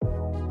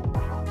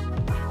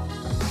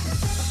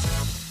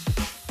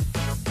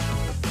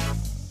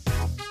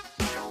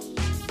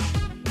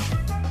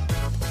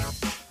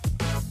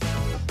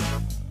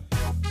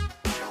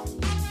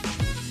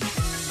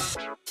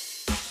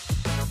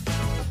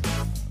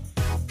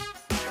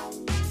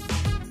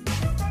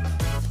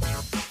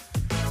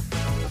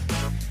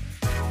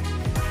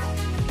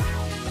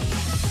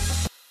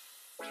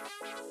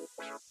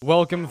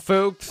Welcome,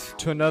 folks,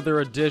 to another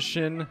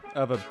edition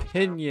of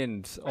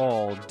Opinions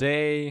All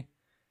Day.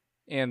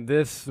 And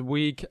this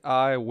week,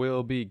 I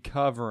will be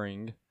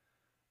covering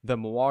the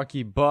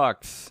Milwaukee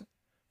Bucks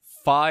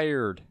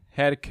fired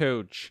head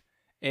coach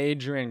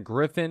Adrian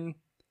Griffin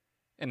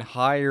and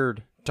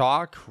hired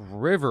Doc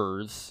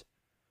Rivers,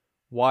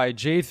 why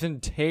Jayson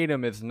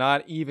Tatum is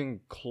not even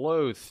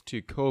close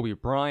to Kobe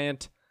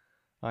Bryant.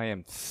 I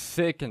am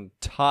sick and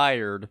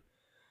tired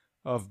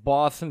of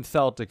Boston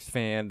Celtics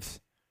fans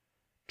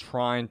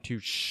trying to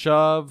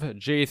shove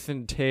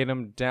Jayson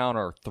Tatum down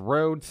our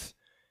throats.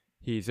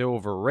 He's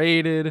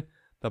overrated.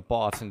 The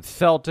Boston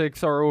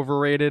Celtics are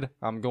overrated.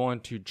 I'm going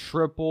to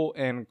triple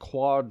and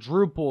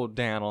quadruple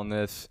down on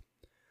this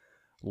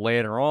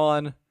later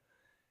on.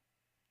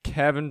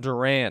 Kevin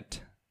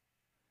Durant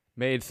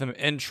made some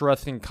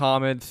interesting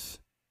comments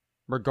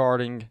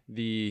regarding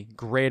the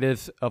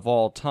greatest of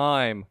all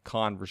time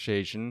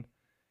conversation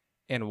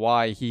and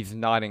why he's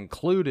not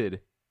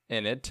included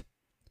in it.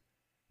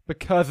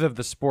 Because of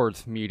the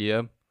sports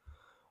media,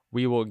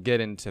 we will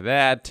get into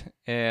that,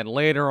 and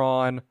later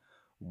on,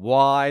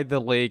 why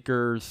the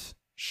Lakers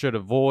should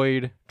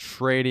avoid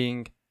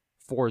trading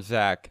for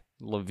Zach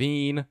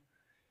LaVine.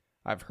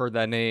 I've heard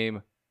that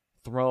name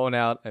thrown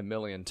out a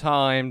million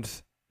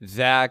times.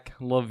 Zach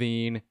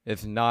LaVine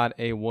is not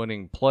a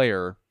winning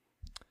player.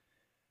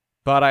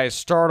 But I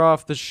start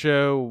off the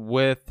show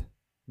with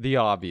the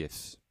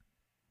obvious,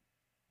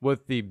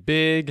 with the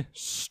big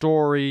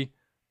story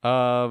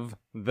of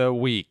the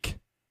week.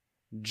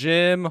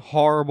 Jim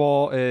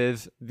Harbaugh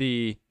is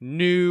the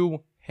new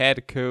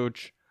head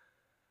coach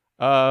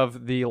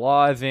of the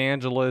Los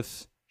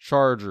Angeles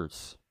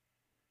Chargers.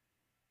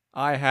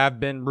 I have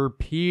been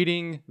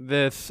repeating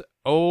this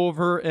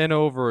over and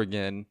over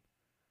again,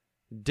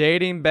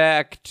 dating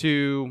back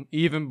to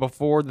even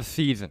before the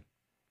season,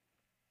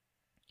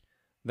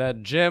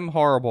 that Jim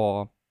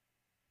Harbaugh,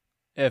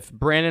 if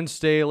Brandon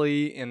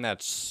Staley and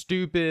that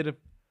stupid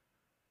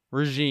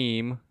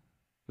regime,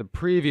 the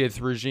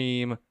previous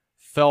regime,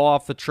 fell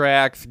off the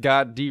tracks,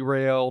 got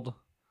derailed,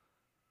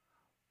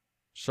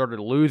 started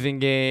losing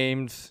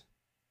games,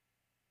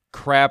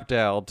 crapped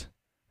out,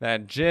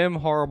 that Jim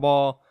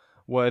Harbaugh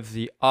was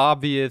the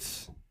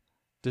obvious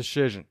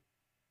decision.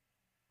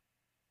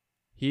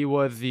 He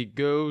was the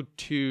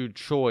go-to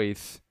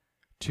choice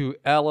to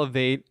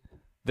elevate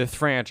this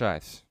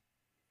franchise.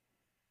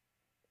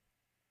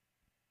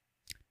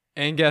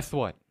 And guess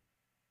what?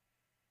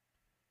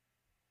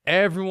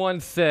 Everyone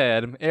in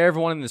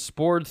the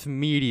sports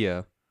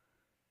media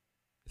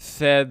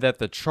said that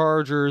the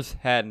Chargers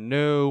had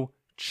no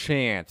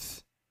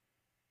chance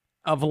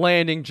of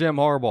landing Jim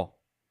Harbaugh.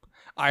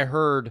 I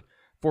heard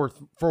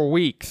for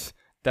weeks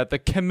that the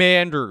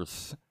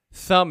Commanders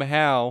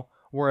somehow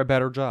were a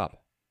better job.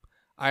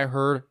 I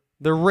heard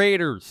the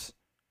Raiders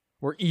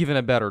were even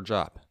a better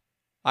job.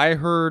 I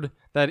heard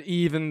that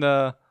even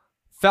the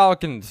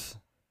Falcons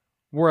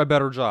were a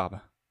better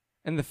job.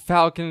 And the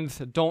Falcons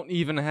don't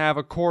even have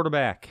a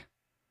quarterback.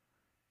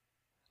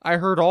 I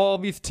heard all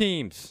these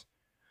teams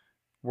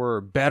were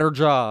better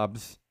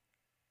jobs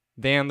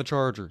than the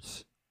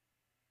Chargers.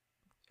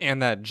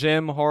 And that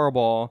Jim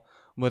Harbaugh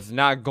was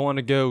not going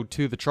to go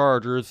to the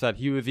Chargers, that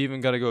he was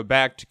even going to go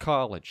back to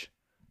college.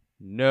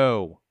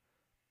 No.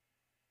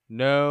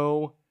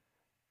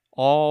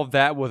 All of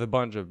that was a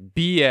bunch of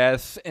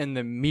BS, and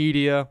the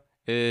media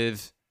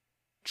is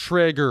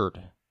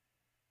triggered.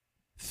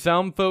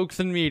 Some folks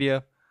in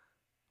media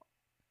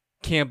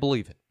can't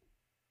believe it.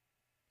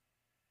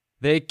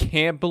 They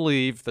can't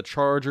believe the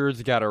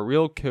Chargers got a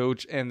real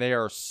coach, and they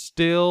are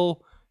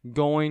still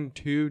going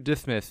to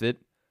dismiss it.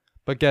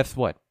 But guess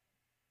what?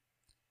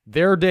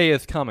 Their day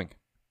is coming.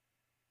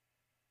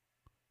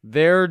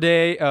 Their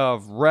day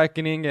of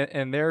reckoning,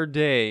 and their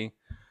day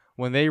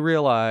when they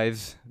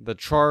realize the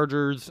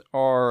Chargers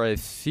are a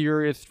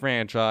serious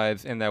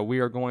franchise and that we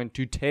are going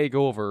to take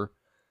over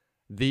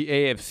the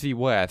AFC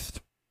West.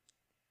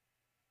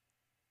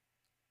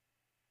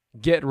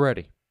 Get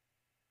ready.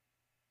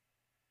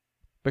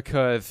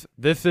 Because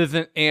this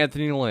isn't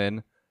Anthony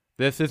Lynn.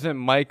 This isn't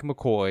Mike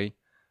McCoy.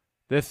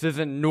 This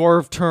isn't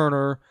Norv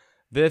Turner.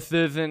 This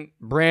isn't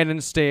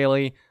Brandon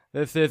Staley.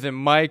 This isn't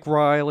Mike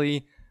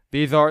Riley.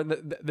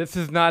 This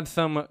is not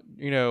some,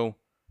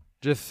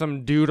 just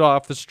some dude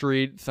off the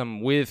street,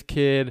 some whiz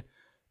kid,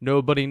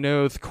 nobody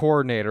knows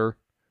coordinator.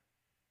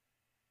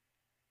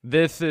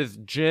 This is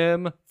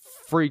Jim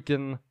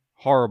freaking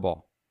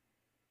Harbaugh.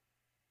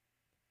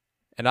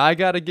 And I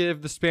got to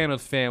give the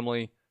Spanos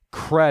family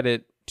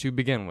credit to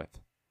begin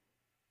with.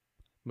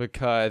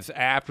 Because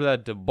after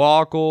that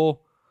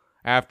debacle,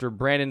 after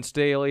Brandon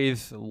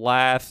Staley's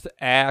last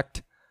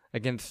act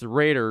against the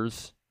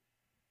Raiders,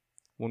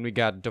 when we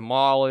got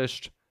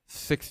demolished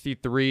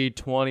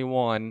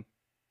 63-21,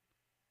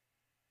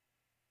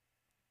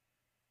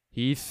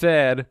 he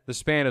said,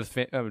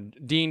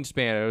 Dean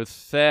Spanos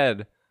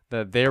said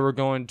that they were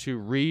going to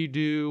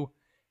redo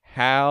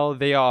how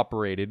they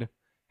operated,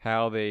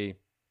 how they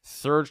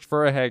searched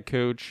for a head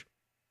coach,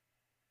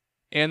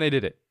 and they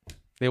did it.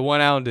 They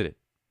went out and did it.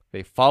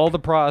 They followed the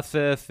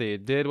process. They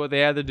did what they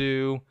had to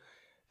do.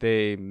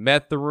 They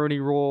met the Rooney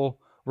Rule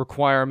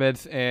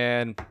requirements,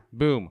 and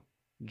boom,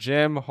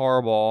 Jim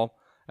Harbaugh,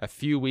 a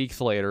few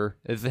weeks later,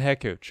 is the head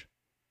coach.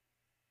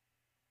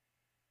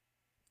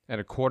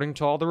 And according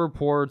to all the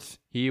reports,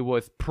 he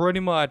was pretty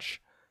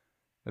much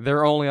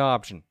their only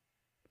option.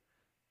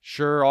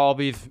 Sure, all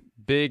these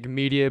big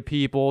media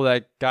people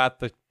that got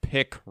the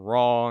pick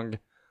wrong,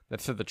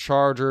 that said the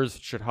Chargers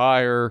should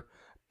hire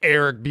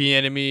Eric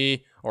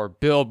Bieniemy or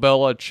Bill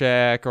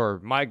Belichick or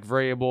Mike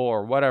Vrabel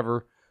or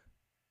whatever.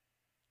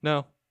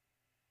 No.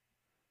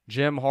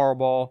 Jim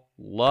Harbaugh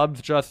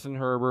loves Justin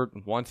Herbert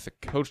and wants to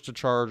coach the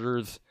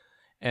Chargers,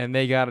 and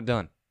they got it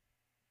done.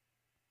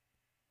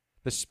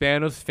 The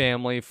Spanos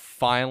family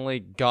finally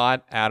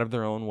got out of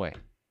their own way.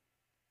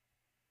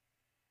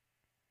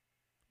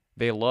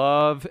 They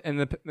loved in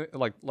the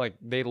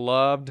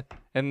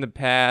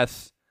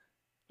past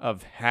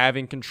of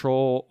having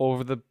control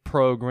over the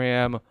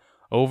program,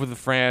 over the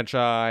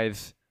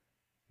franchise,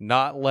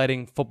 not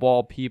letting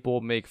football people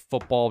make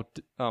football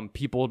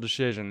people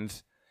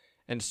decisions.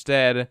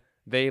 Instead,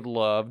 they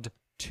loved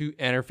to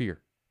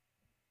interfere.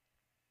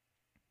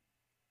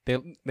 They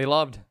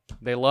loved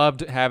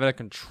having a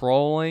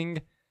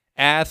controlling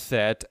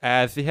asset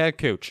as the head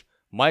coach,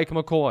 Mike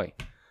McCoy.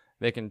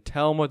 They can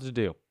tell him what to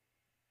do.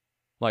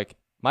 Like,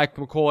 Mike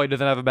McCoy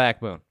doesn't have a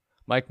backbone.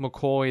 Mike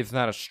McCoy is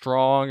not a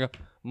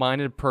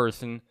strong-minded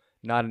person,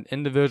 not an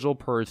individual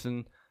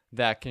person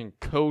that can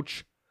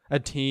coach a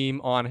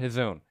team on his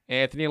own.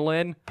 Anthony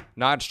Lynn,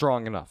 not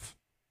strong enough.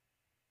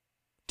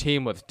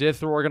 Team was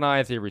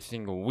disorganized every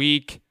single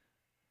week.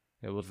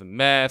 It was a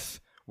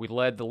mess. We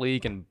led the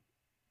league in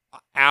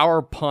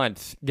our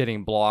punts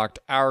getting blocked,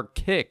 our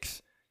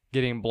kicks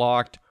getting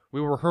blocked.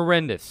 We were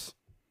horrendous.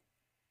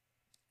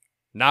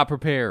 Not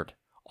prepared.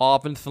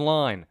 Offensive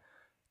line,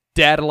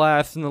 dead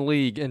last in the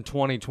league in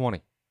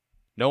 2020.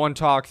 No one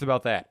talks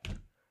about that.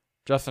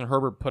 Justin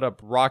Herbert put up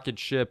rocket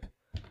ship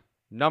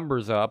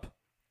numbers up.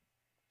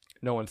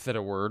 No one said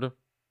a word.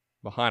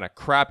 Behind a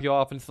crappy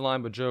offensive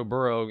line, but Joe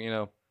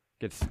Burrow,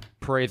 gets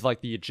praised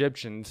like the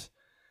Egyptians,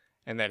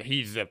 and that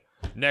he's the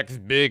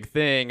next big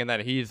thing, and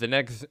that he's the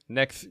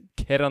next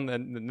kid on the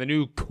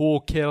new cool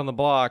kid on the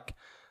block.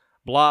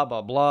 Blah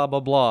blah blah blah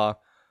blah.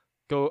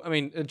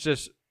 It's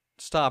just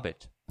stop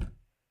it.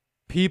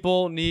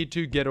 People need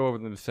to get over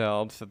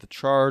themselves that the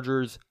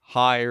Chargers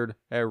hired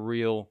a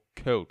real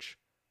coach.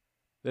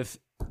 This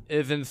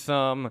isn't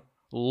some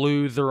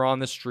loser on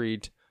the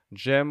street.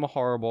 Jim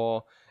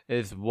Harbaugh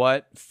is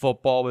what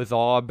football is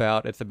all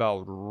about. It's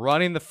about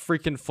running the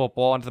freaking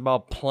football, and it's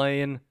about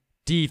playing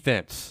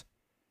defense.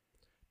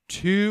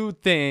 Two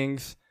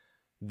things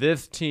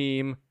this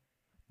team,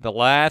 the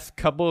last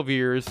couple of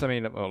years,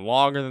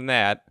 longer than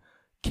that,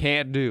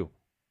 can't do.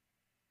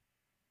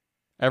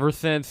 Ever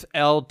since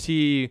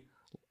LT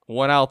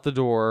went out the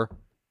door,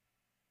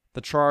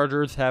 the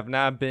Chargers have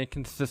not been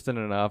consistent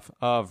enough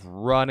of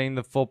running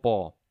the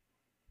football.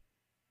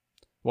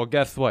 Well,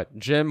 guess what?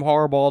 Jim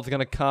Harbaugh is going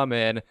to come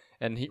in,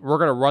 and we're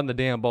going to run the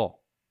damn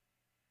ball.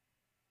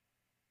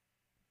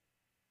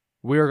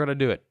 We are going to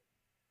do it.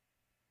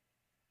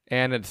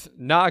 And it's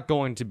not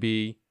going to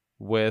be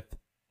with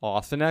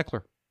Austin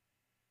Eckler.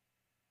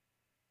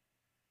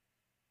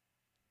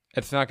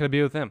 It's not going to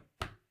be with him.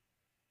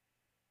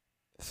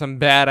 Some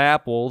bad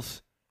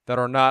apples that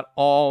are not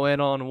all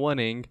in on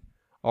winning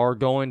are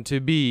going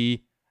to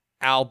be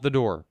out the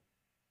door.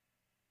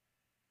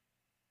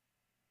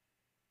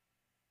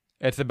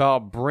 It's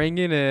about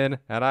bringing in,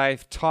 and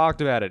I've talked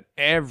about it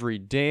every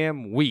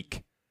damn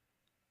week.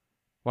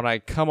 When I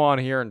come on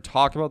here and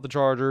talk about the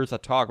Chargers, I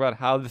talk about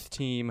how this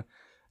team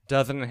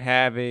doesn't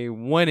have a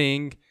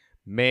winning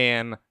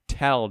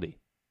mentality.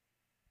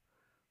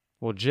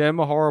 Well, Jim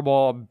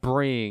Harbaugh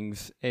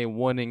brings a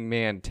winning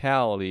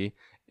mentality,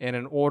 and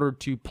in order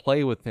to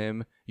play with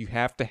him, you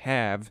have to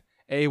have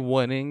a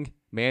winning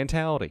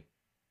mentality.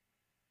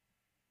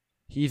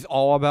 He's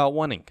all about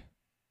winning.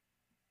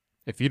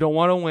 If you don't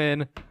want to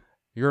win,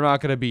 you're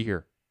not going to be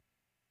here.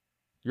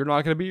 You're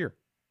not going to be here.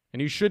 And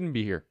you shouldn't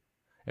be here.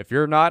 If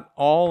you're not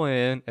all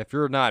in, if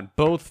you're not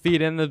both feet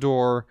in the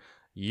door,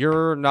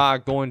 you're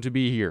not going to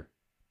be here.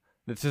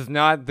 This is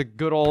not the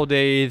good old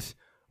days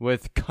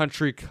with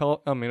country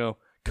club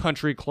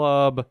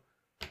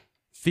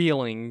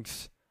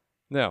feelings.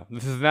 No,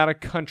 this is not a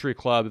country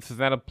club. This is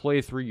not a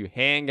place where you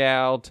hang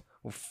out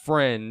with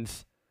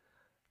friends.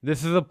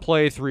 This is a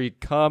place where you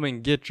come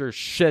and get your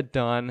shit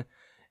done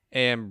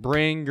and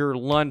bring your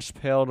lunch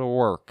pail to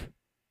work.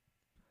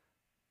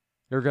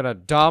 You're going to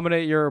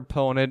dominate your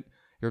opponent.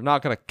 You're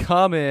not going to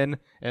come in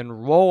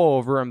and roll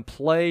over and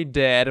play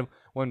dead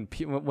when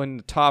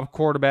the top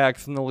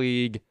quarterbacks in the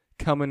league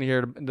come in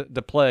here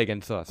to play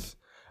against us.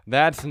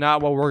 That's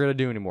not what we're going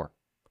to do anymore.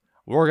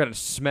 We're going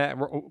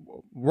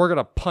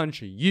to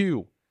punch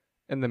you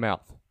in the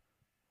mouth.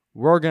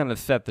 We're going to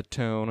set the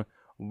tone.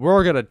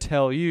 We're going to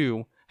tell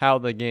you how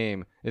the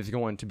game is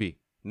going to be,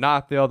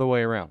 not the other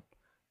way around.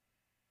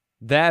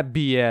 That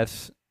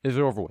BS is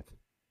over with.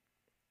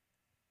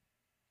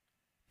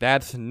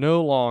 That's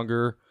no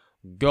longer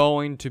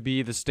going to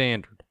be the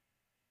standard.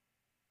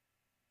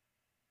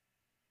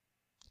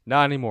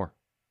 Not anymore.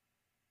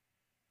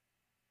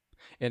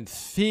 And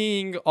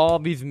seeing all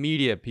these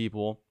media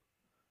people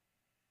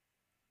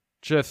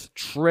just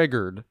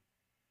triggered,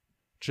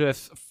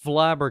 just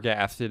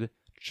flabbergasted,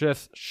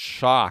 just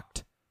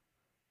shocked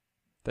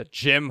that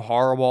Jim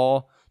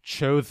Harbaugh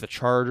chose the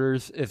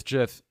Chargers is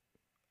just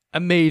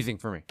amazing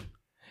for me.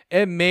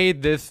 It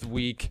made this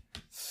week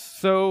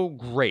so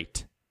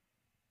great.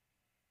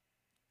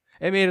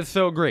 It made it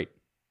so great.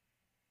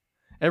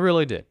 It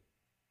really did.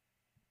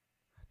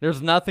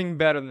 There's nothing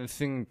better than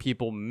seeing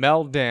people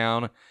melt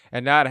down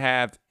and not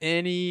have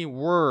any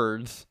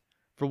words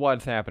for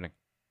what's happening.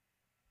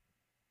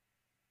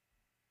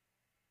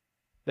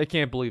 They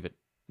can't believe it.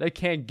 They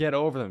can't get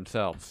over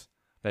themselves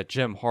that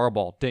Jim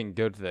Harbaugh didn't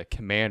go to the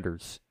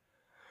Commanders.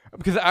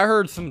 Because I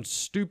heard some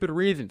stupid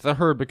reasons. I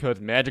heard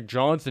because Magic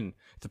Johnson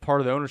is a part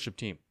of the ownership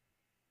team.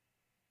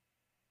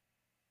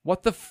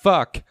 What the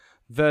fuck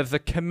does the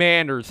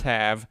Commanders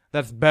have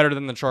that's better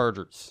than the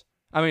Chargers?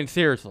 I mean,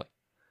 seriously.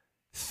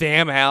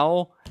 Sam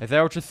Howell? Is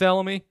that what you're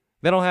selling me?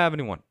 They don't have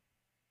anyone.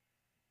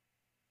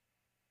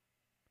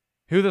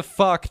 Who the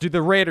fuck do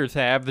the Raiders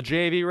have? The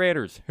JV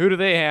Raiders. Who do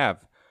they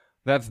have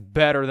that's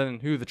better than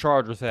who the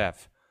Chargers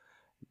have?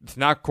 It's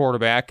not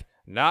quarterback,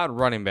 not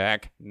running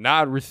back,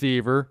 not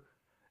receiver.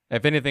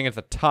 If anything, it's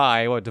a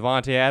tie. What,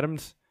 Devontae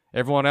Adams?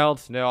 Everyone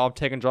else? No, I'm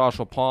taking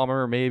Joshua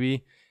Palmer,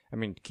 maybe. I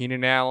mean,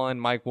 Keenan Allen,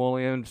 Mike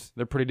Williams,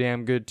 they're pretty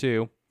damn good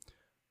too.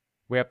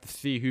 We have to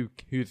see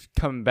who's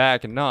coming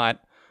back and not.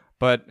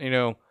 But,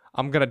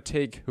 I'm going to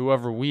take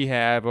whoever we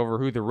have over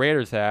who the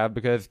Raiders have,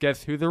 because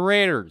guess who the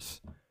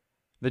Raiders,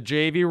 the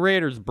JV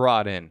Raiders,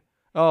 brought in?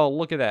 Oh,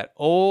 look at that.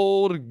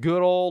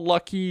 Good old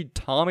lucky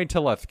Tommy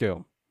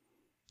Telesco.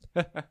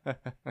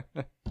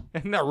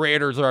 And the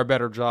Raiders are a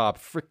better job.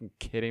 Freaking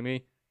kidding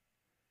me?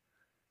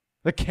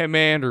 The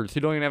Commanders,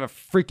 who don't even have a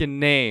freaking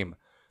name.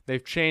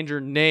 They've changed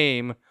their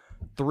name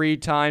 3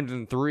 times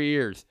in 3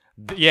 years.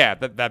 Yeah,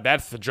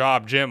 that's the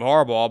job, Jim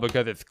Harbaugh,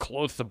 because it's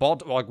close to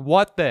Baltimore. Like,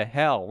 what the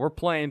hell? We're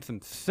playing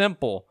some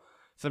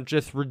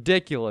just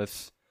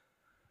ridiculous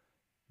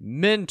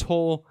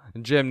mental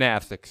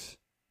gymnastics.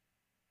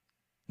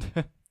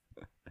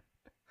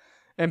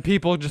 And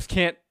people just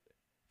can't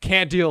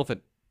deal with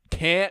it.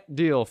 Can't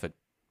deal with it.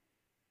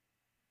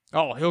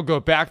 Oh, he'll go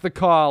back to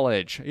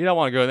college. You don't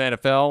want to go to the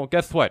NFL.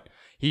 Guess what?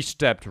 He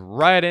stepped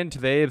right into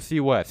the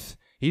AFC West.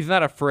 He's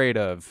not afraid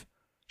of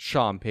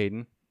Sean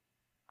Payton.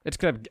 It's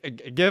going to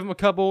give him a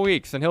couple of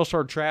weeks, and he'll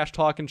start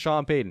trash-talking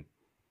Sean Payton.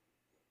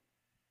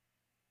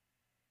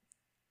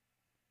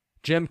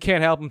 Jim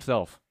can't help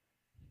himself.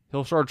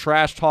 He'll start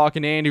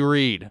trash-talking Andy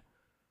Reid.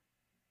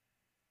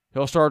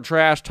 He'll start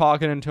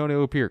trash-talking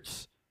Antonio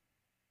Pierce.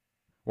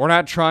 We're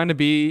not trying to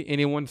be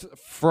anyone's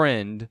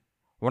friend.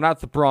 We're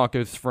not the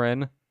Broncos'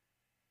 friend.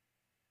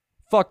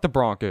 Fuck the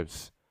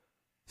Broncos.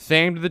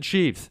 Same to the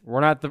Chiefs.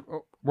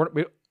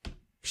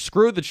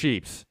 Screw the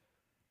Chiefs.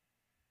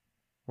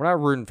 We're not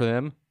rooting for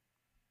them.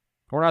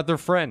 We're not their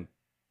friend.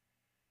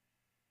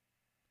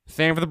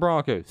 Same for the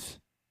Broncos.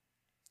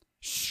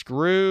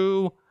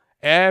 Screw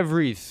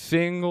every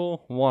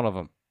single one of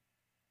them.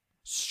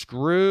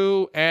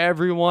 Screw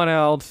everyone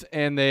else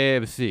in the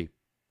AFC.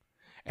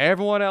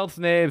 Everyone else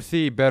in the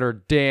AFC better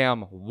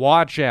damn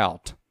watch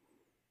out.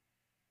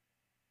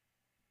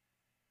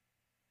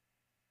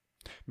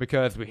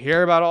 Because we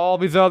hear about all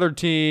these other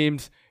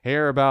teams,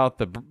 hear about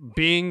the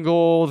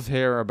Bengals,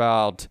 hear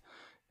about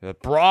the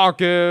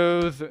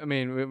Broncos. I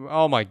mean,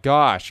 oh my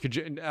gosh.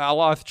 I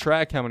lost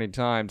track how many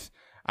times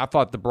I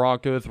thought the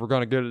Broncos were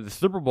going to go to the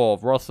Super Bowl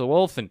if Russell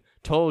Wilson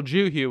told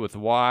you he was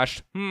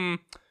washed.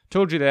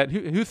 Told you that.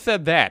 Who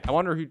said that? I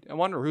wonder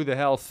who the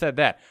hell said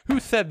that.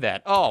 Who said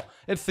that? Oh,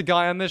 it's the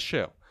guy on this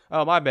show.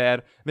 Oh, my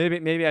bad.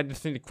 Maybe I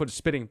just need to quit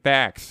spitting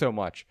facts so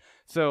much.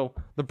 So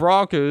the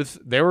Broncos,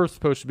 they were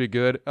supposed to be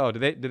good. Oh,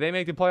 did they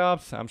make the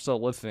playoffs? I'm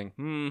still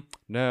listening.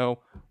 No.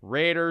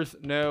 Raiders,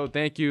 no.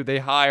 Thank you. They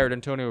hired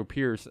Antonio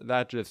Pierce.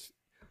 That just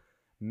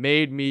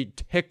made me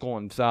tickle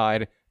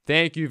inside.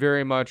 Thank you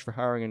very much for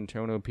hiring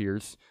Antonio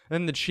Pierce.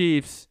 And the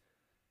Chiefs,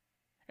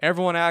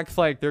 everyone acts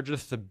like they're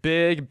just a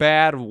big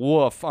bad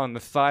wolf on the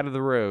side of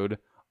the road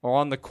or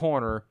on the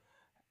corner.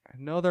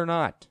 No, they're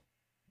not.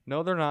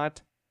 No, they're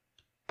not.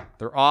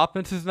 Their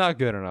offense is not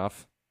good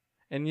enough.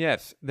 And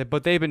yes,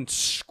 but they've been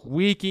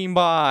squeaking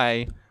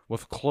by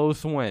with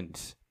close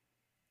wins.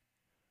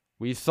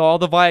 We saw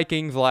the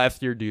Vikings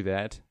last year do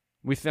that.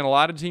 We've seen a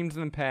lot of teams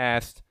in the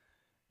past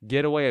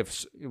get away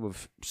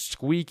with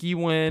squeaky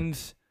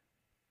wins,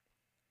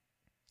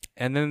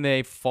 and then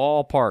they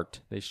fall apart.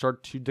 They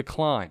start to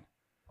decline.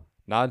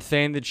 Not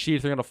saying the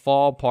Chiefs are going to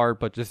fall apart,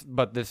 but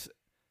this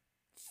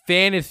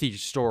fantasy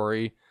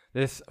story,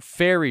 this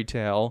fairy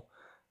tale,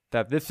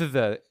 that this is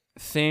the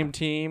same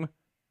team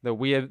that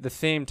we have, the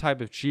same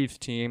type of Chiefs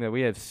team that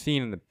we have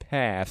seen in the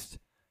past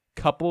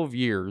couple of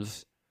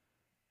years,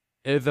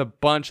 is a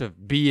bunch of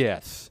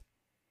BS.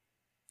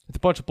 It's a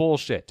bunch of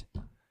bullshit.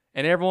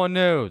 And everyone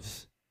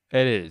knows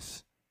it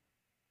is.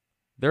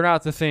 They're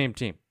not the same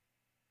team.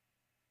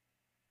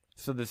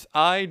 So this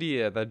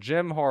idea that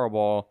Jim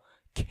Harbaugh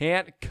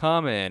can't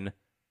come in,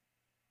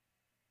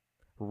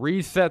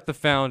 reset the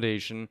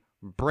foundation,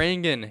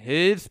 bring in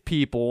his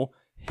people,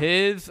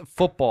 his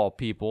football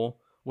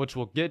people, which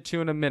we'll get to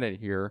in a minute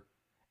here,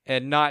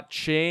 and not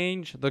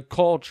change the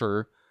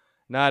culture,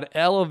 not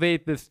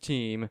elevate this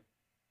team,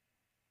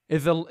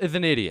 is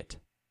an idiot.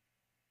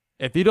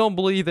 If you don't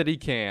believe that he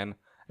can,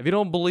 if you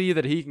don't believe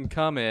that he can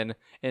come in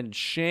and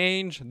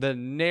change the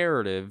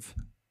narrative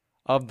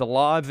of the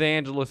Los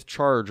Angeles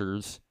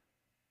Chargers,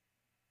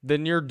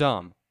 then you're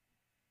dumb.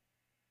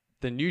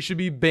 Then you should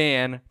be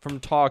banned from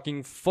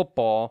talking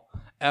football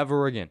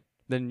ever again.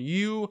 Then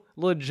you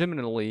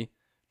legitimately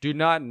do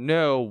not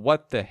know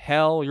what the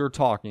hell you're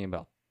talking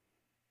about.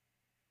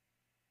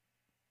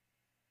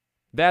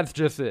 That's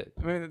just it.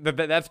 I mean,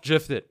 that's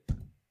just it.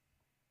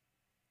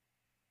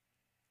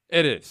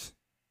 It is.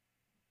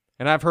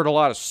 And I've heard a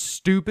lot of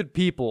stupid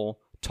people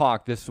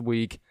talk this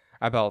week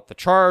about the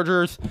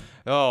Chargers.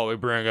 Oh, we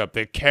bring up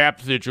the cap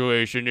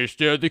situation. It's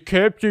still the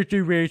cap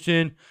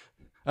situation.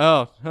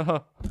 Oh,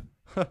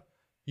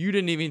 you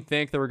didn't even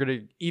think they were going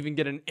to even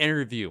get an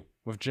interview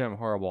with Jim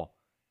Harbaugh.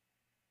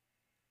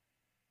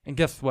 And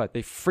guess what?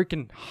 They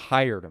freaking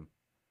hired him.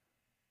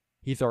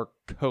 He's our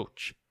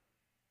coach.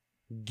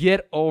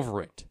 Get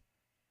over it.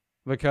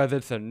 Because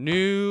it's a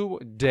new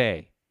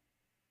day.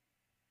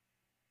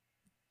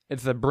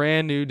 It's a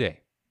brand new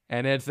day.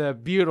 And it's a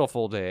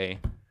beautiful day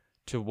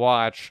to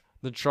watch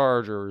the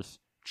Chargers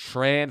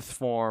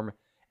transform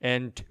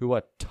into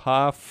a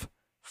tough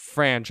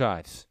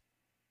franchise.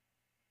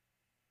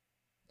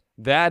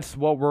 That's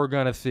what we're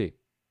going to see.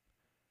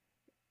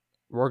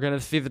 We're going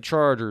to see the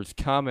Chargers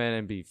come in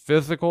and be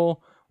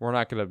physical. We're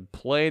not going to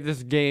play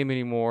this game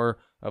anymore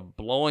of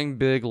blowing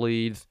big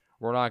leads.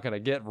 We're not going to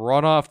get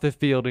run off the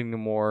field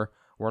anymore.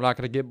 We're not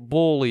going to get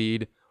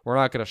bullied. We're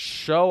not going to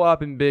show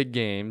up in big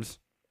games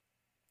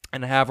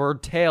and have our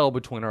tail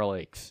between our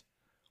legs.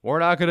 We're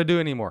not going to do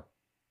it anymore.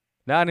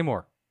 Not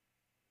anymore.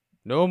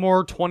 No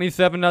more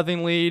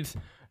 27-0 leads.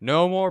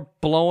 No more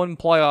blowing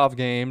playoff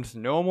games.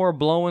 No more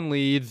blowing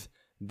leads.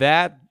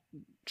 That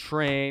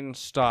train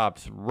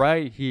stops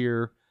right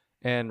here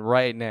and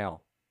right now.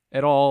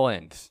 It all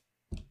ends.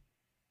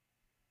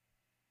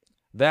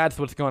 That's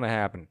what's going to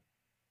happen.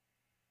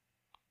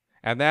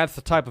 And that's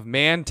the type of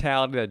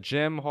mentality that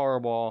Jim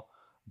Harbaugh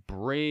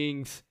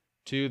brings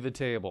to the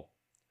table.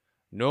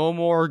 No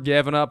more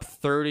giving up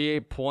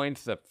 38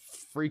 points to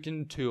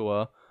freaking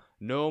Tua.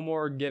 No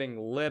more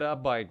getting lit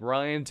up by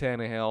Ryan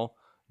Tannehill.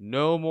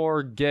 No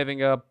more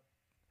giving up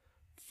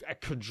a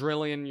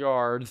quadrillion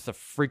yards to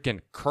freaking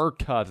Kirk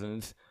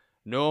Cousins.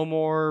 No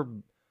more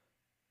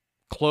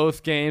close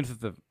games with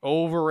the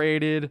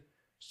overrated,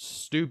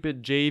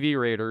 stupid JV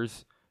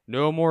Raiders.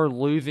 No more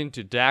losing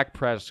to Dak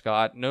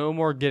Prescott. No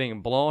more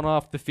getting blown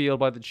off the field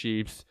by the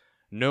Chiefs.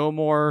 No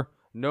more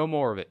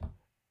of it.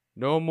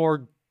 No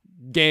more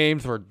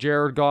games where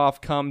Jared Goff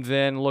comes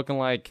in looking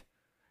like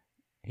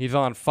he's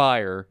on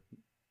fire.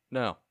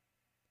 No.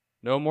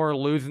 No more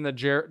losing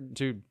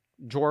to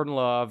Jordan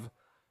Love.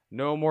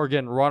 No more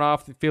getting run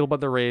off the field by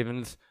the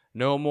Ravens.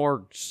 No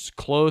more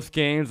close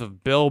games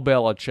of Bill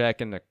Belichick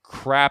and the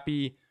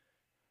crappy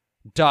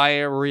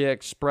diarrhea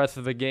express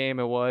of a game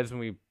it was when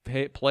we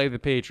played the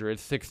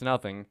Patriots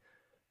 6-0.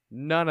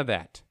 None of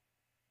that.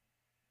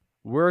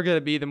 We're going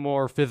to be the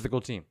more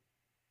physical team.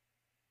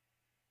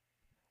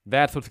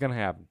 That's what's going to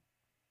happen.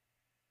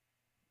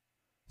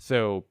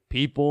 So,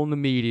 people in the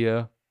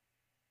media,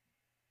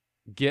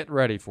 get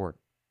ready for it.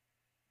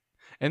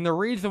 And the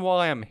reason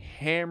why I'm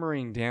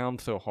hammering down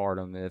so hard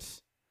on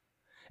this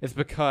is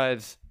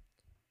because,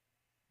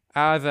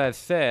 as I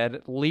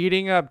said,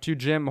 leading up to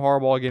Jim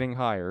Harbaugh getting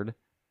hired,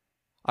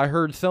 I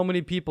heard so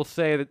many people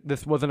say that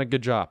this wasn't a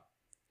good job.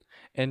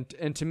 And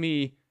to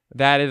me,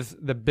 that is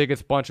the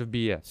biggest bunch of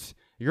BS.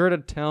 You're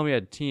going to tell me a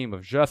team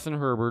of Justin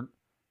Herbert,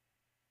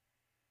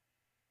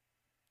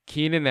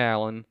 Keenan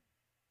Allen,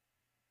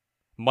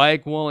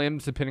 Mike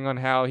Williams, depending on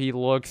how he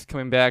looks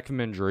coming back from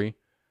injury.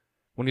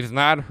 When he's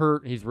not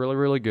hurt, he's really,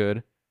 really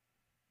good.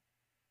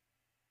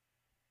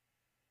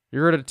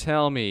 You're going to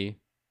tell me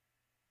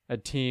a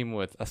team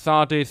with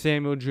Asante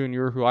Samuel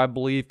Jr., who I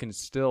believe can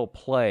still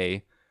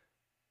play,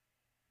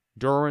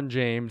 Derwin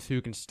James,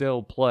 who can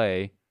still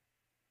play.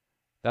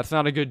 That's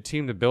not a good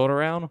team to build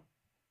around.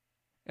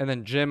 And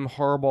then Jim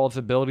Harbaugh's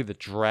ability to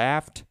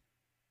draft,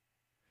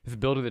 his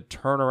ability to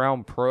turn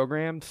around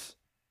programs.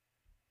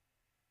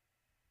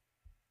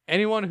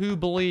 Anyone who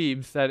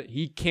believes that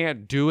he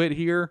can't do it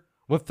here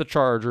with the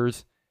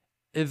Chargers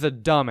is a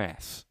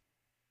dumbass.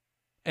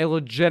 A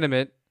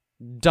legitimate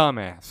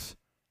dumbass.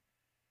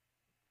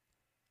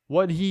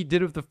 What he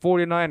did with the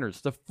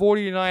 49ers. The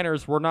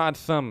 49ers were not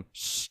some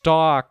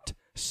stacked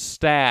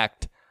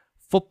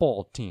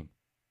football team.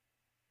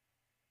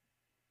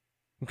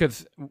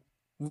 Because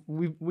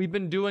we've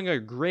been doing a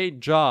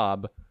great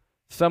job,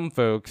 some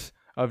folks,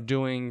 of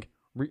doing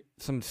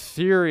some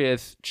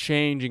serious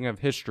changing of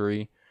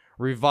history,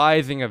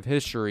 revising of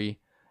history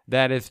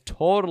that is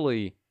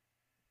totally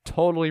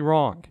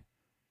wrong.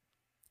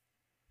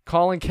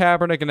 Colin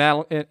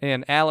Kaepernick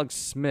and Alex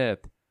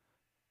Smith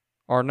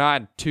are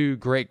not two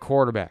great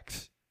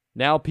quarterbacks.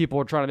 Now people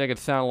are trying to make it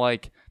sound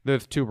like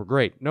those two were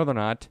great. No, they're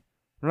not.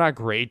 They're not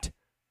great.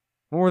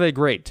 When were they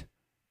great?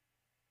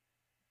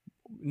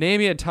 Name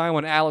me a time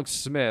when Alex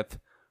Smith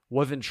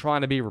wasn't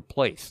trying to be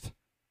replaced.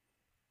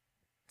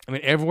 I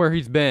mean, everywhere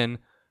he's been,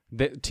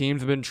 the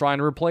teams have been trying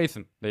to replace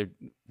him.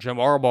 Jim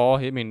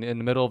Harbaugh, in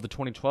the middle of the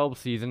 2012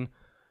 season,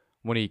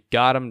 when he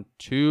got him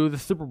to the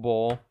Super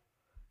Bowl,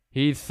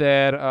 he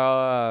said,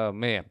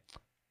 man,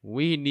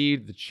 we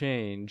need to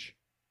change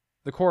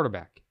the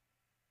quarterback.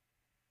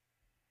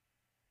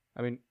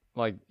 I mean,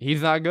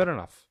 he's not good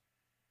enough.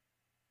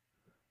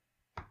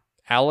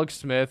 Alex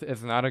Smith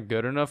is not a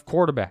good enough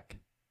quarterback.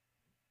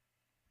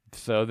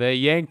 So they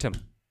yanked him.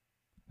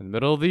 In the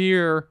middle of the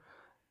year,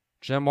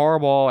 Jim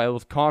Harbaugh, it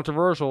was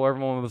controversial.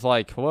 Everyone was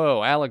like,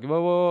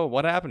 whoa,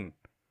 what happened?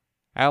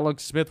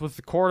 Alex Smith was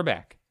the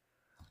quarterback.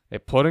 They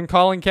put in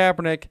Colin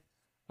Kaepernick,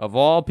 of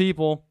all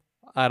people,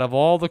 out of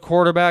all the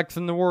quarterbacks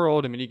in the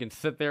world. I mean, you can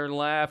sit there and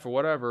laugh or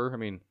whatever. I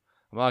mean,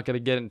 I'm not going to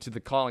get into the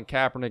Colin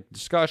Kaepernick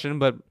discussion,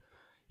 but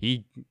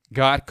he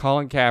got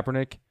Colin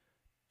Kaepernick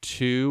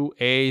to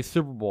a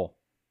Super Bowl.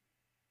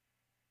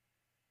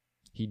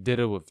 He did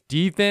it with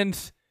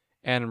defense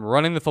and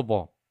running the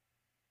football.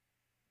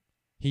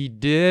 He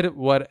did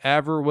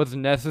whatever was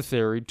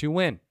necessary to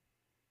win.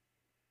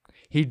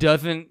 He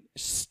doesn't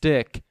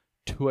stick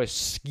to a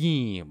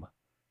scheme.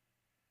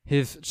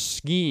 His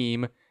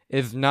scheme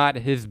is not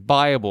his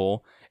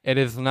Bible. It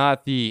is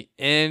not the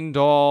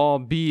end-all,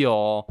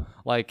 be-all.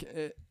 Like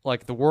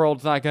the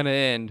world's not going to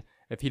end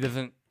if he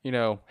doesn't,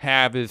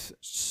 have his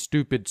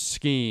stupid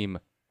scheme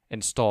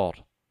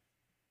installed.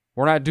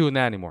 We're not doing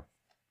that anymore.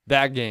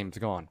 That game's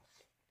gone.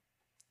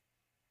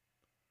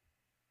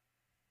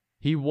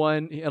 He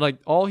won,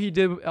 all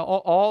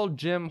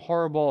Jim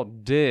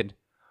Harbaugh did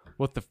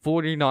with the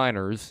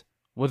 49ers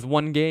was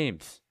win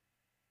games.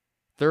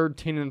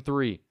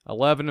 13-3,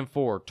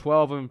 11-4,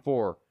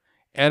 12-4,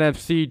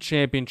 NFC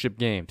championship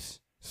games,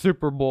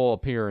 Super Bowl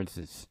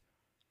appearances.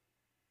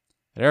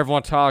 And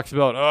everyone talks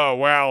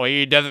about,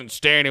 he doesn't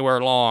stay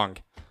anywhere long.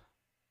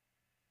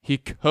 He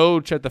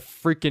coached at the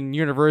freaking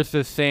University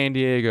of San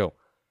Diego.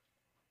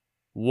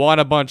 Won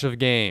a bunch of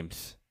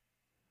games.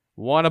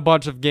 Won a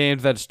bunch of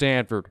games at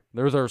Stanford.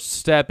 Those are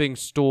stepping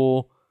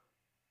stool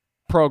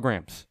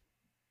programs.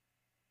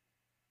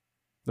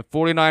 The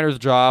 49ers'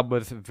 job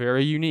was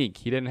very unique.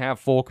 He didn't have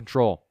full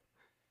control.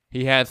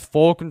 He has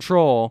full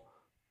control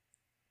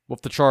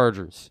with the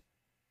Chargers.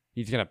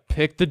 He's going to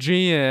pick the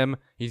GM.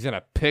 He's going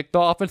to pick the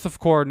offensive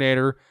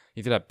coordinator.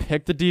 He's going to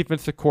pick the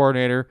defensive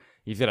coordinator.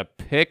 He's going to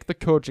pick the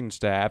coaching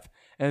staff.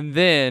 And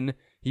then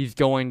he's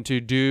going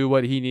to do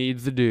what he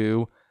needs to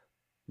do.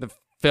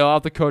 Fill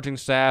out the coaching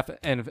staff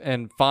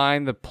and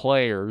find the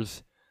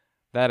players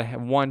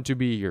that want to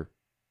be here.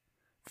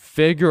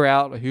 Figure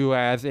out who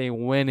has a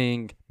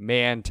winning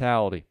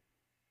mentality.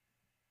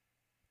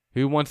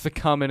 Who wants to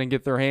come in and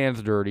get their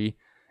hands dirty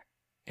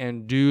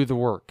and do the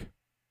work.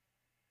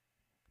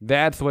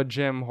 That's what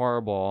Jim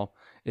Harbaugh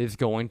is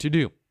going to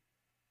do.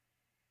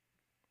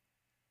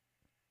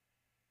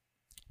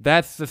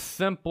 That's the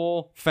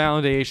simple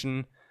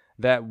foundation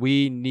that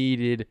we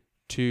needed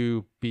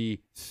to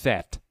be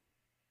set.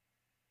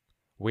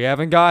 We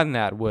haven't gotten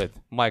that with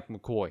Mike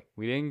McCoy.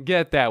 We didn't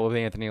get that with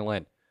Anthony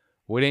Lynn.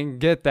 We didn't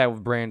get that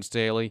with Brandon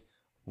Staley.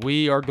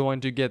 We are going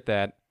to get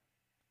that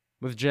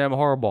with Jim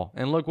Harbaugh.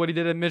 And look what he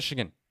did in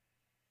Michigan.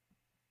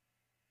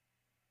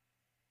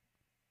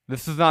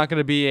 This is not going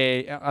to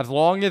be as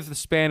long as the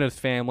Spanos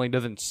family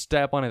doesn't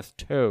step on his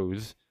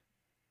toes,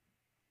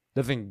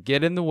 doesn't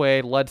get in the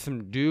way, lets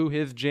him do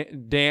his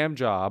damn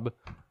job,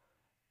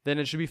 then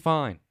it should be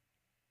fine.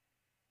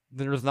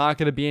 Then there's not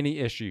going to be any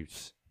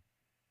issues.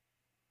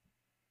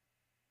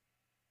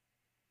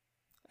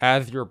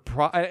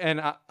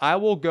 And I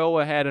will go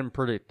ahead and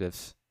predict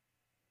this.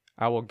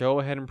 The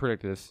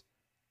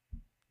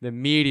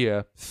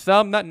media,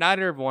 not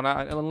everyone.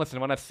 Listen,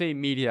 when I say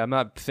media, I'm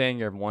not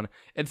saying everyone.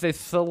 It's a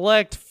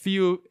select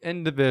few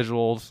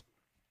individuals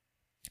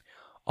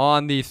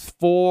on these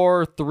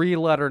 4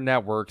 3-letter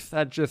networks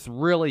that just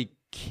really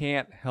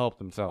can't help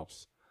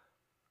themselves.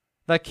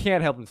 They've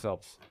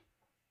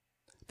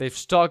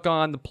stuck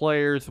on the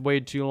players way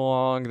too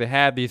long. They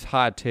have these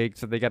hot takes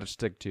that they got to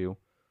stick to.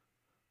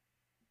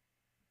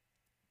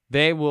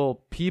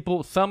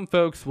 Some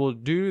folks will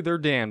do their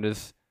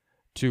damnedest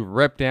to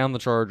rip down the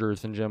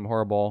Chargers and Jim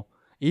Harbaugh.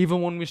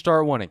 Even when we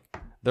start winning,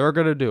 they're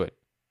going to do it.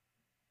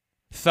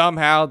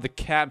 Somehow the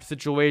cap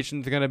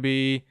situation is going to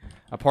be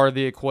a part of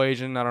the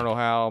equation. I don't know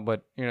how,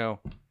 but,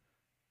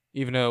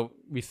 even though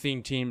we've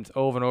seen teams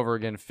over and over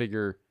again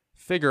figure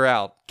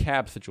out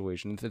cap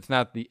situations, it's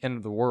not the end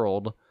of the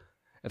world.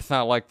 It's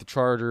not like the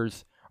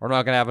Chargers are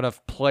not going to have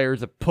enough players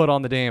to put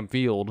on the damn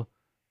field.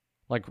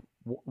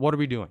 What are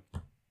we doing?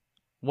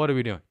 What are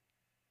we doing?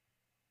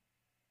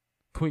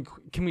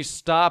 Can we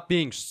stop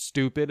being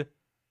stupid?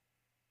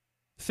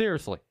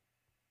 Seriously.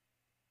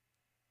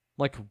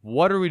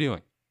 What are we doing?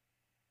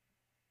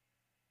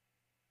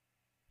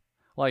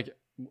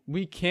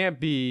 we can't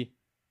be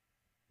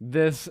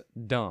this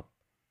dumb.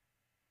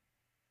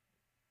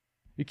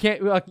 You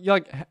can't,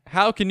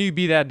 how can you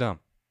be that dumb?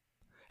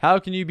 How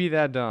can you be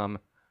that dumb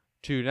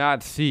to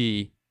not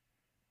see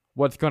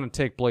what's going to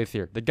take place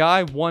here? The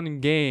guy won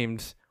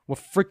games with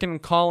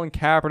freaking Colin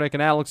Kaepernick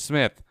and Alex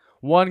Smith.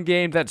 Won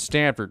games at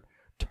Stanford.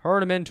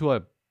 Turned him into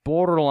a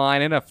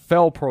borderline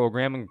NFL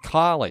program in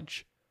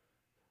college.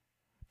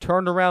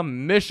 Turned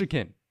around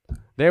Michigan.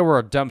 They were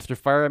a dumpster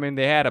fire. I mean,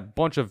 they had a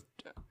bunch of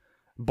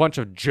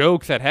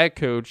jokes at head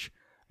coach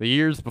the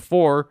years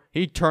before.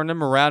 He turned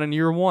them around in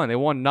year one. They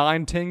won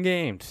 9-10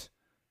 games.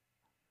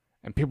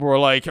 And people were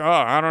like, oh,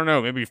 I don't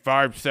know, maybe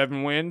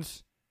 5-7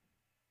 wins.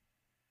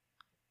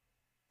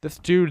 This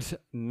dude's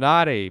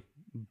not a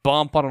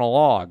bump on a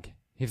log.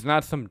 He's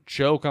not some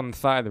joke on the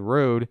side of the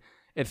road.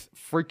 It's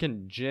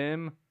freaking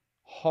Jim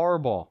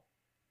Harbaugh.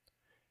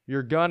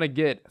 You're going to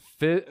get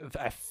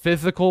a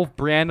physical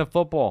brand of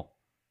football.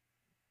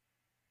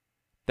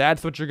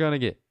 That's what you're going to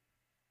get.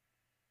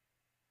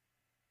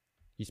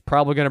 He's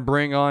probably going to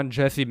bring on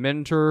Jesse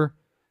Minter,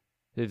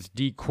 his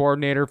D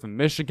coordinator from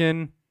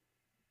Michigan.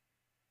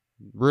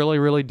 Really,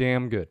 really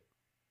damn good.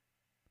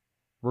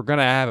 We're going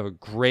to have a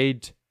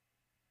great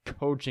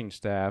coaching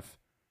staff.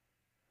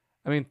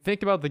 I mean,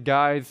 think about the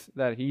guys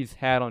that he's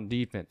had on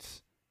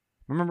defense.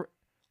 Remember,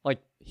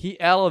 he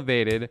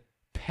elevated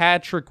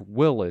Patrick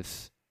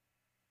Willis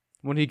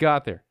when he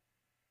got there.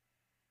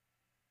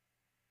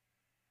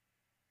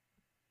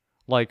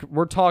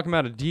 We're talking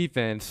about a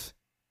defense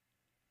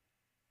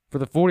for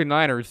the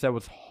 49ers that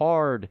was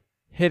hard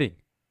hitting.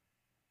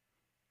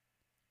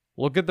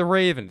 Look at the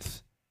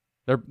Ravens.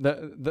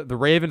 The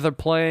Ravens are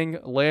playing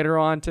later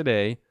on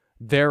today.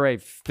 They're a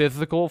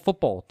physical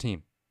football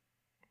team.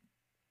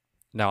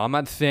 Now, I'm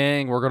not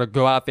saying we're going to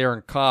go out there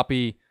and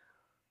copy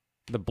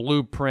the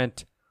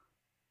blueprint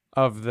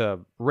of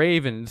the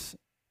Ravens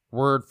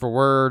word for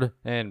word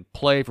and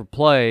play for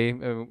play.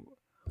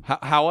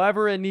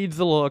 However it needs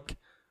to look,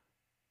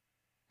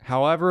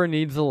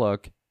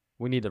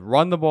 we need to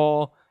run the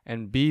ball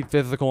and be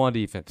physical on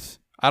defense.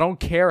 I don't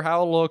care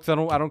how it looks. I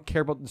don't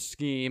care about the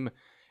scheme.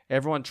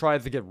 Everyone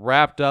tries to get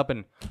wrapped up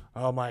in,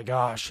 oh my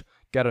gosh,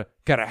 gotta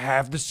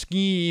have the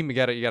scheme. You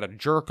gotta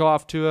jerk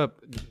off to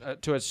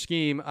a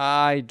scheme.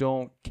 I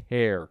don't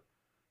care.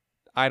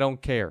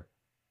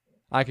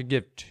 I could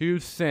give 2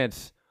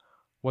 cents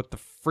what the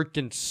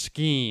freaking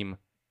scheme.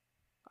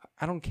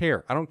 I don't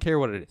care. I don't care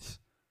what it is.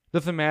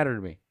 Doesn't matter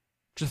to me.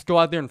 Just go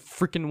out there and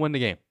freaking win the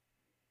game.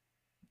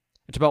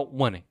 It's about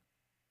winning.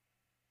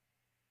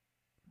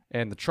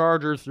 And the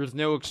Chargers, there's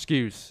no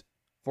excuse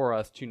for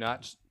us to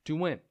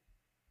win.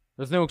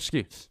 There's no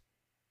excuse.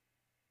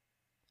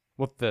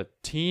 With the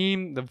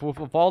team,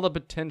 with all the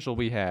potential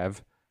we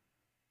have,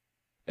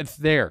 it's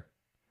there.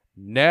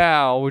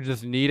 Now we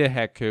just need a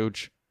head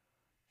coach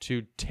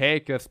to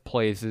take us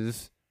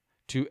places,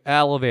 to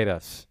elevate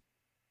us.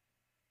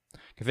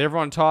 Because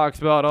everyone talks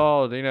about,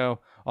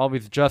 all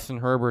these Justin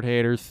Herbert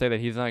haters say that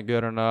he's not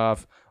good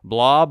enough.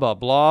 Blah, blah,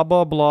 blah,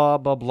 blah, blah,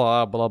 blah,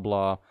 blah, blah,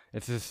 blah.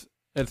 It's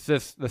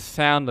just the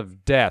sound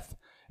of death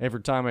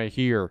every time I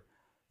hear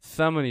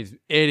some of these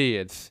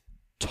idiots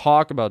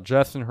talk about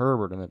Justin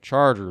Herbert and the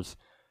Chargers,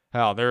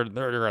 how they're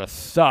going to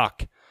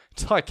suck.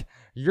 It's like,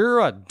 you're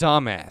a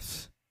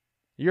dumbass.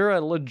 You're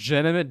a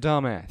legitimate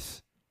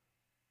dumbass.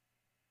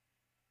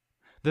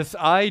 This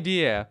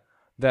idea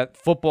that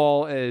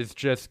football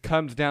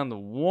comes down to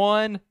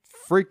one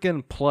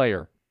freaking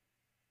player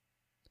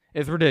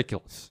is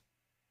ridiculous.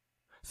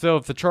 So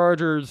if the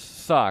Chargers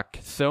suck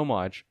so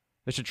much,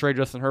 they should trade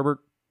Justin Herbert.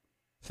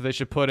 So they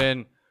should put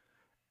in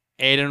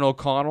Aiden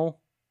O'Connell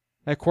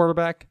at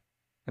quarterback,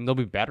 and they'll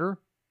be better?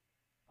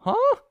 Huh?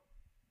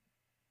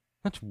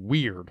 That's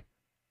weird.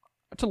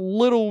 That's a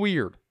little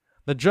weird.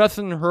 The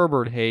Justin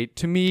Herbert hate,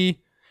 to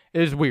me,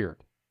 is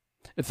weird.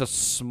 It's a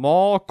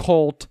small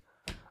cult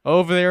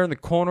over there in the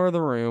corner of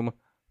the room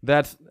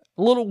that's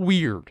a little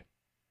weird.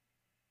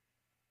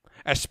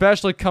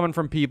 Especially coming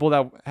from people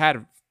that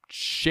had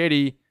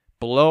shitty,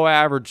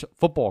 below-average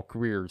football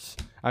careers.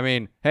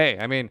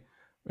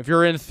 If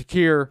you're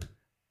insecure,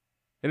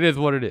 it is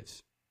what it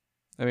is.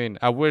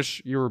 I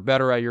wish you were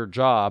better at your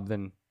job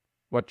than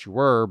what you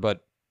were,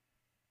 but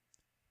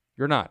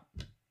you're not.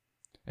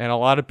 And a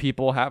lot of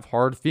people have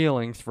hard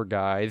feelings for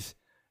guys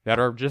that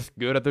are just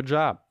good at their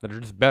job, that are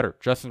just better.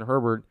 Justin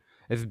Herbert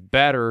is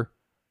better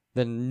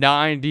than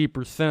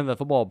 90% of the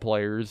football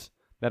players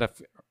that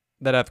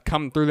have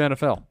come through the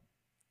NFL.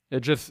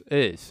 It just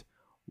is.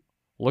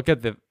 Look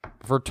at if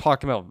we're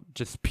talking about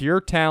just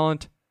pure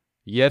talent,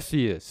 yes,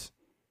 he is.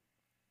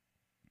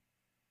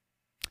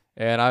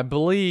 And I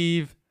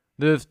believe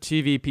those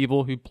TV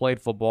people who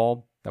played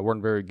football that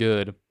weren't very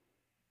good,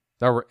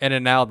 that were in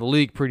and out of the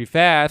league pretty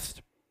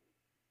fast,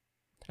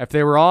 if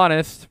they were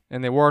honest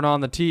and they weren't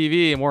on the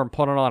TV and weren't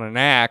putting on an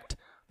act,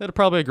 they'd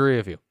probably agree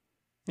with you.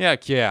 Yeah,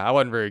 I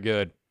wasn't very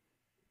good.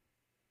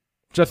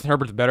 Justin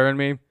Herbert's better than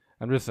me.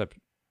 I'm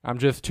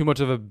just too much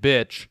of a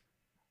bitch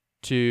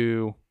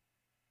to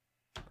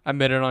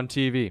admit it on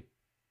TV.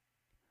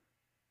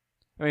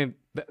 I mean,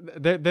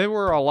 there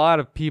were a lot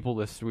of people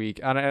this week,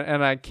 and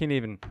I can't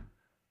even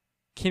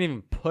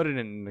put it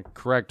in the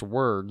correct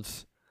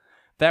words,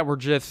 that were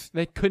just,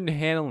 they couldn't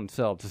handle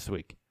themselves this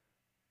week.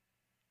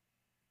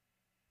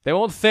 They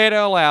won't say it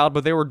out loud,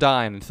 but they were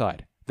dying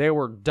inside. They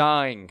were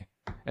dying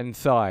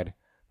inside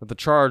that the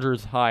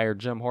Chargers hired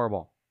Jim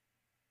Harbaugh.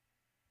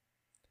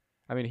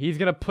 I mean, he's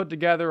going to put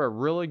together a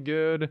really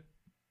good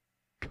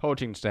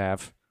coaching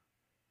staff.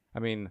 I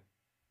mean,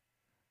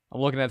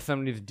 I'm looking at some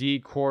of these D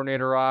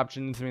coordinator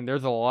options. I mean,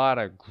 there's a lot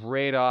of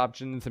great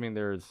options. I mean,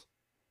 there's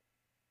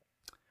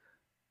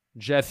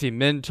Jesse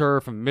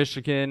Minter from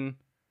Michigan.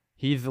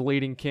 He's the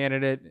leading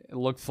candidate. It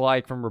looks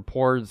like from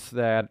reports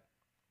that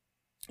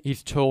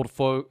he's told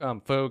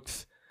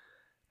folks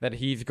that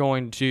he's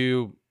going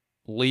to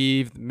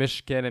leave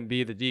Michigan and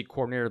be the D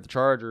coordinator of the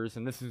Chargers,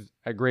 and this is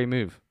a great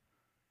move.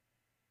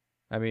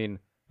 I mean,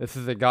 this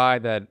is a guy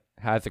that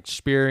has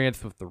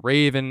experience with the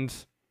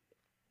Ravens.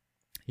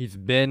 He's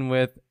been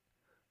with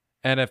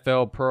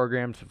NFL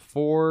programs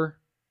before.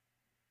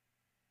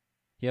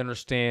 He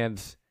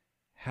understands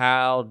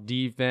how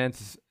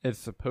defense is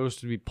supposed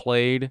to be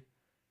played.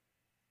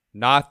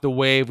 Not the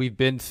way we've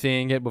been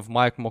seeing it with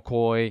Mike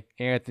McCoy,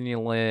 Anthony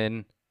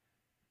Lynn,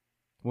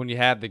 when you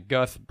had the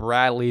Gus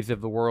Bradleys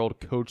of the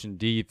world coaching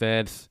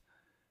defense.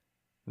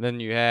 And then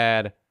you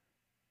had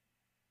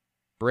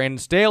Brandon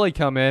Staley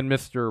come in,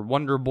 Mr.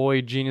 Wonder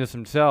Boy genius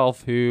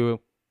himself, who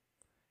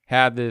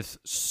had this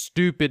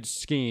stupid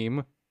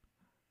scheme.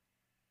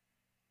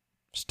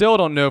 Still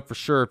don't know for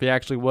sure if he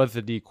actually was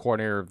the D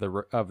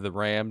coordinator of the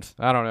Rams.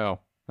 I don't know.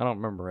 I don't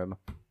remember him.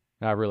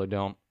 I really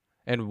don't.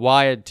 And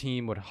why a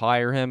team would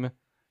hire him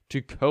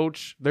to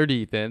coach their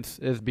defense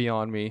is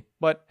beyond me.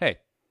 But hey,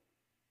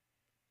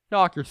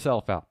 knock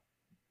yourself out.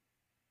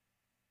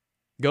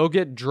 Go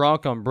get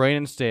drunk on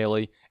Brandon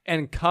Staley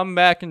and come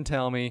back and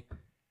tell me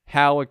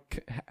how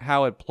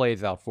it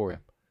plays out for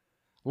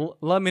you.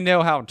 Let me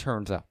know how it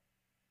turns out,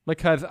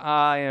 because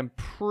I am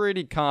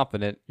pretty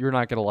confident you're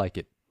not going to like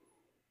it.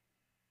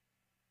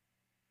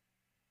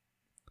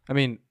 I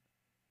mean,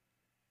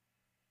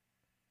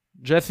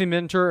 Jesse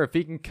Minter, if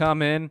he can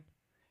come in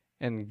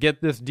and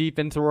get this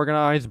defense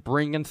organized,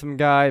 bring in some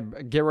guy,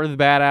 get rid of the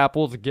bad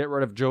apples, get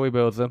rid of Joey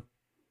Bosa.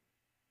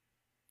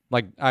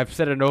 Like I've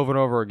said it over and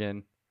over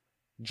again,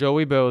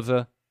 Joey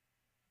Bosa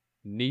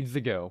needs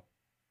to go.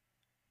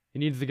 He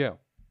needs to go.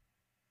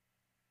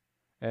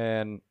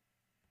 And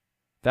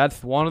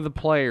that's one of the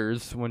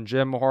players when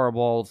Jim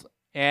Harbaugh's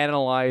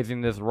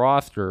analyzing this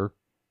roster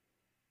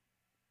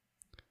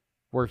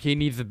where he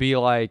needs to be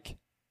like,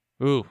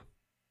 Joey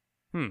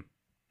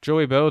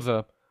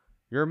Bosa,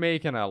 you're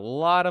making a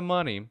lot of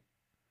money.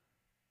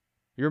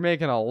 You're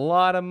making a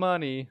lot of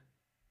money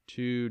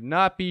to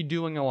not be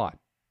doing a lot.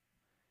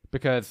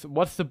 Because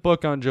what's the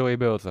book on Joey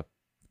Bosa?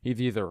 He's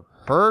either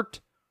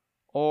hurt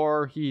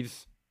or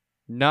he's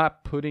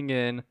not putting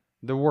in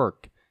the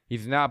work.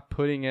 He's not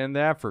putting in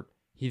the effort.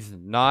 He's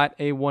not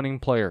a winning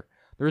player.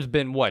 There's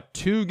been,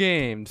 2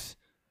 games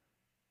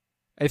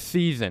a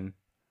season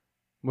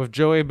with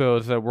Joey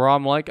Bosa where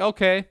I'm like,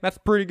 okay, that's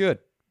pretty good.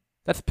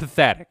 That's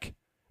pathetic.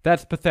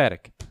 That's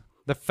pathetic.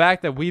 The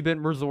fact that we've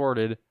been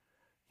resorted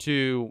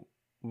to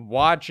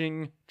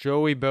watching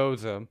Joey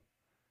Bosa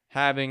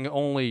having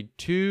only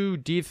 2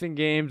 decent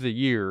games a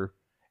year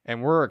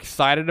and we're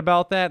excited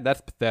about that,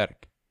 that's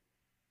pathetic.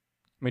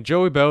 I mean,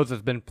 Joey Bosa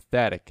has been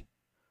pathetic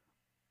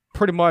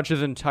pretty much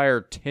his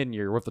entire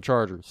tenure with the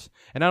Chargers.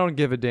 And I don't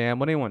give a damn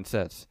what anyone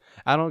says.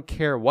 I don't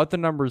care what the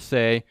numbers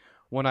say.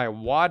 When I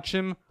watch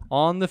him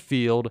on the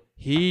field,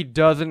 he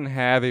doesn't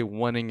have a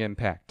winning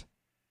impact.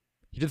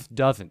 He just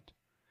doesn't.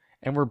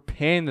 And we're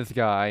paying this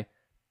guy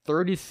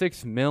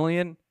 $36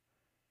 million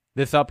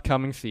this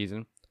upcoming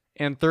season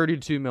and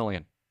 $32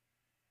 million.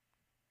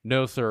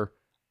 No, sir.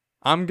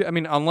 I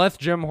mean, unless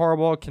Jim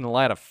Harbaugh can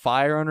light a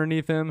fire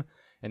underneath him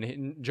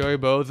and Joey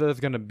Bosa is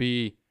going to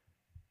be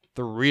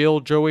the real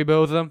Joey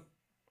Bosa,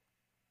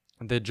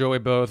 the Joey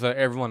Bosa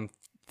everyone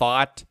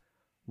thought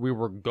we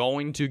were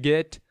going to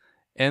get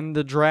in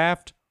the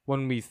draft,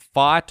 when we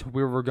thought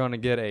we were going to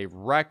get a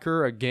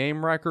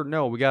game record.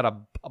 No, we got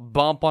a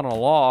bump on a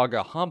log,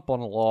 a hump on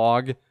a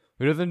log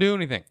who doesn't do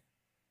anything.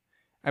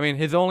 I mean,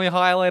 his only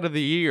highlight of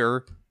the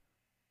year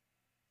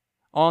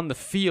on the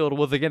field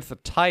was against the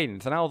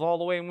Titans, and that was all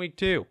the way in week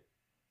 2.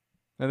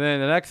 And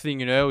then the next thing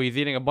you know, he's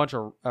eating a bunch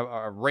of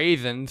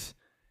raisins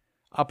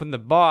up in the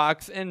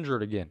box,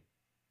 injured again.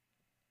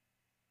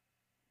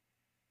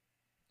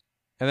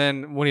 And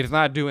then when he's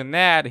not doing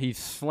that, he's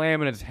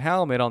slamming his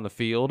helmet on the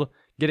field,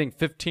 getting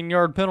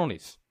 15-yard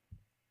penalties,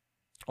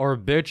 or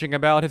bitching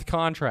about his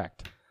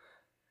contract.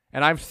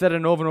 And I've said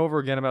it over and over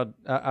again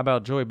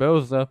about Joey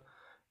Bosa.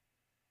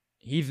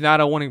 He's not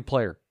a winning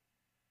player.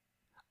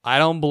 I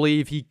don't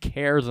believe he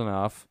cares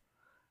enough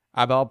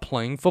about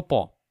playing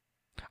football.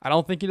 I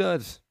don't think he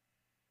does.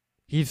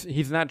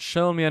 He's not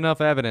shown me enough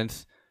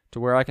evidence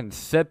to where I can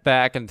sit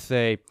back and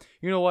say,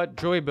 you know what,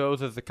 Joey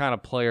Bosa is the kind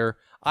of player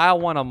I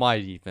want on my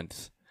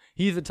defense.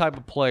 He's the type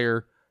of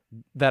player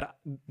that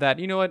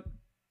you know what,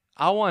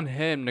 I want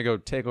him to go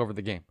take over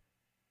the game.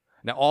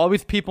 Now, all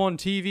these people on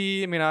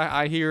TV, I mean,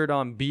 I hear it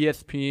on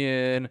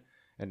BSPN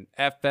and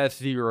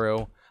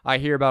FS0. I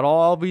hear about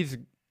all these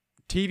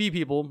TV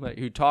people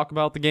who talk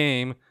about the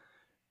game,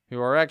 who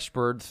are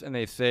experts, and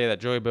they say that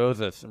Joey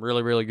Bosa is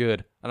really, really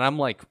good. And I'm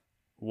like,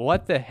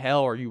 what the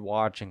hell are you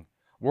watching?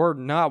 We're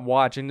not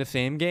watching the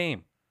same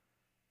game.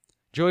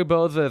 Joey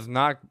Bosa is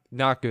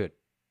not good.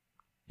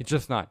 He's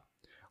just not.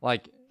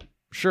 Like,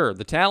 sure,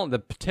 the talent, the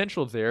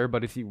potential's there,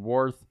 but is he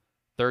worth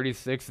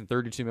 36 and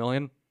 32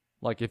 million?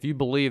 Like, if you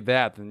believe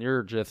that, then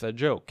you're just a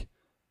joke.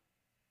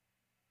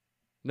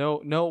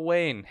 No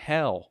way in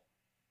hell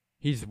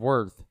he's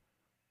worth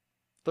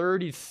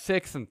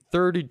 36 and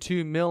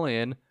 32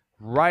 million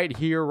right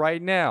here,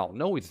 right now.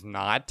 No, he's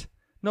not.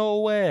 No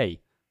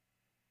way.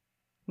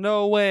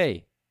 No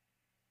way.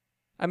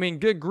 I mean,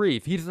 good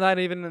grief. He's not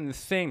even in the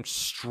same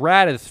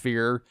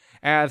stratosphere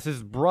as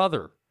his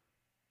brother.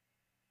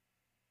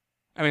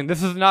 I mean,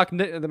 this is not,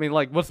 I mean,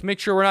 like, let's make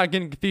sure we're not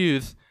getting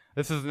confused.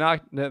 This is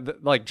not,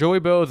 like, Joey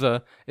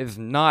Bosa is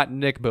not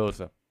Nick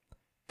Bosa.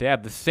 They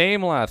have the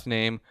same last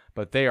name,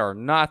 but they are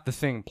not the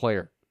same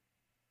player.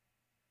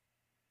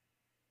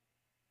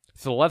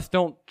 So let's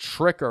don't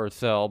trick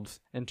ourselves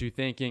into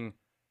thinking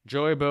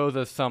Joey Bosa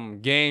is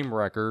some game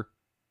wrecker.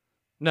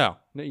 No,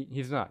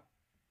 he's not.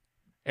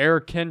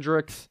 Eric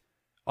Kendricks,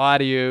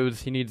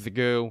 audios, he needs to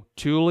go.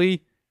 Thule,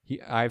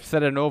 I've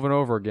said it over and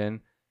over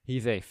again,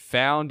 he's a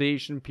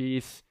foundation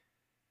piece.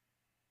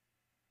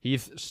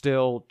 He's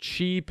still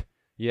cheap.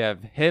 You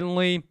have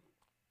Henley.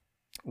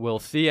 We'll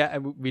see.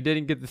 We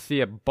didn't get to see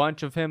a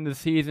bunch of him this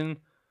season.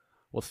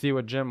 We'll see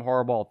what Jim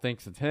Harbaugh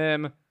thinks of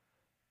him.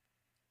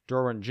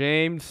 Derwin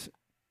James.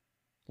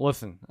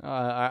 Listen,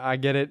 I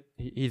get it.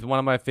 He's one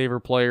of my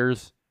favorite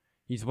players.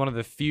 He's one of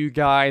the few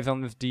guys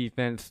on this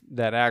defense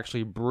that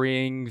actually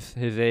brings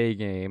his A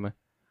game,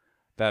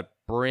 that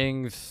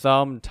brings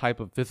some type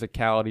of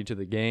physicality to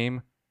the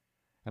game.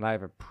 And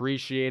I've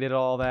appreciated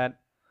all that.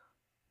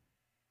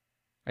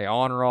 I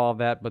honor all of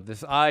that. But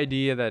this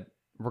idea that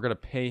we're going to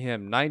pay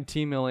him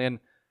 $19 million,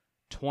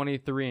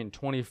 $23 and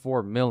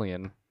 $24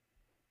 million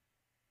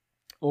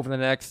over the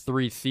next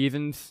 3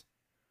 seasons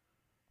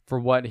for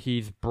what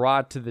he's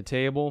brought to the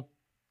table.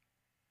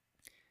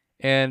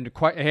 And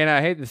I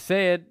hate to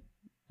say it,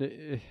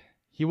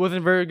 he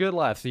wasn't very good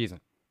last season.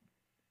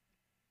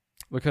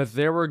 Because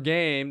there were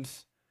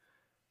games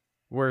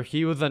where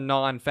he was a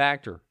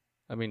non-factor.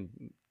 I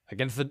mean,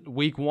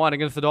 week 1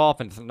 against the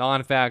Dolphins,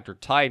 non-factor.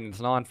 Titans,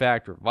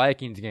 non-factor.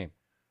 Vikings game,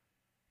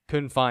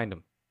 couldn't find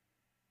him.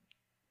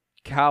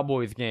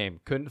 Cowboys game,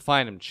 couldn't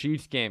find him.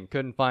 Chiefs game,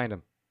 couldn't find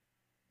him.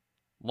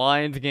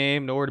 Lions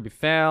game, nowhere to be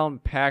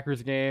found.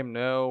 Packers game,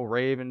 no.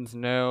 Ravens,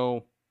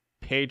 no.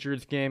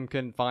 Patriots game,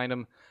 couldn't find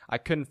him. I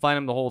couldn't find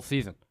him the whole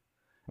season.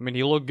 I mean,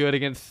 he looked good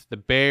against the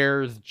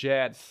Bears,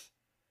 Jets.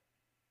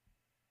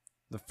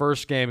 The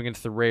first game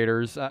against the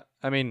Raiders.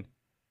 I mean,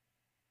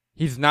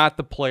 he's not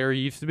the player he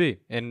used to be.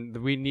 And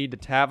we need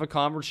to have a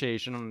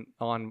conversation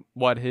on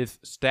what his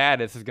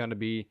status is going to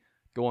be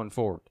going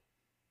forward.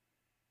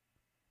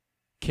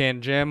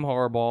 Can Jim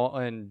Harbaugh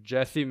and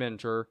Jesse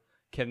Minter,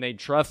 can they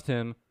trust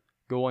him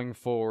going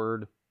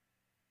forward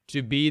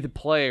to be the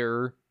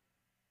player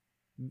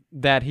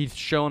that he's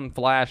shown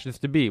flashes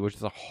to be, which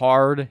is a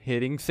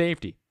hard-hitting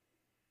safety?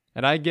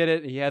 And I get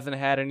it. He hasn't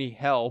had any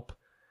help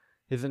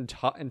his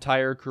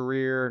entire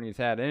career, and he's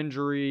had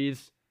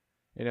injuries.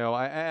 You know,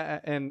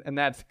 and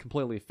that's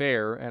completely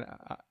fair. And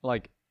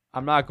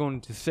I'm not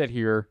going to sit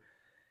here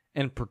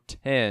and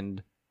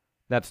pretend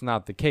that's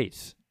not the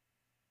case.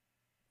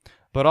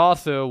 But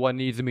also, what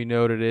needs to be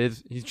noted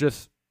is he's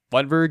just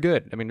wasn't very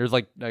good. I mean, there's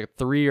like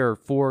 2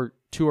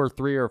 or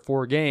 3 or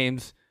 4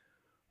 games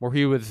where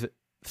he was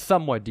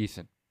somewhat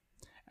decent,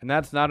 and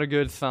that's not a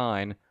good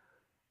sign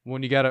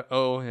when you got to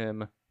owe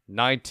him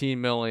 $19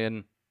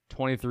 million,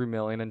 $23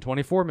 million, and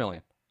 $24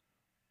 million.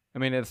 I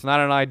mean, it's not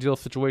an ideal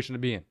situation to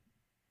be in.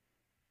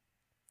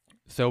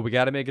 So we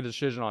got to make a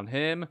decision on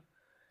him.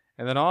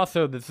 And then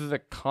also, this is a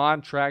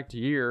contract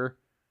year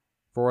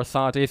for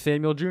Asante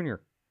Samuel Jr.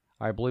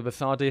 I believe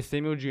Asante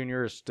Samuel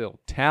Jr. is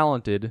still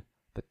talented.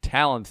 The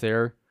talent's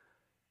there.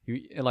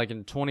 Like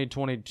in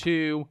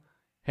 2022,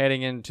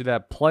 heading into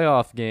that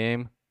playoff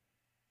game,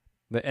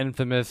 the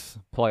infamous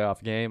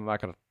playoff game, I'm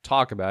not going to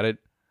talk about it.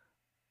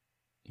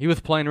 He was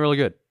playing really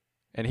good.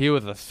 And he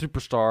was a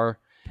superstar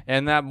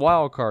in that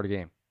wild card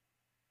game.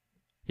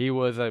 He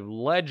was a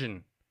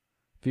legend.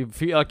 If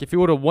he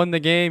would have won the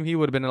game, he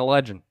would have been a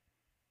legend.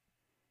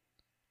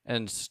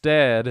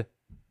 Instead,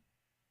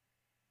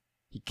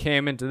 he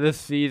came into this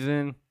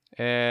season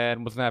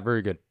and was not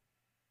very good.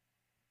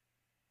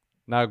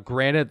 Now,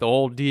 granted, the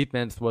whole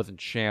defense was in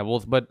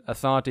shambles, but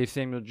Asante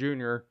Samuel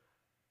Jr.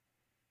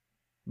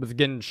 was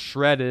getting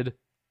shredded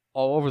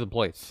all over the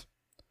place.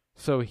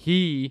 So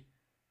he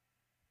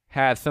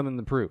has something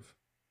to prove.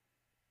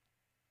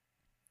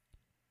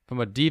 From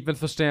a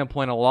defensive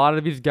standpoint, a lot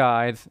of these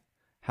guys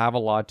have a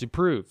lot to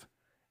prove.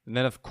 And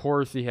then, of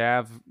course, you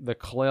have the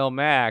Khalil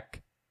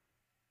Mack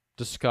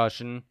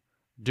discussion.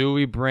 Do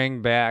we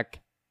bring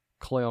back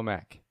Khalil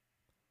Mack?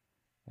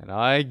 And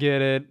I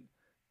get it.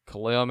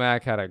 Khalil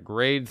Mack had a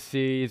great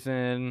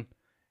season.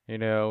 You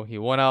know, he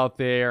went out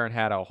there and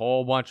had a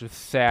whole bunch of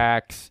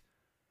sacks.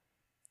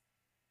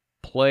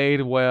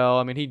 Played well.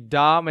 I mean, he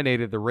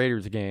dominated the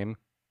Raiders game.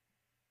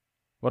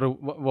 What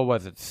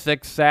was it?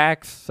 6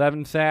 sacks?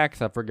 7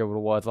 sacks? I forget what it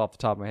was off the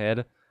top of my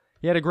head.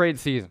 He had a great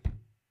season.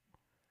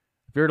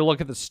 If you were to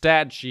look at the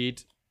stat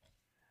sheet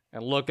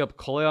and look up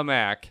Khalil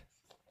Mack,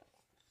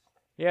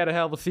 he had a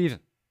hell of a season.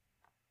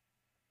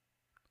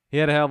 He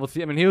had a hell of a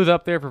season. I mean, he was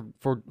up there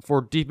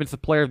for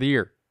Defensive Player of the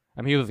Year.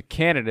 I mean, he was a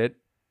candidate.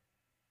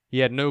 He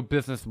had no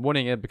business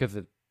winning it because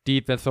the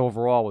defense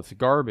overall was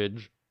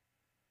garbage.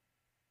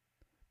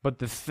 But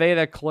to say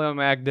that Khalil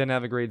Mack didn't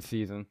have a great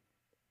season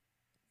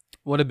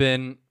would have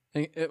been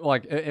it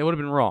would have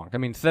been wrong. I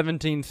mean,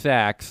 17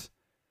 sacks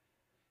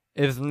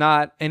is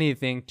not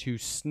anything to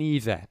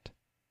sneeze at.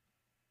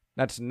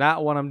 That's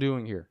not what I'm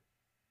doing here.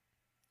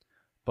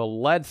 But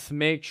let's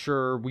make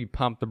sure we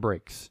pump the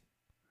brakes.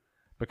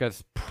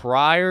 Because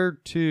prior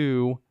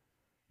to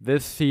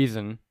this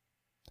season,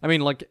 I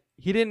mean,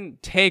 he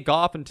didn't take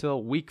off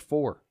until week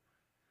 4.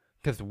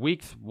 Because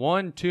weeks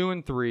 1, 2,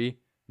 and 3,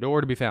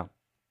 nowhere to be found.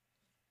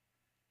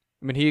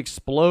 I mean, he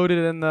exploded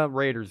in the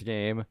Raiders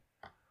game.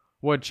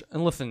 Which,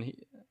 and listen,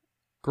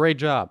 great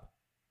job.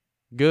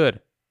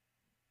 Good.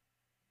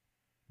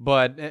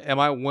 But am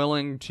I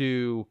willing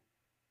to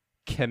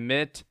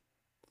commit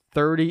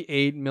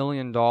 $38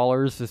 million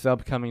this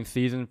upcoming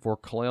season for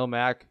Khalil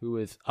Mack, who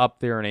is up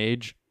there in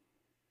age?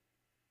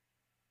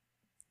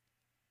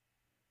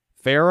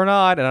 Fair or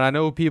not, and I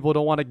know people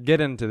don't want to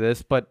get into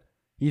this, but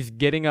he's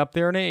getting up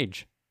there in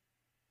age.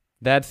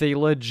 That's a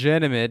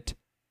legitimate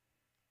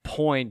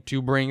point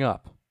to bring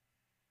up.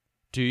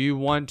 Do you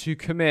want to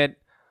commit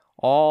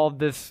all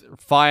this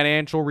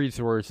financial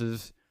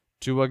resources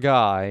to a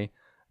guy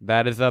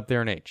that is up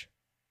there in age?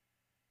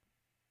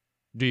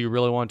 Do you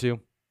really want to?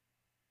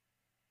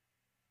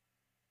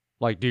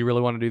 Do you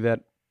really want to do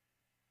that?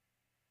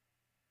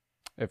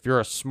 If you're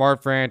a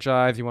smart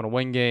franchise, you want to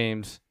win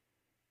games,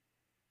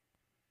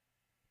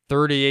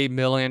 $38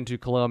 million to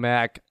Khalil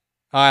Mack,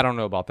 I don't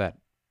know about that.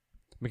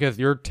 Because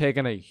you're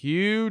taking a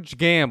huge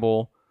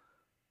gamble.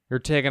 You're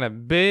taking a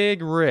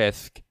big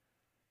risk.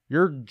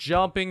 You're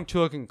jumping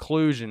to a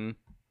conclusion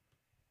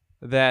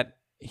that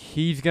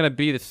he's going to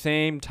be the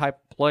same type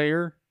of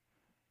player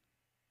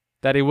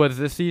that he was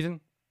this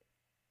season.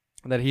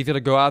 That he's going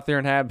to go out there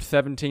and have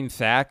 17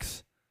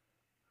 sacks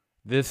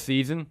this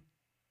season.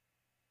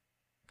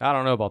 I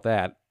don't know about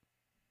that.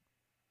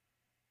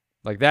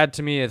 That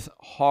to me is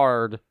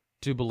hard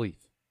to believe.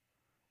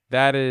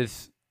 That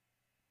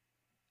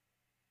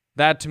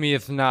to me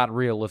is not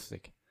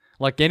realistic.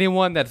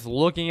 Anyone that's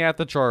looking at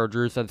the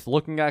Chargers, that's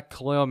looking at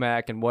Khalil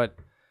Mack and what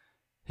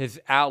his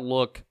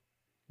outlook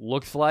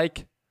looks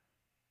like,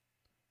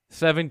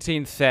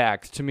 17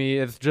 sacks to me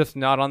is just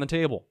not on the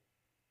table.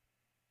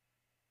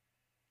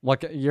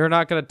 You're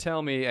not going to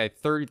tell me a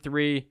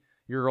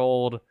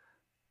 33-year-old,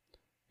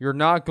 you're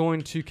not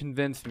going to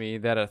convince me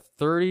that a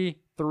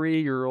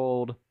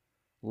 33-year-old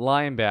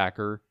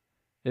linebacker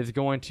is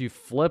going to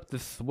flip the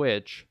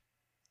switch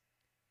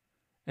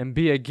and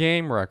be a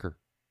game wrecker.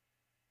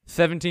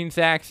 17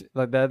 sacks,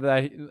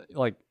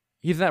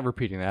 he's not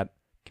repeating that.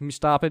 Can you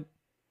stop it?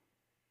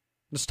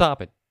 Just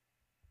stop it.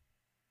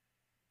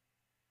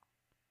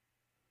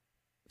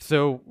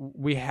 So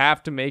we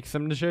have to make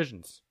some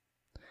decisions.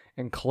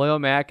 And Khalil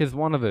Mack is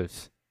one of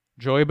those.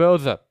 Joey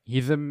Bosa,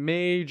 he's a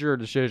major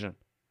decision.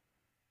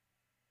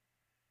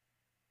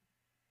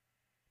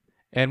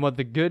 And what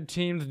the good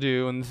teams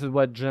do, and this is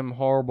what Jim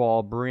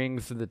Harbaugh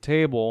brings to the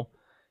table,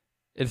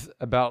 is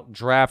about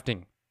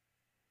drafting.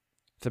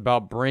 It's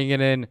about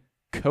bringing in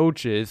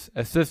coaches,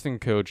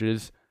 assistant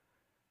coaches,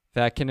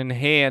 that can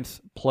enhance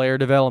player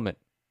development.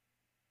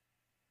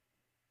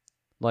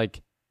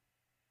 The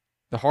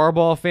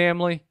Harbaugh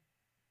family,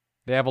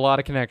 they have a lot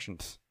of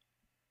connections.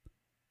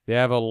 They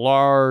have a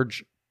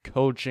large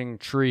coaching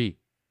tree.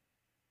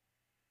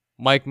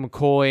 Mike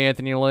McCoy,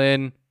 Anthony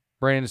Lynn,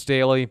 Brandon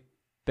Staley,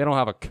 they don't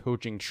have a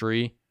coaching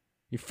tree.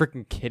 You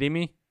freaking kidding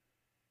me?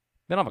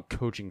 They don't have a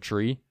coaching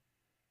tree.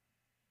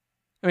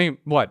 I mean,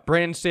 what?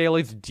 Brandon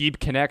Staley's deep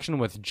connection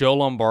with Joe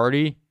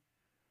Lombardi?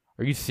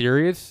 Are you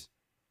serious?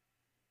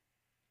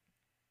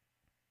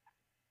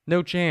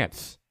 No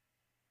chance.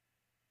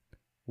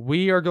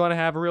 We are going to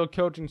have a real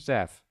coaching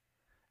staff.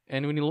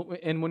 And when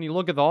you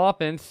look at the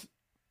offense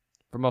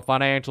from a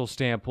financial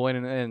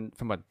standpoint and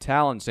from a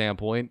talent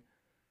standpoint,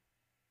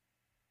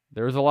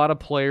 there's a lot of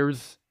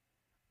players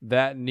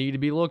that need to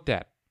be looked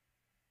at.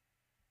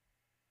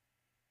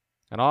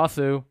 And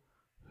also,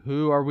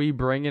 who are we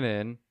bringing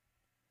in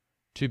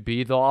to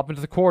be the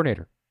offensive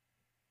coordinator?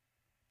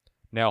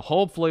 Now,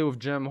 hopefully with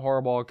Jim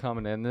Harbaugh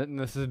coming in, and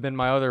this has been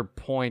my other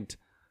point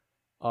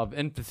of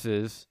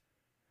emphasis,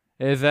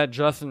 is that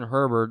Justin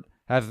Herbert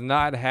has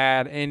not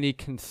had any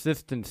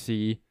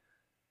consistency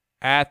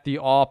at the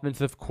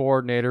offensive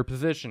coordinator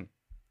position.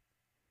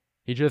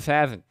 He just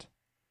hasn't.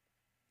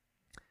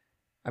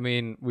 I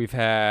mean, we've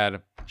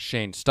had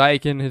Shane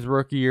Steichen his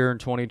rookie year in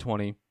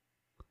 2020,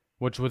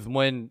 which was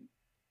when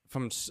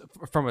from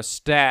a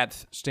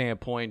stats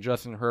standpoint,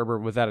 Justin Herbert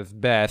was at his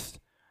best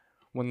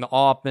when the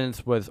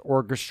offense was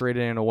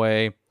orchestrated in a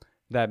way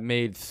that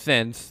made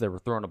sense. They were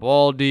throwing the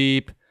ball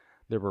deep.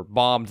 They were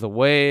bombs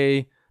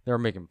away. They were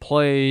making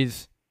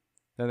plays.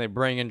 Then they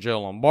bring in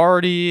Joe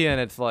Lombardi, and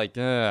it's like,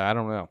 I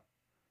don't know.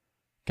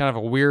 Kind of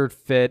a weird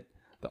fit.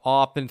 The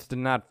offense did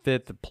not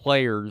fit the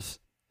players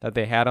that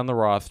they had on the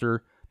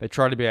roster. They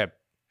tried to be an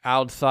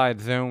outside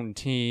zone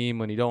team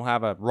when you don't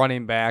have a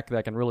running back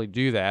that can really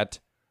do that.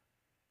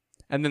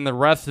 And then the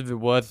rest of it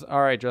was,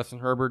 all right, Justin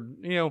Herbert,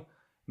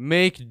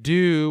 make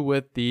do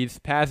with these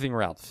passing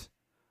routes.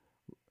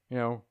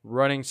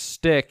 Running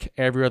stick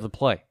every other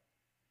play.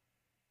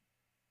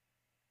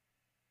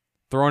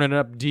 Throwing it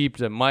up deep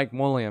to Mike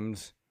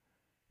Williams,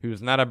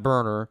 who's not a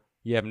burner.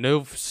 You have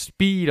no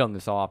speed on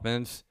this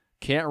offense.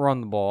 Can't run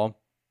the ball.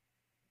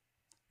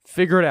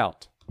 Figure it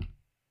out.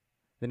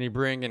 Then you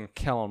bring in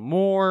Kellen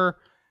Moore.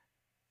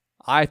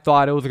 I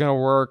thought it was going to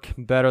work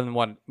better than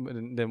what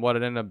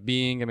it ended up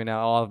being. I mean,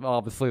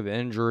 obviously the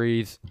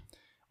injuries,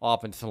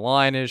 offensive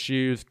line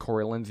issues,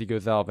 Corey Lindsey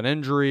goes out of an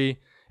injury.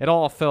 It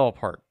all fell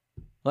apart.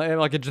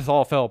 Like it just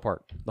all fell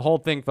apart. The whole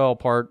thing fell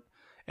apart.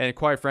 And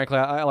quite frankly,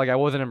 I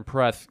wasn't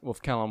impressed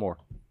with Kellen Moore.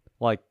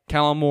 Like,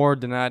 Kellen Moore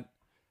did not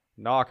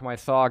knock my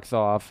socks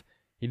off.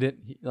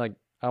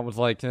 I was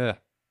like,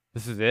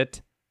 this is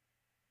it?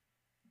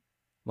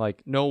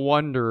 Like, no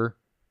wonder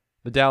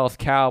the Dallas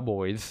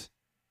Cowboys,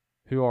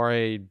 who are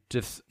a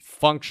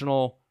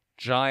dysfunctional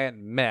giant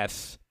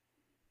mess,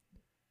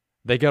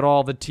 they get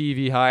all the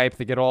TV hype,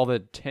 they get all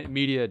the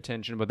media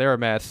attention, but they're a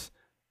mess.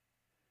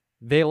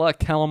 They let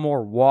Kellen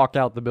Moore walk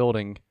out the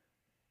building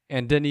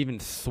and didn't even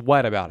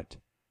sweat about it.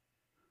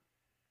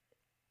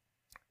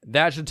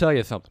 That should tell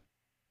you something.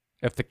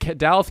 If the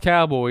Dallas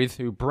Cowboys,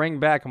 who bring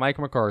back Mike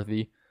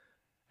McCarthy,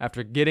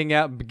 after getting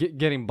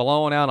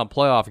blown out in a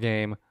playoff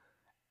game,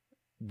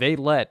 they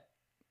let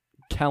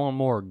Kellen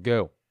Moore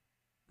go.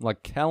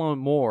 Like, Kellen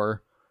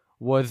Moore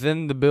was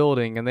in the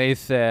building and they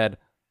said,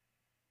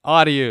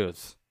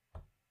 adios.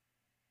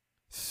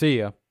 See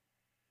ya.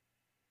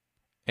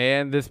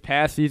 And this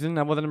past season,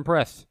 I wasn't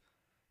impressed.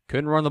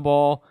 Couldn't run the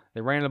ball.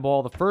 They ran the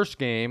ball the first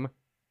game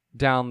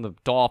down the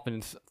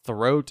Dolphins'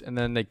 throat, and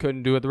then they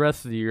couldn't do it the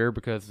rest of the year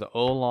because the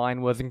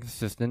O-line wasn't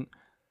consistent.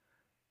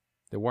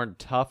 They weren't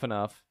tough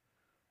enough.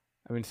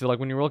 I mean, so like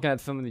when you're looking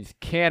at some of these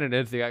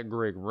candidates, they got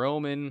Greg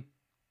Roman,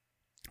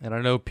 and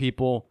I know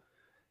people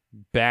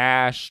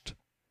bashed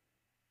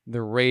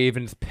the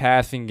Ravens'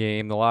 passing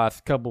game the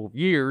last couple of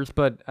years,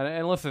 but,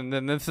 and listen,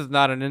 then this is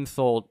not an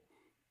insult.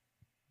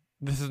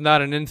 This is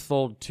not an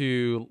insult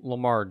to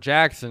Lamar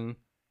Jackson,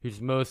 who's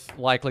most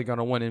likely going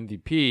to win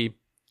MVP.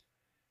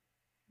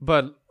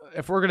 But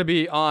if we're going to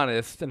be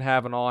honest and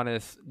have an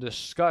honest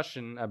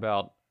discussion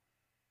about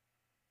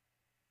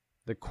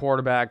the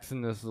quarterbacks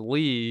in this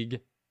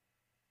league,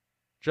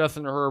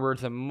 Justin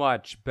Herbert's a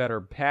much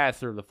better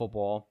passer of the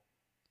football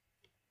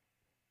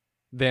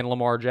than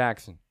Lamar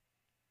Jackson.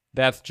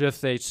 That's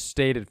just a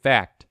stated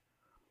fact.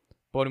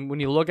 But when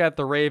you look at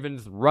the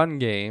Ravens' run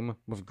game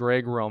with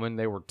Greg Roman,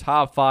 they were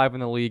top 5 in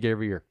the league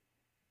every year.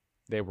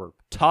 They were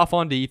tough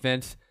on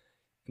defense,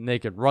 and they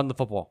could run the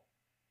football.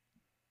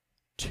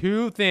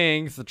 Two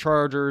things the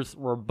Chargers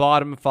were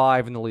bottom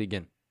 5 in the league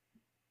in.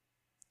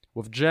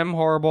 With Jim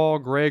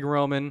Harbaugh, Greg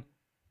Roman,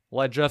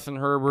 let Justin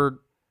Herbert,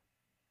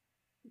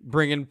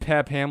 bring in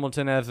Pep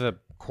Hamilton as a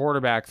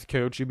quarterback's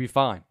coach, you'd be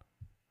fine.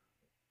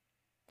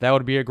 That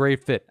would be a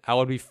great fit. I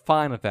would be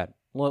fine with that.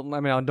 Well, I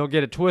mean, don't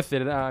get it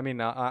twisted. I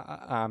mean,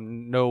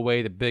 I'm no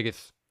way the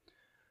biggest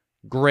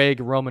Greg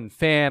Roman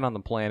fan on the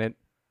planet,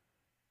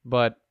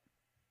 but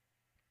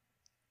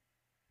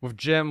with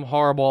Jim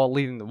Harbaugh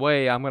leading the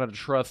way, I'm going to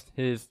trust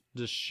his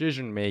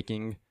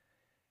decision-making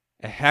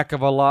a heck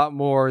of a lot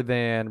more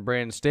than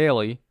Brandon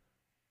Staley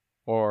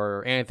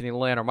or Anthony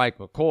Lynn or Mike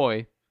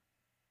McCoy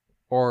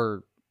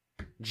or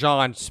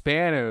John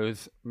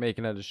Spanos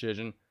making a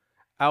decision.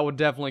 I would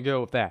definitely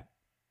go with that.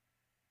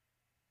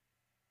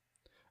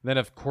 Then,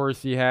 of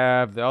course, you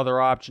have the other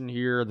option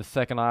here. The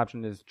second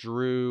option is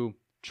Drew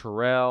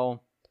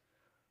Terrell,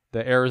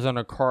 the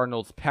Arizona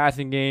Cardinals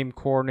passing game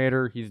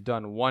coordinator. He's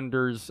done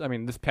wonders. I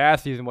mean, this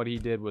past season, what he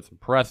did was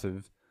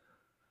impressive.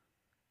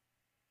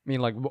 I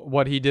mean, like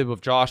what he did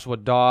with Joshua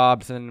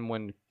Dobbs and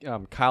when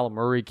Kyler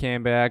Murray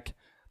came back,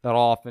 that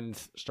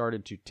offense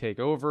started to take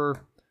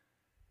over.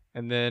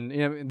 And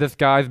then this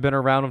guy's been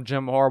around with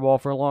Jim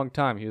Harbaugh for a long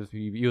time.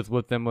 He was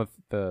with them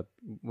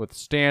with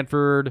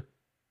Stanford.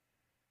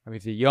 I mean,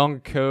 he's a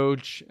young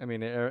coach. I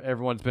mean,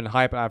 everyone's been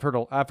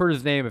hyping. I've heard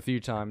his name a few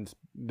times,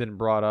 been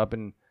brought up,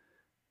 and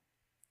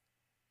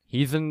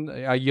he's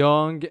a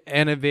young,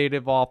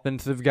 innovative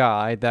offensive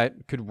guy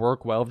that could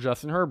work well with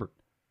Justin Herbert,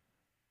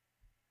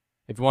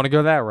 if you want to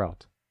go that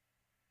route.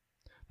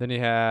 Then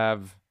you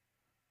have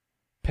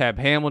Pep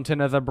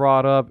Hamilton, as I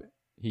brought up.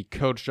 He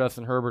coached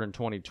Justin Herbert in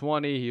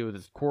 2020. He was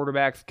his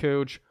quarterback's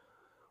coach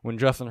when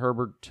Justin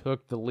Herbert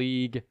took the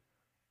league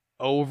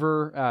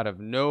over out of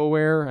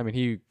nowhere. I mean,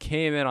 he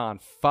came in on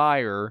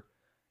fire,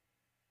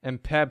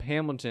 and Pep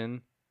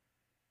Hamilton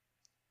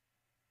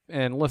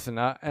And listen,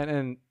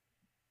 and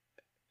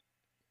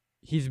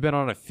he's been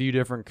on a few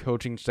different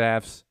coaching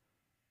staffs.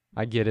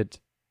 I get it.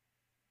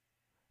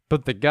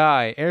 But the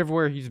guy,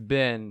 everywhere he's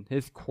been,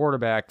 his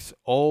quarterbacks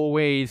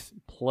always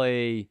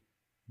play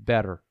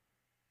better.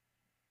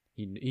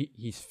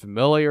 He's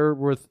familiar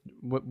with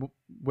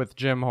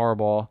Jim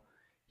Harbaugh.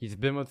 He's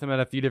been with him at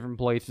a few different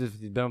places.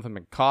 He's been with him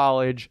in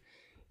college.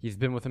 He's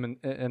been with him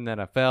in the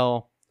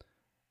NFL.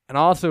 And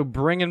also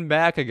bringing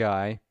back a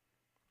guy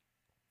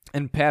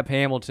in Pep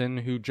Hamilton,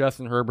 who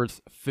Justin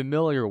Herbert's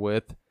familiar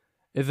with,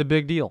 is a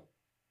big deal.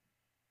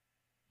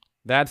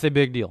 That's a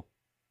big deal.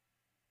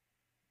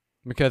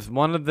 Because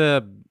one of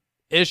the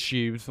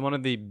issues, one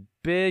of the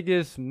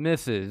biggest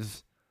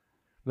misses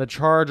the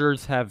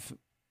Chargers have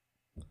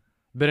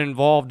been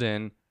involved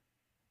in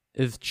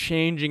is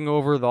changing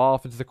over the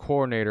offensive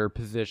coordinator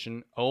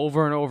position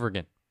over and over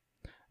again.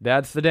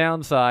 That's the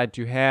downside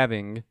to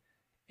having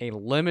a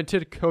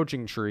limited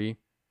coaching tree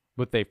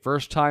with a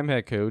first-time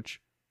head coach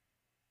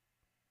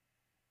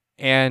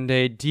and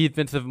a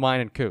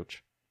defensive-minded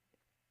coach.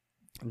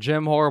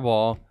 Jim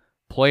Harbaugh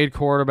played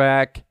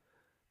quarterback,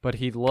 but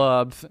he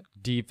loves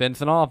defense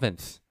and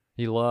offense.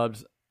 He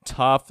loves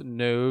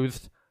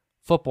tough-nosed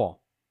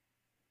football.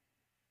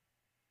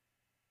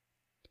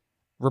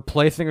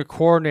 Replacing a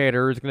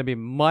coordinator is going to be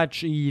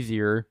much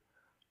easier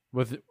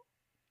with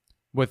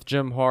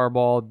Jim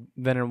Harbaugh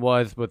than it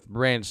was with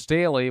Brandon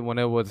Staley when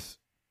it was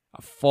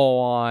a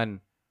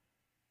full-on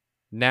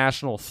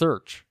national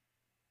search.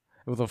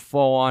 It was a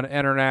full-on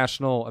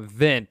international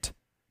event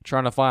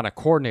trying to find a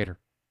coordinator.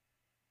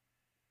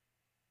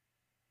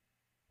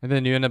 And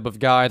then you end up with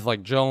guys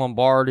like Joe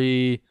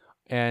Lombardi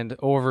and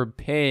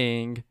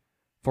overpaying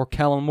for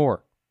Kellen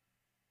Moore.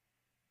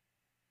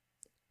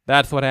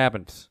 That's what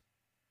happens.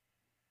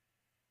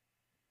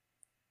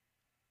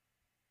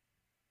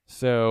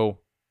 So,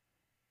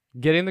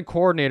 getting the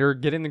coordinator,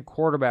 getting the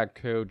quarterback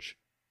coach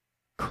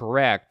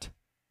correct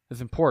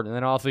is important. And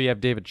then also you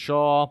have David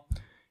Shaw.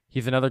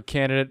 He's another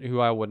candidate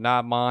who I would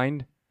not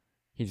mind.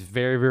 He's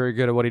very, very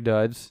good at what he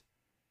does.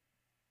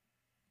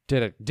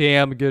 Did a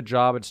damn good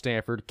job at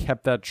Stanford.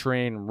 Kept that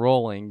train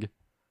rolling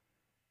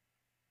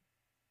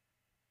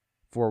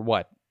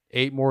for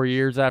 8 more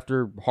years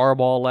after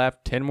Harbaugh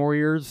left? 10 more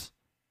years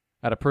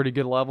at a pretty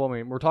good level? I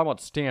mean, we're talking about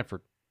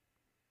Stanford.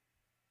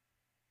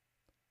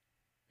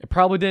 It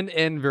probably didn't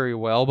end very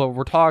well, but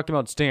we're talking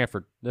about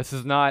Stanford. This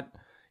is not,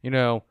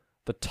 the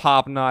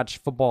top-notch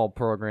football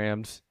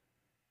programs.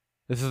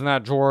 This is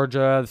not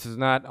Georgia. This is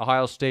not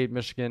Ohio State,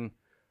 Michigan.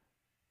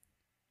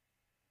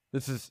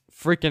 This is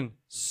freaking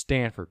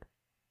Stanford.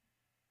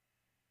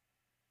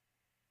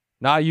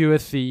 Not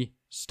USC,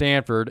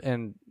 Stanford.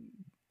 And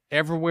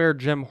everywhere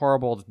Jim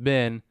Harbaugh's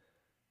been,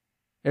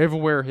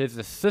 everywhere his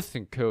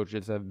assistant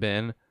coaches have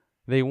been,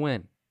 they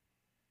win.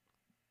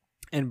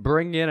 And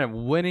bringing in a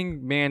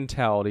winning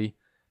mentality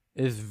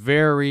is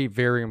very,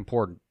 very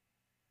important.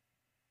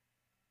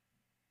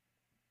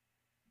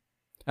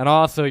 And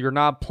also, you're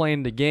not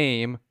playing the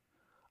game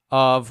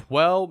of,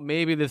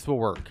 maybe this will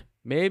work.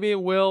 Maybe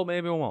it will,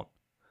 maybe it won't.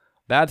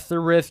 That's the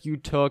risk you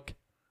took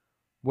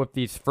with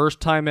these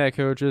first-time head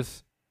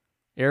coaches.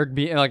 I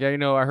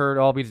heard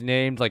all these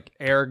names like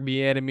Eric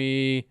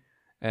Bieniemy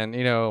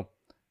and,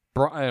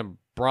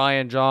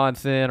 Brian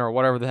Johnson or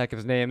whatever the heck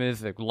his name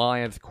is, the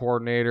Lions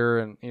coordinator,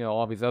 and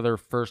all these other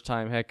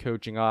first-time head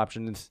coaching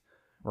options.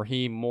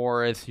 Raheem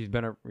Morris, he's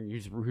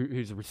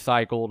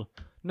recycled.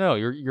 No,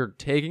 you're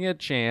taking a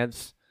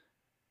chance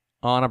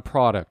on a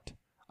product.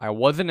 I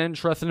wasn't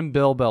interested in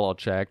Bill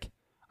Belichick.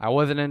 I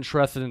wasn't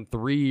interested in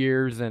 3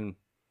 years and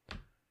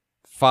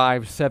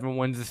 5-7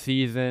 wins a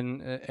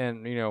season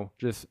and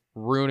just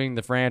ruining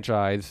the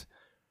franchise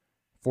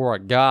for a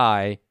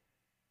guy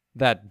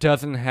that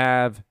doesn't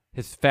have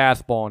his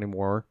fastball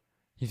anymore.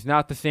 He's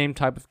not the same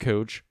type of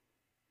coach.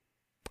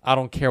 I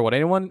don't care what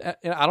anyone...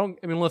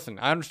 listen,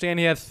 I understand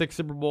he has 6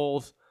 Super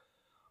Bowls.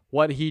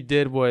 What he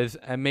did was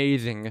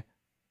amazing,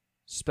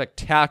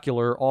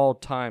 spectacular,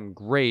 all-time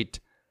great.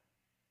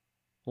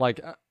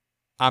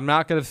 I'm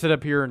not going to sit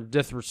up here and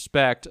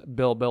disrespect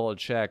Bill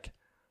Belichick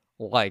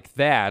like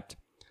that.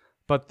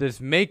 But this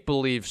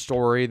make-believe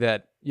story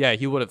that,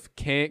 he would have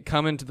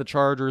come into the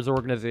Chargers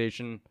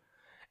organization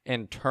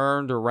and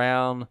turned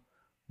around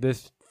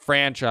this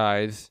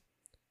franchise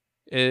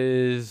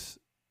is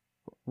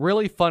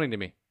really funny to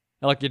me.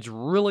 It's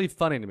really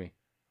funny to me.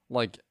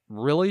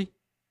 Really?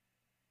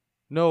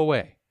 No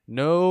way.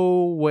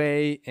 No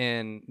way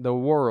in the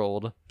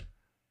world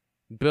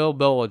Bill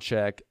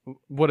Belichick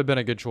would have been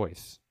a good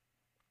choice.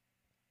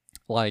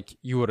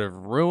 You would have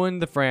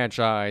ruined the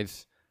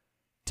franchise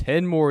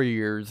 10 more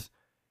years.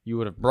 You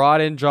would have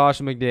brought in Josh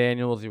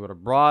McDaniels. You would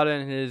have brought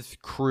in his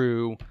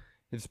crew,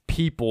 his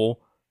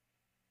people,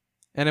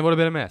 and it would have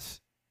been a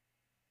mess.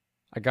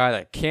 A guy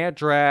that can't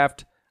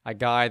draft, a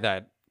guy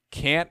that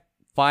can't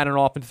find an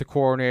offensive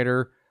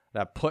coordinator,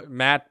 that put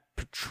Matt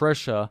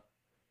Patricia,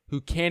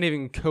 who can't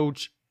even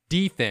coach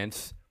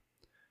defense,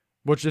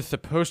 which is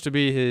supposed to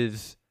be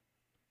his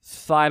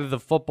side of the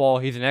football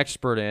he's an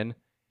expert in.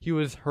 He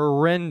was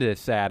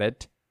horrendous at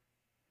it.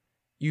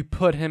 you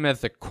put him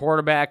as the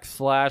quarterback /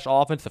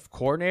 offensive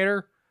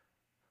coordinator?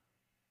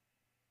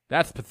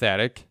 That's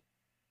pathetic.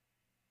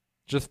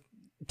 Just,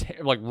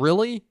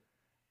 really?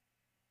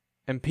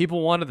 And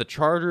people wanted the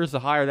Chargers to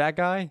hire that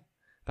guy?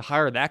 To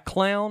hire that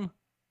clown?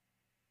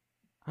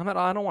 I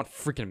don't want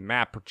freaking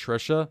Matt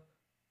Patricia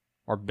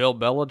or Bill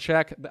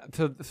Belichick.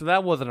 So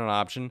that wasn't an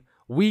option.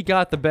 We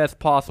got the best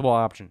possible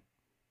option.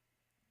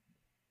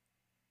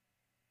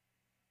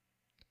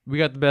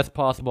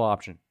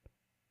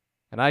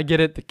 And I get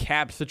it, the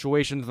cap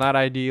situation's not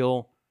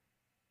ideal.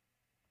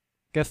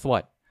 Guess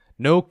what?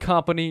 No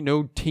company,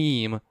 no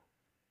team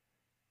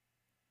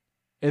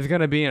is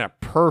going to be in a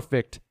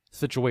perfect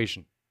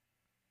situation.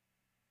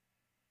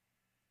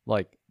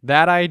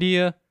 That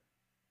idea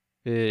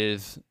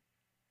is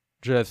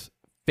just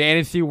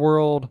fantasy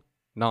world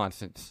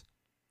nonsense.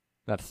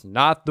 That's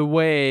not the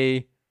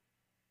way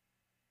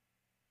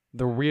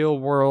the real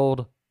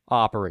world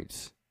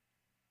operates.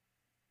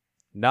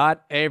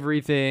 Not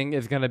everything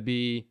is going to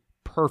be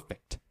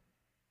perfect.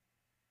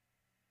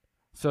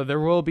 So there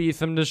will be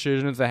some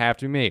decisions that have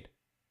to be made.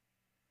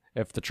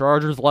 If the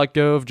Chargers let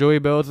go of Joey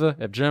Bosa,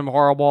 if Jim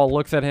Harbaugh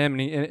looks at him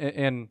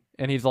and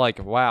he's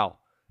like, wow,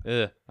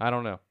 I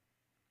don't know.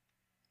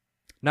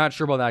 Not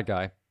sure about that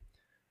guy.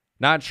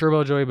 Not sure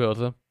about Joey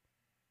Bosa.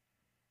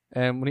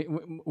 And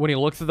when he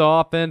looks at the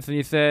offense and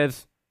he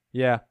says,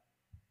 yeah,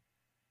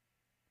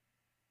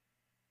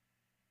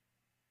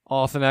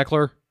 Austin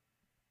Eckler,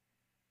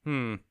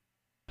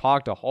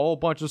 talked a whole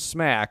bunch of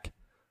smack.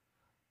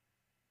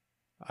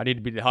 I need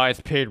to be the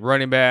highest paid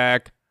running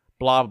back,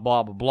 blah,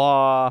 blah, blah,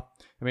 blah.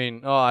 I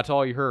mean, that's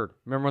all you heard.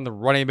 Remember when the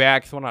running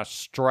backs went on a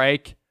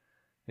strike?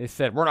 They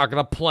said, we're not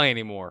going to play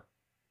anymore.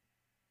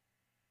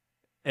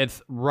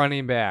 It's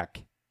running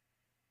back.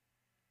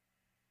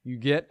 You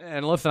get,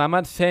 and listen, I'm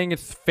not saying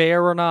it's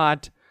fair or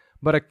not,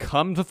 but it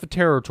comes with the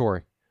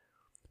territory.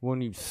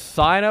 When you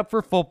sign up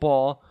for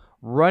football,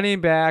 running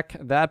back,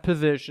 that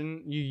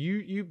position,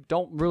 you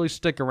don't really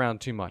stick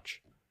around too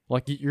much.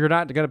 You're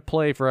not going to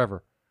play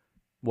forever.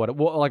 What,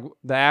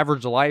 the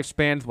average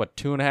lifespan's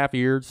 2.5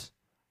 years?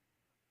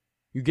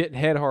 You get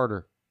hit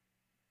harder.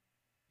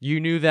 You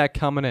knew that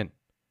coming in.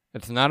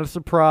 It's not a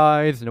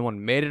surprise. No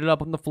one made it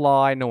up on the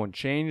fly. No one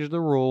changed the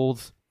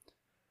rules.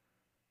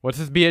 Let's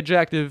just be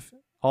objective.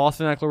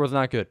 Austin Eckler was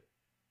not good.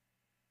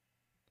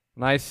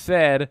 And I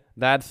said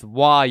that's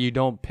why you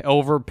don't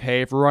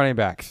overpay for running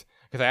backs.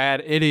 Because I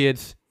had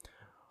idiots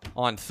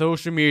on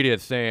social media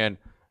saying,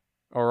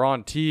 or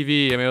on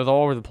TV, it was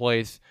all over the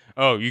place,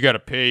 oh, you got to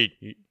pay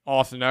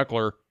Austin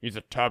Eckler. He's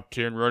a top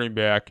 10 running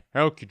back.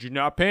 How could you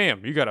not pay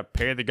him? You got to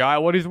pay the guy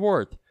what he's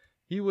worth.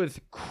 He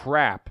was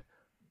crap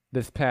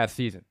this past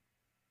season.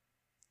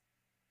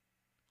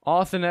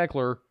 Austin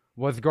Eckler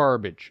was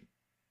garbage.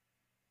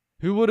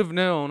 Who would have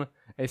known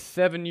a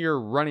 7-year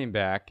running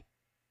back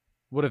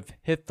would have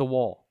hit the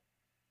wall?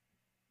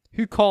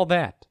 Who called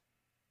that?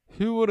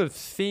 Who would have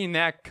seen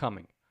that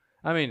coming?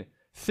 I mean,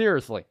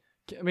 seriously.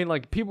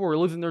 People were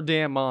losing their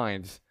damn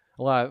minds.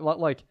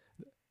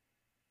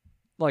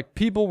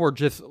 People were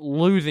just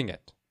losing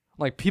it.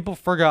 People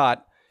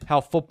forgot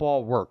how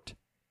football worked.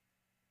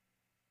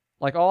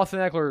 Austin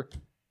Eckler,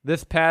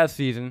 this past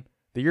season,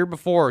 the year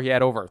before, he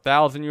had over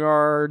 1,000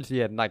 yards. He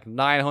had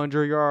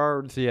 900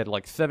 yards. He had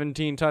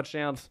 17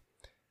 touchdowns.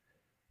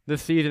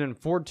 This season, in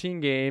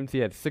 14 games, he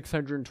had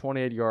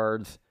 628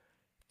 yards,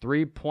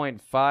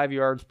 3.5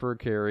 yards per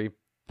carry,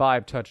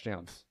 5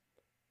 touchdowns.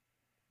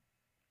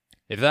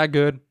 Is that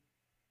good?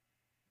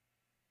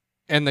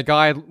 And the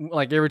guy,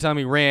 every time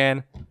he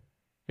ran,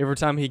 every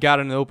time he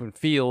got in the open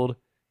field,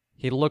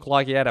 he looked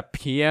like he had a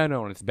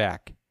piano on his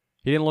back.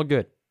 He didn't look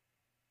good.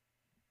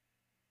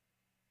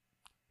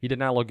 He did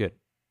not look good.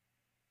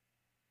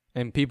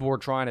 And people were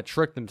trying to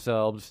trick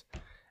themselves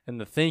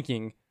into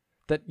thinking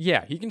that,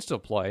 yeah, he can still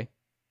play.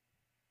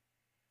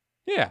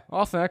 Yeah,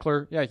 Austin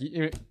Eckler, yeah,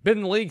 he's been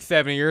in the league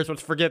 7 years.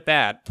 Let's forget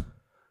that.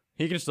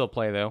 He can still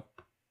play, though.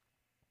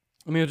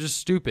 It was just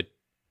stupid.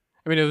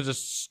 It was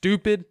just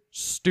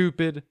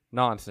stupid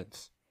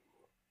nonsense.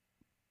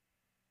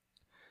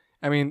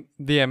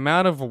 The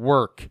amount of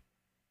work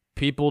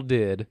people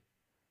did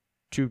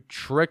to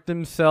trick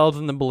themselves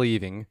into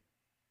believing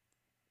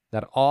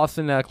that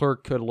Austin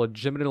Eckler could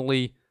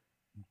legitimately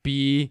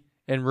be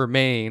and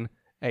remain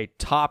a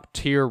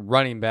top-tier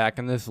running back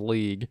in this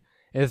league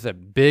is the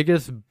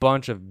biggest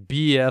bunch of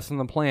BS on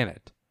the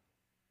planet.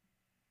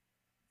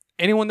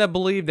 Anyone that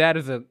believed that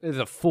is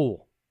a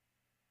fool.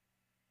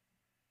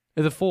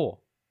 Is a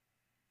fool.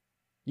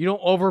 You don't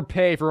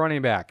overpay for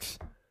running backs.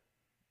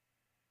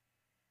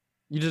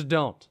 You just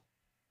don't.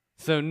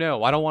 So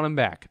no, I don't want him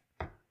back.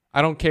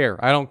 I don't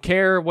care. I don't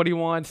care what he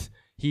wants.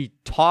 He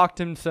talked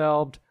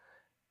himself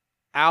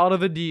out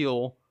of a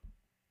deal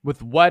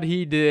with what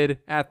he did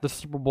at the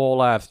Super Bowl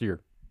last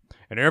year.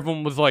 And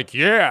everyone was like,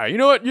 yeah, you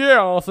know what? Yeah,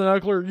 Austin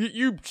Eckler,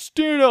 you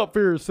stand up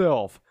for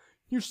yourself.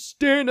 You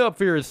stand up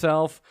for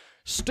yourself.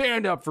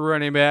 Stand up for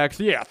running backs.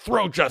 Yeah,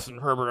 throw Justin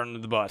Herbert under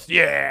the bus.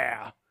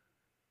 Yeah.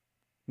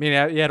 You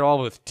had all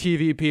those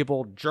TV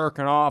people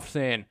jerking off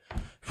saying,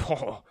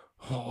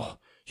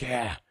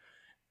 yeah,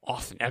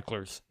 Austin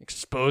Eckler's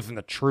exposing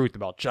the truth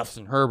about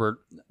Justin Herbert.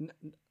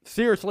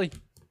 Seriously?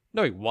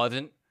 No, he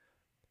wasn't.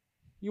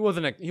 He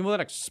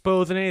wasn't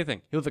exposing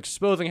anything. He was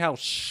exposing how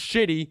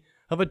shitty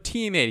of a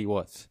teammate he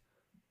was.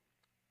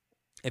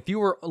 If you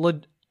were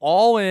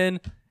all in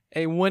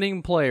a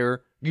winning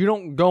player, you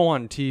don't go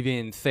on TV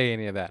and say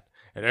any of that.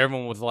 And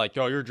everyone was like,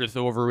 "Oh, you're just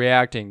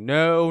overreacting."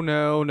 No.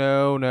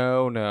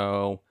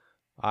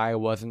 I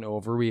wasn't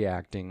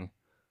overreacting.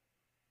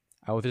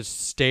 I was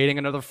just stating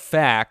another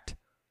fact,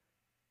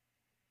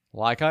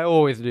 like I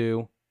always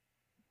do.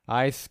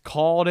 I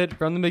called it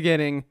from the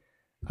beginning.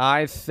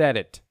 I said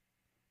it.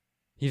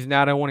 He's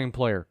not a winning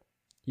player.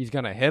 He's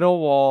going to hit a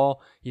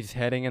wall. He's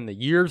heading in the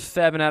year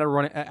 7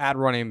 at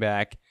running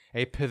back,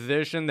 a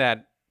position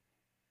that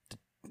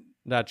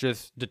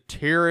just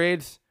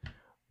deteriorates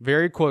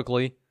very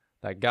quickly.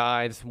 That,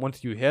 guys,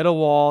 once you hit a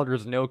wall,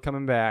 there's no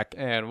coming back.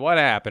 And what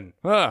happened?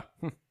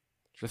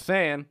 Just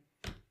saying.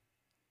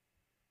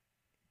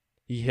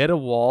 He hit a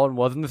wall and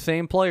wasn't the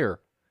same player.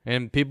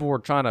 And people were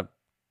trying to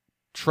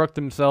trick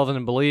themselves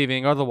into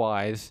believing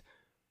otherwise,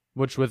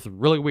 which was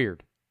really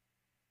weird.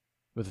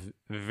 It was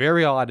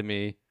very odd to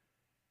me,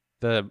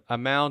 the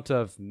amount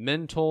of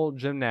mental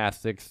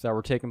gymnastics that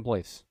were taking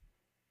place.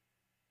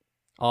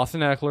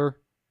 Austin Eckler,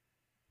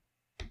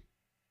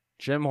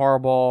 Jim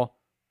Harbaugh,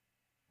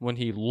 when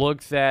he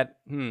looks at,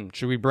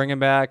 should we bring him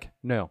back?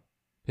 No.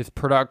 His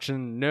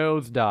production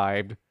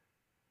nosedived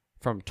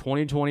from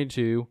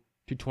 2022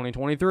 to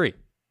 2023.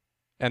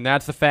 And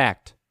that's a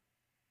fact.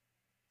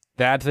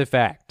 That's a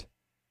fact.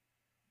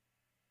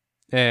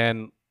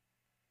 And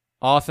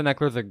Austin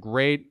Eckler was a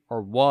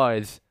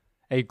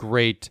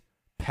great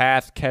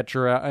pass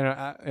catcher,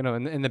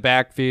 in the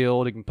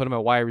backfield. You can put him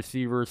at wide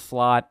receiver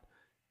slot.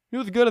 He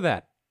was good at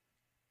that.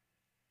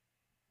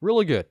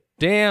 Really good.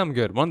 Damn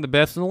good. One of the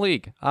best in the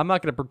league. I'm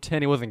not going to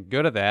pretend he wasn't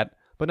good at that,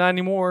 but not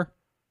anymore.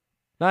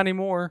 Not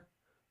anymore.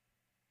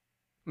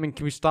 I mean,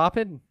 can we stop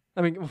it?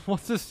 I mean,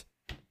 what's this?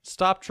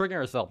 Stop triggering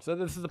ourselves. So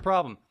this is the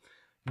problem.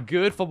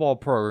 Good football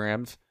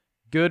programs,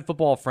 good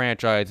football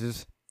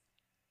franchises,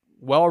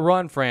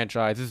 well-run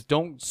franchises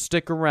don't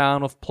stick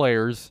around with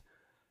players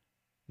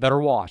that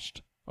are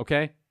washed,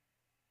 okay?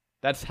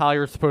 That's how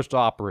you're supposed to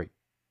operate.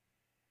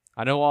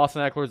 I know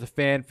Austin Eckler is a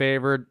fan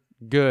favorite.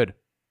 Good.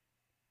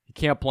 He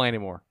can't play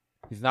anymore.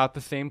 He's not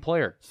the same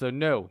player. So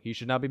no, he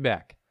should not be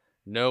back.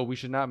 No, we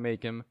should not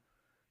make him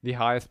the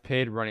highest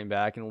paid running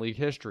back in league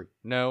history.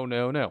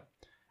 No.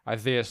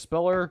 Isaiah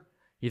Spiller,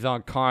 he's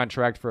on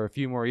contract for a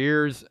few more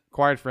years.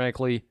 Quite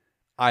frankly,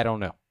 I don't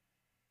know.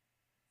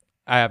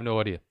 I have no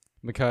idea.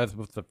 Because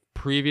with the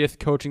previous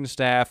coaching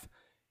staff,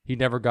 he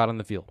never got on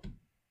the field.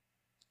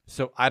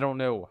 So I don't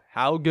know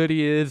how good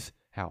he is,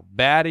 how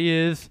bad he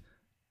is.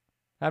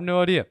 I have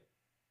no idea.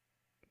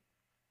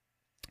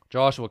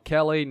 Joshua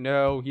Kelly,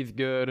 no, he's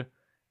good.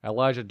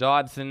 Elijah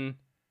Dodson,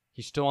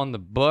 he's still on the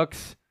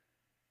books,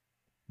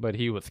 but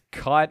he was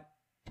cut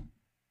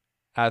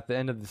at the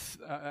end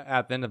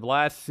of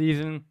last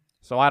season.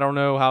 So I don't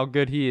know how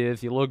good he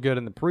is. He looked good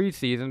in the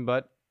preseason,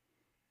 but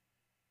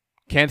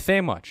can't say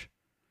much.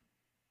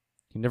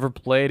 He never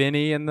played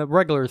any in the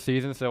regular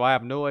season, so I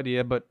have no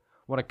idea. But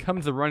when it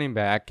comes to running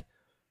back,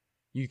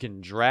 you can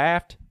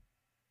draft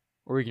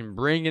or you can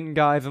bring in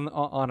guys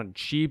on a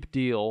cheap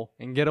deal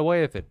and get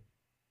away with it.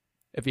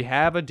 If you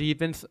have a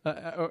decent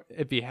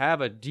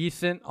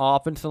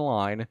offensive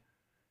line,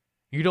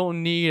 you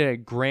don't need a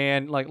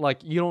grand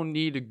you don't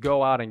need to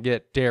go out and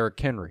get Derrick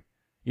Henry.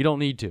 You don't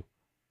need to.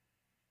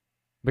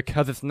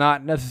 Because it's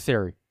not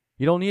necessary.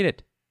 You don't need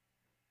it.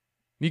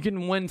 You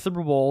can win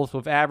Super Bowls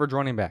with average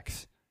running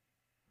backs.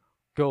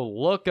 Go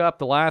look up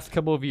the last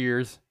couple of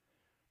years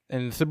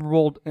and Super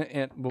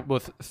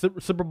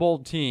Bowl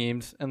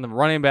teams and the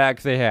running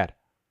backs they had.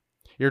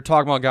 You're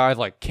talking about guys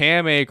like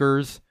Cam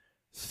Akers,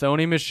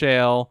 Sony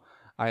Michel,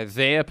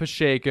 Isaiah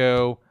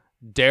Pacheco,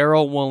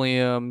 Darrell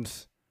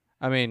Williams.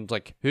 I mean,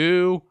 like,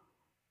 who?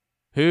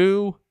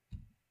 You're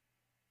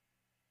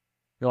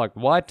like,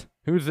 what?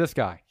 Who's this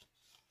guy?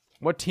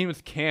 What team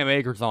is Cam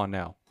Akers on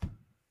now?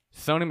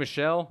 Sony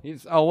Michel?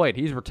 He's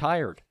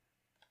retired.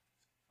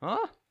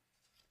 Huh?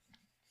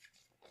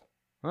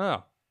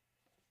 Oh.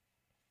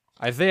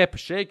 Isaiah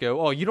Pacheco.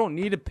 Oh, you don't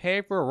need to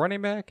pay for a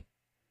running back?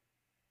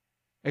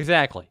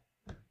 Exactly.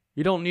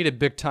 You don't need a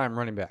big-time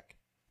running back.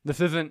 This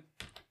isn't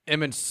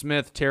Emmitt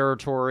Smith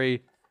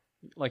territory.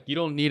 Like, you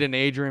don't need an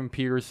Adrian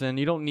Peterson.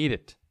 You don't need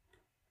it.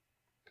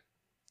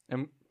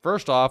 And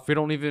first off, we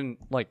don't even,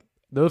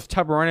 those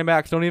type of running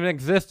backs don't even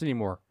exist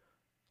anymore.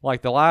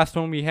 Like, the last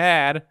one we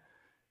had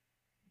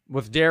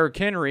was Derrick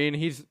Henry, and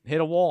he's hit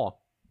a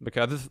wall.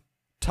 Because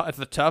it's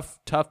a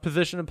tough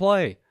position to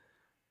play.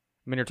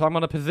 I mean, you're talking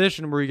about a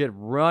position where you get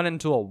run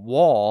into a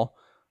wall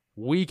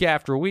week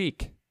after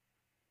week.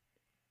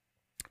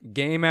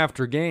 Game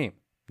after game.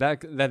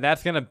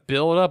 That's going to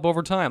build up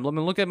over time. Let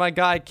me look at my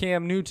guy,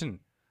 Cam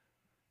Newton.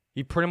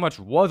 He pretty much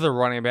was a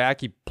running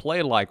back. He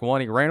played like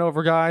one. He ran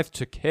over guys,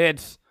 took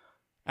hits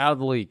out of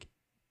the league.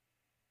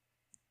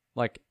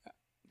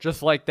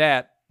 Just like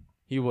that,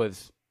 he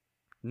was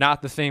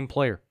not the same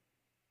player.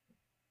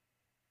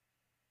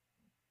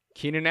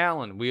 Keenan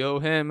Allen, we owe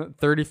him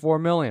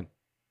 $34 million.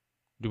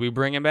 Do we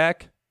bring him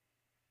back?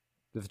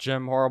 This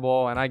Jim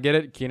Harbaugh, and I get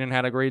it, Keenan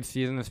had a great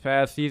season this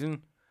past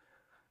season,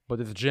 but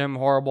does Jim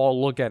Harbaugh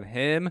look at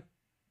him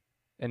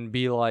and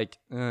be like,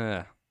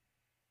 $34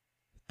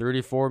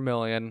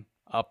 million,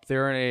 up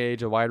there in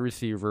age, a wide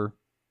receiver,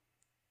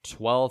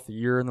 12th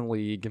year in the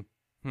league.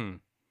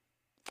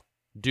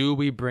 Do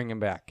we bring him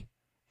back?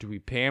 Do we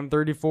pay him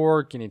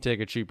 34? Can he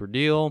take a cheaper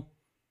deal?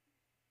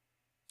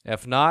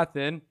 If not,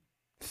 then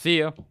see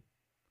ya.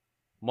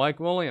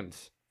 Mike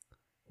Williams.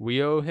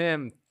 We owe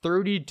him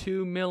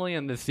 $32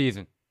 million this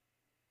season.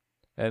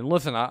 And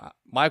listen,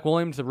 Mike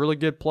Williams is a really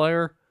good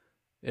player.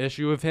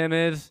 Issue with him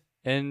is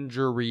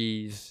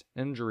injuries.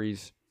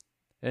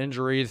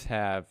 Injuries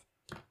have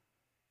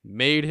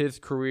made his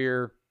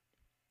career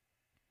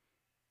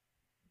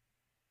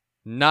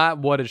not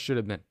what it should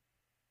have been.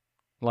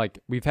 Like,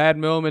 we've had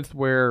moments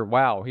where,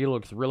 wow, he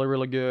looks really,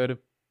 really good.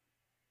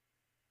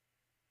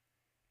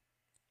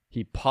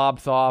 He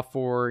pops off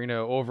for,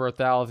 over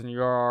 1,000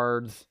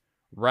 yards,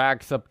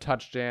 racks up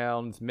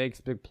touchdowns,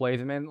 makes big plays.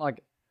 And man,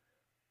 like,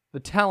 the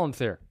talent's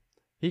there.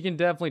 He can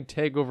definitely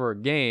take over a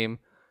game.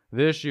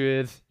 The issue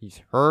is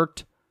he's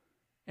hurt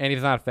and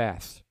he's not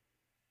fast.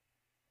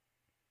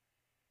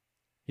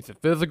 He's a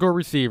physical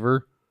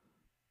receiver,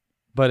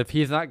 but if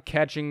he's not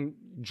catching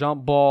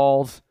jump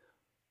balls,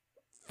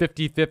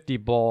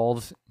 50-50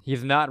 balls,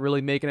 he's not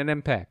really making an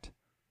impact.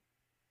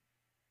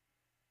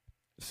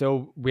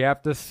 So we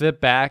have to sit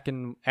back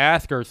and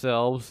ask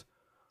ourselves,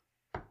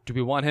 do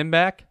we want him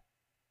back?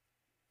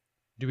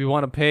 Do we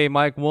want to pay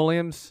Mike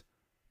Williams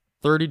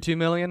 $32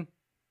 million?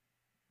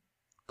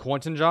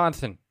 Quentin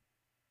Johnson,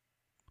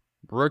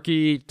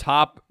 rookie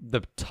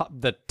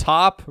the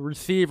top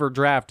receiver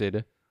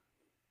drafted,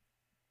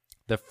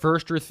 the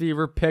first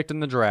receiver picked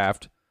in the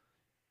draft,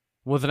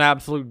 was an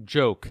absolute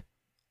joke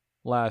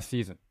last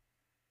season.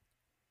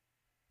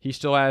 He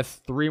still has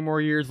 3 more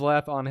years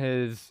left on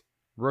his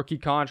rookie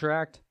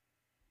contract.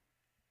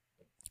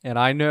 And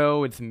I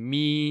know it's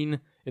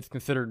mean. It's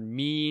considered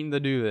mean to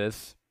do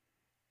this.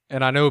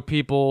 And I know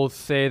people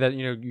say that,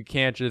 you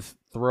can't just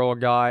throw a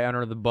guy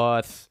under the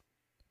bus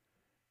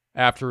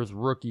after his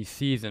rookie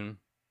season.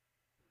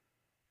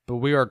 But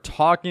we are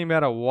talking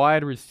about a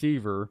wide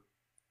receiver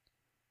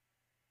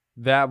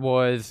that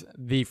was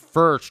the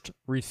first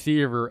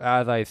receiver,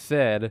 as I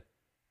said,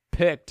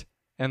 picked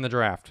in the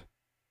draft.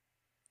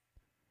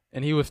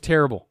 And he was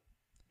terrible.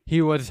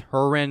 He was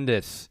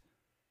horrendous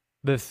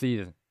this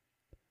season.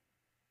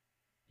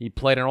 He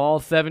played in all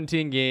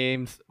 17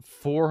 games,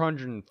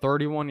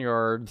 431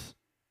 yards,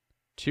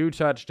 2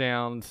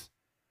 touchdowns,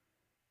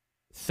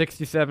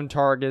 67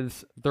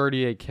 targets,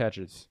 38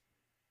 catches.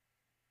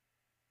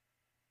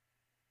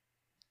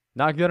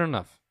 Not good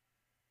enough.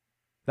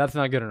 That's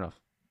not good enough.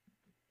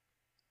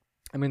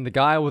 I mean, the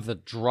guy was a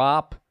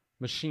drop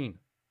machine.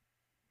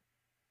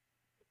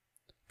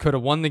 Could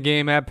have won the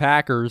game at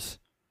Packers.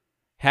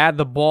 Had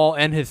the ball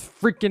in his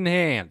freaking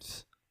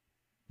hands.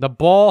 The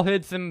ball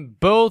hits him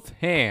both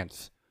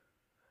hands.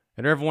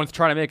 And everyone's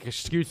trying to make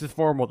excuses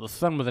for him while the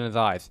sun was in his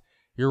eyes.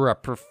 You're a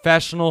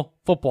professional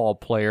football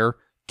player.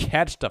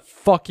 Catch the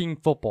fucking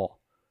football.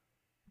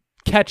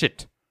 Catch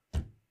it.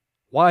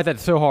 Why is that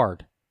so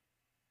hard?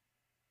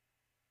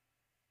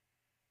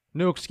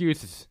 No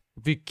excuses.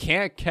 If you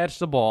can't catch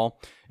the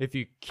ball, if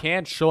you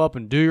can't show up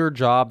and do your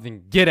job,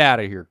 then get out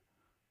of here.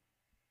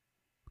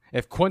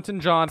 If Quentin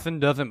Johnson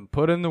doesn't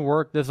put in the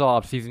work this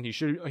offseason, he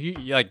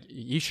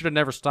should have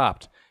never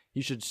stopped.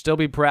 He should still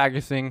be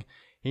practicing.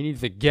 He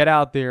needs to get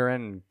out there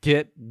and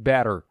get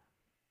better.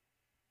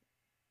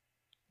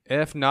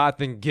 If not,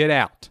 then get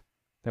out.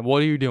 Then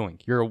what are you doing?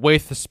 You're a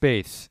waste of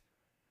space.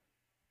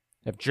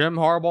 If Jim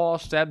Harbaugh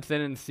steps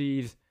in and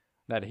sees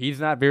that he's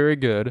not very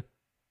good,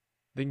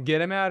 then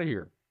get him out of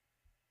here.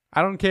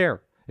 I don't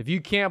care. If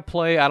you can't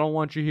play, I don't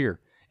want you here.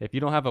 If you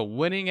don't have a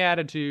winning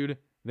attitude,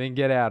 then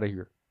get out of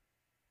here.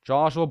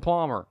 Joshua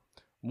Palmer,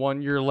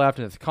 1 year left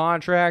in his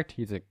contract.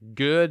 He's a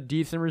good,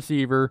 decent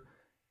receiver,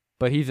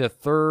 but he's a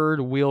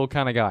third wheel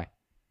kind of guy.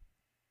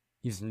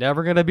 He's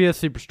never going to be a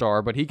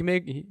superstar, but he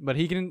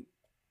can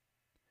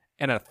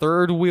in a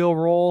third wheel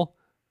role,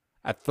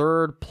 a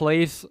third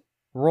place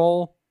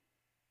role,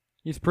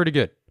 he's pretty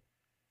good.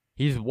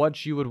 He's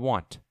what you would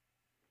want.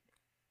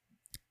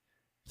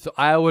 So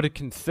I would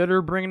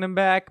consider bringing him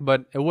back,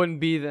 but it wouldn't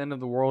be the end of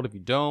the world if you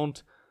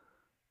don't.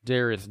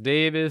 Darius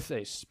Davis,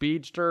 a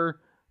speedster.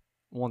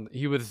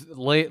 He was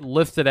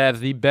listed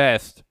as the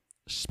best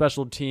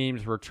special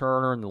teams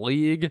returner in the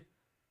league.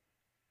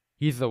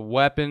 He's a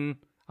weapon,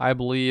 I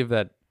believe,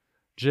 that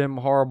Jim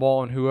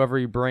Harbaugh and whoever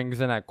he brings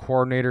in at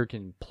coordinator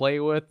can play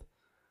with.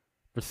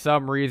 For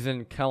some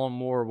reason, Kellen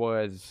Moore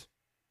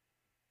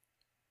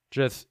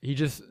he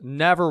just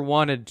never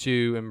wanted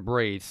to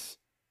embrace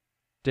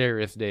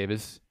Darius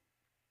Davis.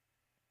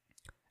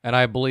 And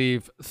I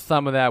believe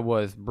some of that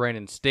was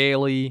Brandon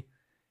Staley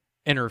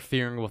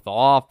interfering with the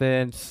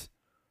offense,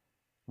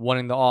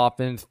 wanting the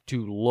offense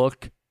to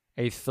look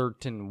a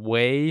certain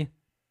way.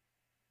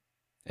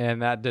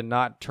 And that did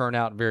not turn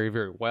out very,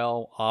 very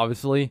well,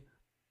 obviously.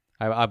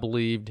 I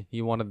believed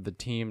he wanted the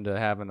team to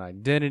have an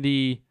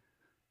identity,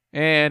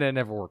 and it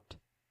never worked.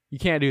 You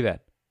can't do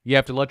that. You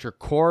have to let your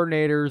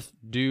coordinators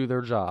do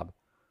their job.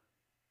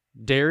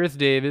 Darius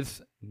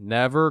Davis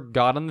never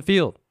got on the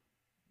field.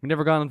 He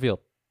never got on the field.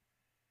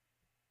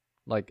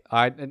 Like,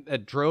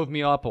 it drove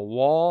me up a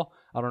wall.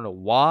 I don't know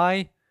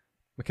why.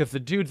 Because the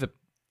dude's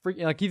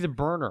he's a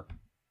burner.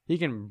 He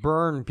can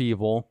burn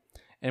people.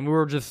 And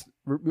we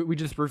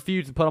just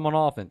refused to put him on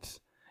offense.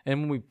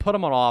 And when we put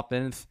him on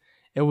offense,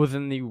 it was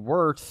in the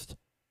worst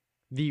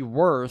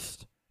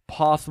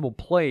possible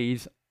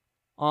plays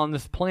on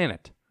this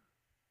planet.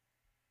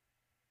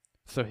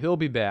 So he'll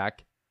be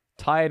back.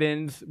 Tight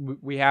ends,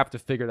 we have to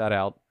figure that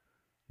out.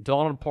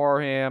 Donald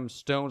Parham,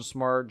 Stone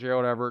Smart,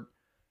 Gerald Everett,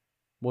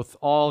 with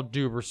all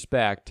due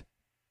respect,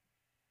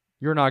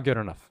 you're not good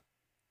enough.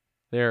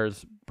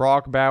 There's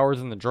Brock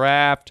Bowers in the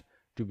draft.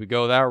 Do we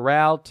go that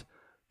route?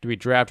 Do we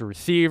draft a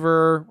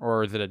receiver,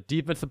 or is it a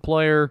defensive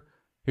player?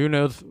 Who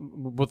knows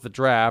with the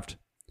draft?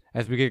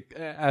 As we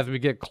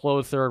get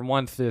closer, and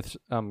once this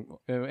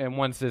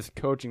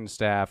coaching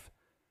staff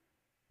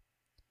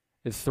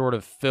is sort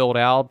of filled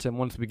out, and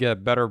once we get a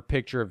better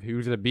picture of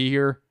who's going to be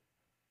here,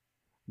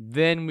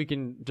 then we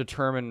can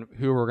determine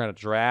who we're going to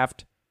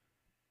draft.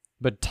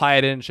 But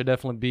tight end should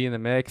definitely be in the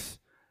mix,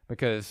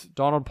 because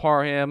Donald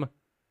Parham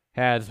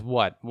has,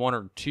 one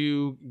or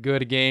two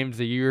good games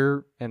a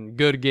year, and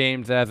good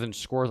games as in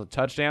scores a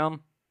touchdown.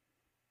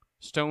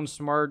 Stone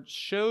Smart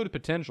showed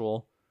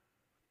potential,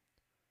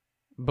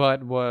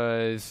 but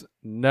was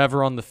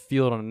never on the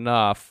field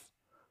enough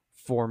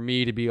for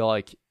me to be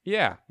like,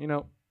 yeah,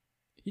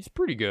 he's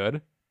pretty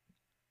good.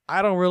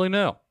 I don't really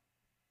know.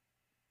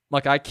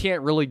 Like, I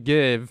can't really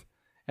give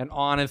an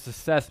honest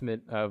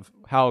assessment of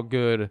how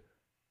good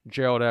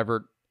Gerald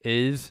Everett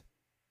is.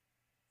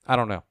 I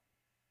don't know.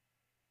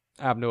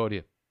 I have no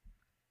idea.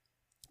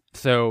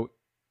 So,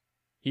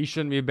 he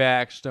shouldn't be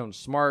back. Stone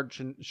Smart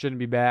shouldn't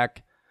be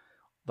back.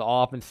 The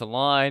offensive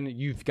line,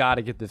 you've got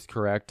to get this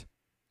correct.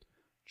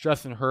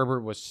 Justin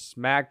Herbert was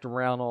smacked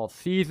around all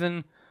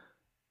season.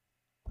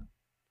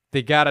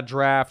 They got to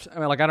draft. I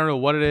don't know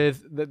what it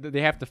is.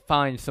 They have to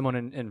find someone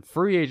in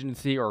free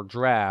agency or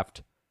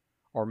draft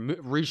or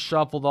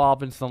reshuffle the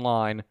offensive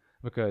line,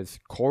 because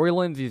Corey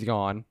Lindsey's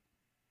gone.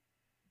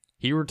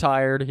 He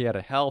retired. He had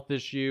a health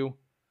issue.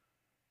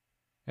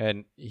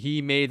 And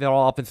he made that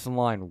offensive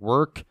line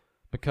work,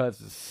 because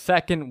the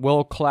second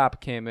Will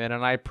Clapp came in,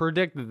 and I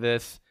predicted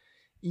this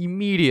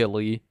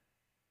immediately,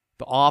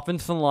 the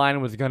offensive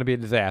line was going to be a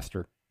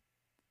disaster.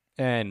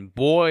 And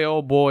boy,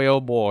 oh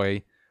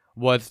boy,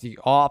 was the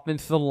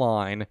offensive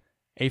line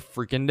a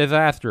freaking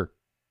disaster.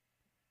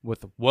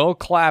 With Will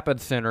Clapp at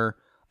center,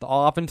 the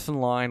offensive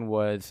line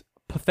was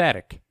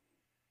pathetic.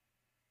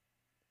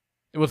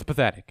 It was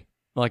pathetic.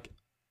 Like,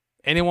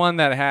 anyone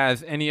that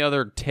has any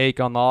other take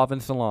on the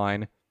offensive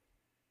line,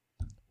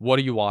 what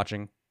are you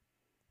watching?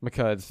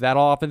 Because that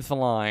offensive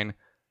line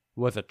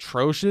was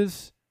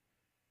atrocious.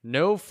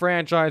 No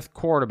franchise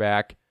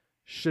quarterback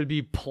should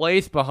be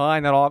placed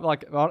behind that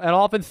an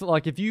offense.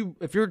 Like, if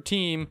your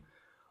team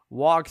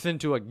walks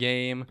into a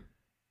game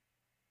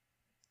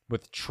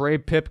with Trey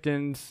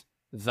Pipkins,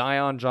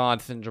 Zion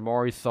Johnson,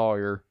 Jamari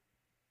Sawyer,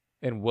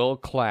 and Will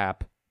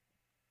Clapp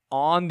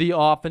on the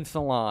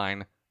offensive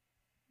line,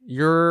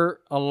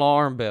 your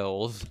alarm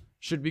bells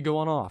should be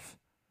going off.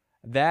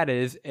 That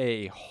is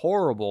a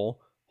horrible,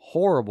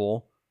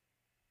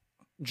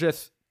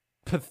 just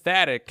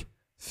pathetic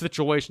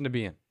situation to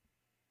be in.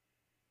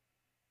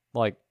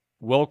 Like,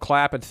 Will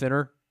Clapp at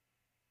center,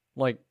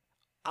 like,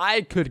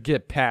 I could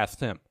get past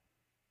him.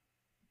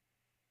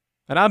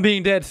 And I'm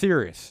being dead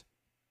serious.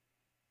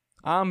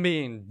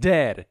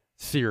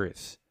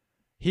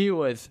 He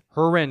was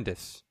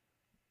horrendous.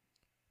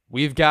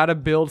 We've got to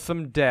build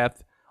some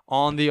depth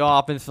on the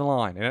offensive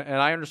line. And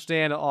I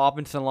understand the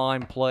offensive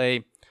line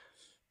play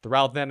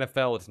throughout the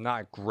NFL is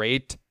not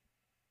great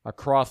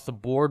across the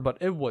board, but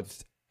it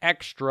was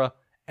extra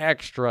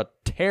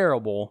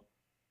terrible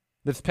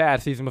this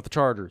past season with the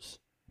Chargers.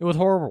 It was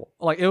horrible.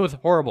 It was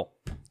horrible.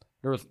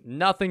 There was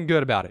nothing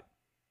good about it.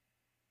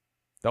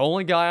 The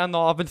only guy on the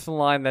offensive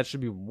line that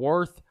should be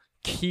worth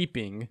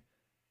keeping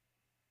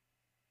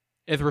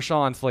is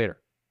Rashawn Slater.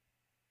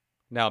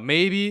 Now,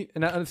 maybe,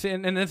 and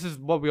this is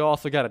what we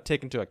also got to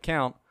take into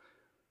account,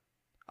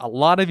 a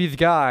lot of these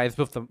guys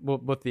with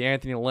the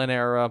Anthony Lynn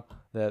era,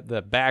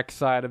 the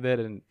backside of it,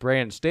 and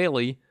Brandon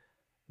Staley,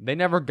 they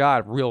never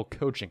got real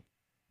coaching.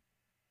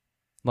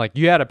 Like,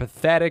 you had a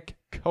pathetic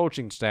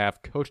coaching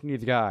staff coaching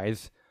these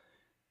guys.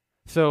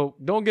 So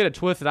don't get it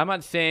twisted. I'm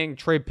not saying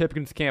Trey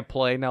Pipkins can't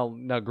play. Now,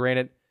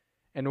 granted,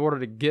 in order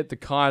to get the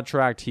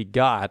contract he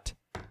got,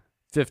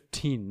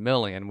 $15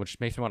 million, which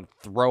makes me want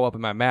to throw up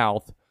in my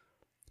mouth,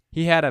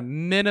 he had a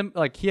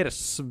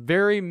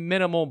very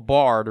minimal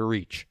bar to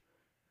reach.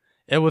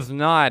 It was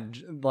not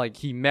like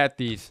he met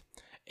these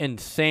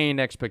insane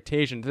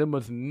expectations. It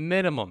was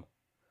minimum.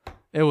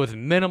 It was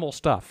minimal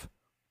stuff.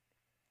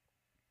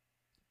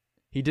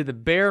 He did the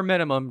bare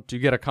minimum to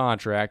get a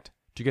contract,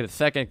 to get a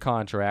second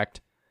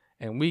contract,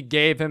 And we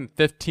gave him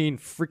 $15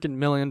 freaking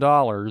million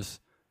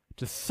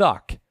to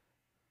suck.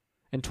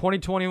 In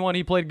 2021,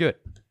 he played good.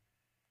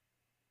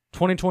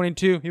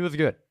 2022, he was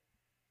good.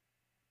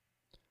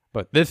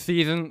 But this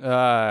season,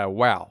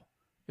 wow.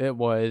 It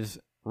was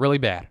really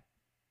bad.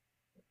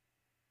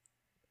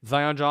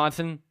 Zion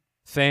Johnson,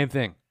 same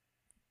thing.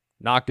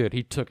 Not good.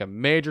 He took a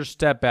major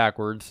step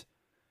backwards.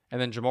 And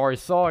then Jamari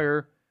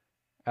Sawyer,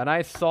 and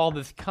I saw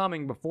this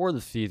coming before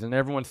the season.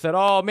 Everyone said,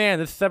 oh man,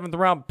 this 7th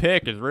round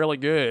pick is really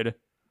good.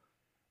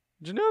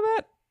 Did you know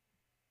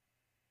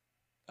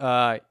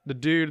that? The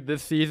dude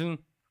this season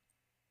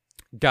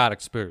got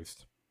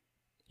exposed.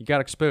 He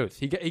got exposed.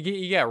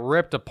 He got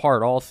ripped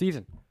apart all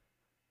season.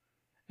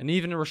 And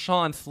even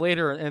Rashawn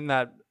Slater in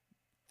that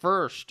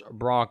first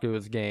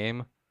Broncos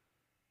game,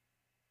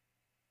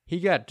 he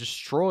got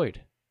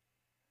destroyed.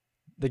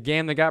 The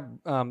game that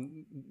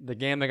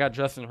got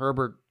Justin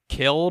Herbert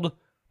killed,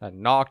 that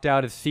knocked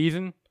out his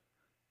season,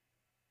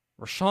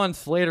 Rashawn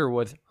Slater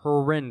was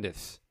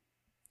horrendous.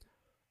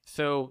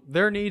 So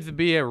there needs to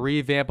be a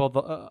revamp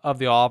of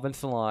the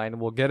offensive line.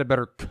 We'll get a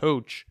better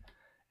coach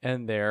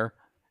in there.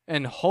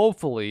 And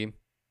hopefully,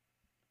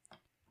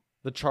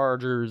 the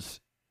Chargers,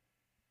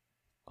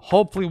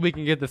 hopefully we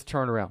can get this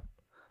turned around.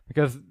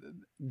 Because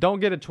don't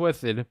get it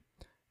twisted,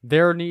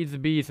 there needs to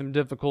be some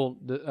difficult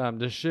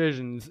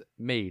decisions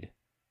made.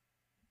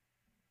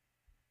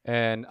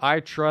 And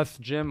I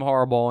trust Jim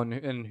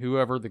Harbaugh and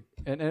whoever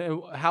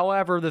and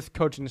however this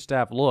coaching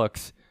staff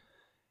looks,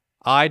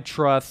 I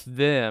trust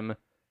them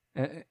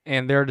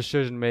and their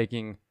decision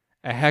making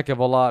a heck of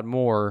a lot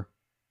more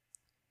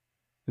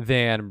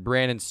than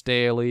Brandon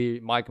Staley,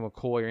 Mike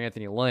McCoy, or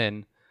Anthony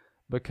Lynn,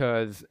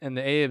 because in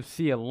the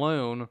AFC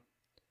alone,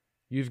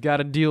 you've got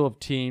to deal with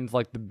teams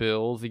like the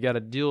Bills, you got to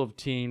deal with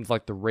teams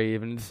like the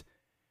Ravens,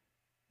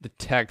 the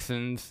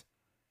Texans,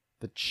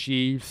 the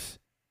Chiefs.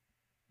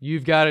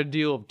 You've got to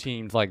deal with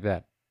teams like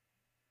that.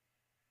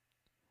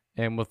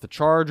 And with the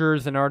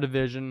Chargers in our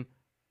division,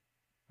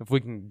 if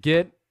we can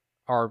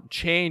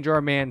change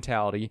our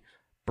mentality,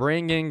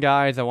 bring in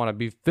guys that want to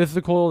be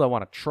physical, that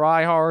want to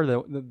try hard,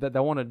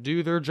 that want to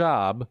do their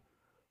job,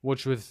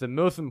 which was the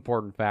most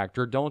important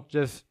factor. Don't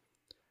just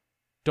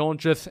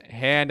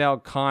hand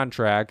out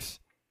contracts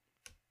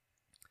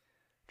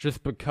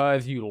just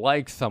because you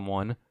like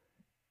someone.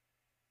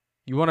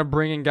 You want to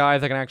bring in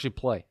guys that can actually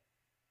play.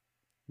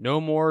 No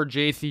more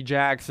J.C.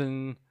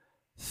 Jackson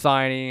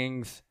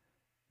signings.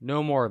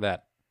 No more of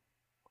that.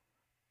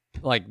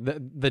 Like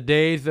the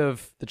days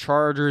of the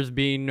Chargers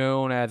being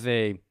known as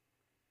a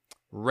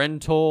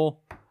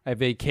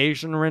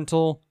vacation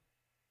rental,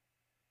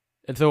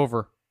 it's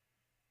over.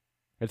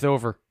 It's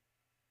over.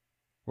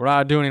 We're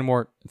not doing it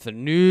anymore. It's a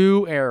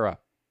new era.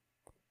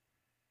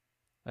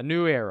 A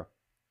new era.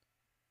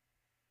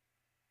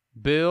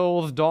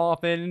 Bills,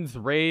 Dolphins,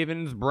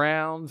 Ravens,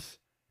 Browns,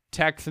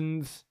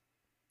 Texans,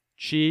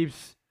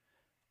 Chiefs,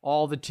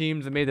 all the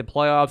teams that made the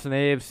playoffs in the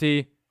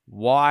AFC,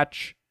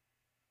 watch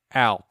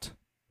out.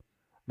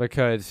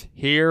 Because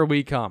here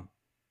we come.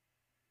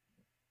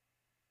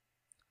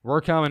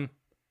 We're coming.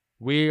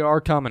 We are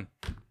coming.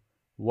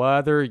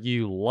 Whether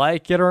you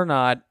like it or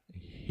not,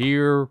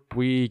 here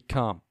we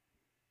come.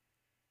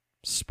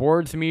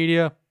 Sports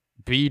media,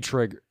 be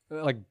triggered.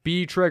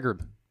 Be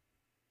triggered.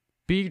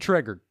 Be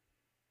triggered.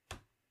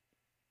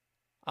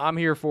 I'm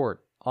here for it.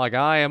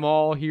 I am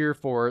all here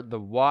for it.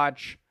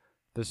 Watch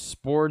the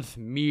sports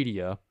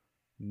media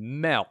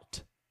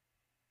melt.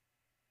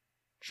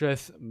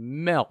 Just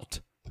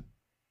melt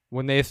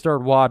when they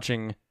start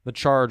watching the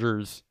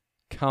Chargers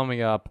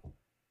coming up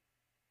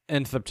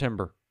in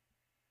September.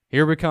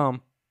 Here we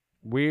come.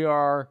 We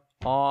are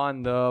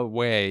on the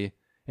way.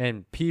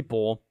 And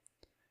people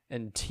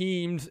and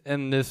teams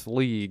in this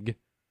league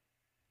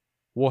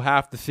will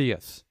have to see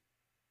us.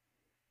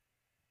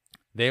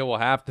 They will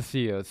have to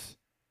see us.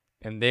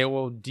 And they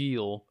will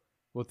deal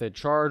with a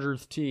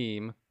Chargers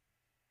team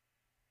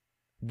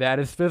that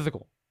is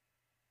physical.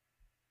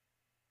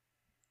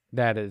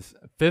 That is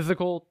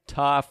physical,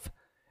 tough,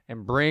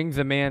 and brings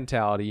a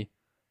mentality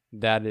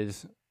that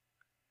is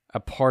a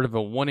part of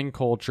a winning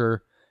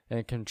culture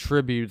and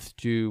contributes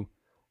to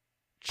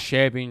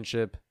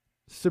championship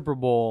Super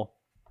Bowl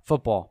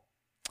football.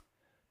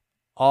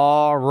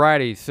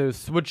 Alrighty, so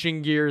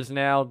switching gears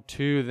now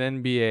to the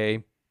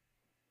NBA.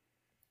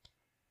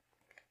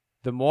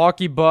 The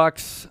Milwaukee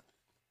Bucks,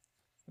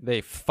 they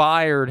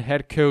fired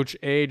head coach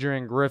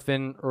Adrian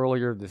Griffin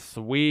earlier this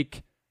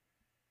week.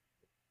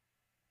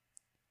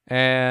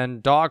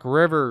 And Doc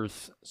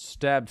Rivers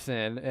steps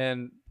in.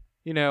 And,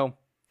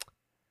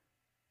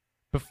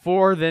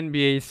 before the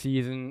NBA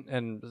season,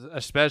 and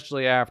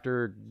especially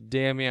after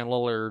Damian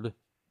Lillard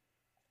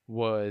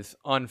was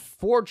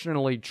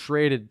unfortunately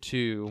traded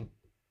to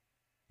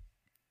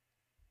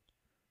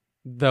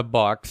the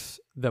Bucks,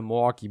 the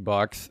Milwaukee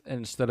Bucks,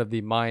 instead of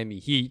the Miami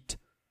Heat,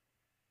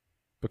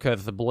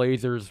 because the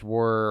Blazers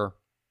were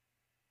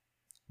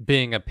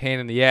being a pain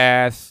in the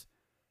ass.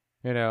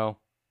 I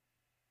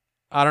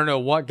don't know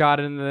what got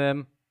into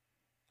them.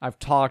 I've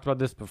talked about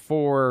this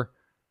before.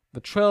 The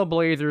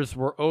Trailblazers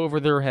were over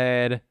their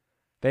head.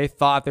 They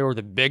thought they were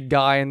the big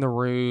guy in the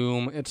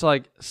room. It's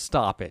like,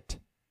 stop it.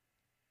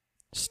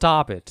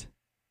 Stop it.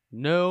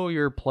 Know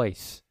your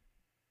place.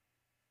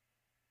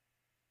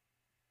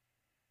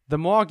 The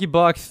Milwaukee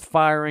Bucks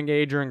firing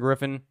Adrian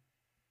Griffin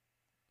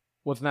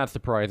was not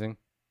surprising.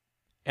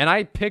 And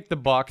I picked the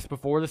Bucks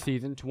before the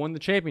season to win the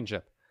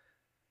championship.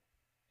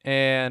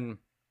 And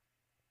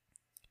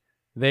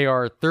they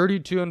are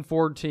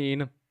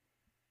 32-14,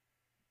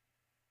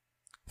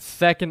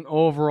 second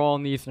overall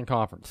in the Eastern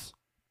Conference.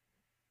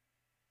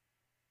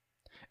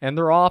 And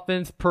their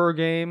offense per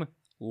game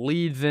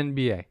leads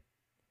NBA.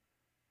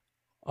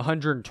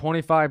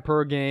 125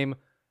 per game,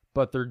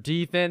 but their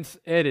defense,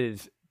 it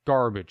is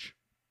garbage.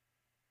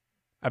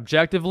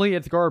 Objectively,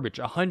 it's garbage.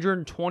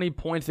 120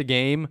 points a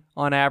game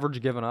on average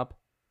given up.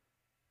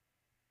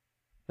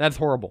 That's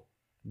horrible.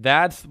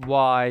 That's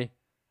why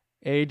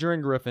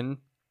Adrian Griffin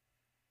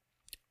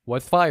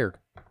was fired.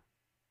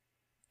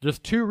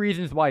 Just two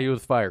reasons why he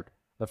was fired.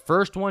 The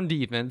first one,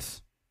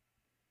 defense.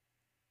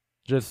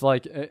 Just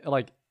like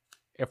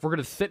if we're going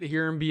to sit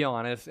here and be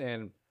honest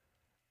and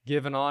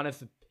give an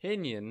honest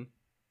opinion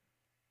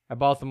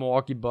about the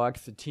Milwaukee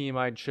Bucks, the team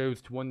I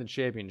chose to win the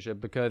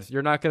championship, because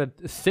you're not going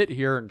to sit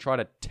here and try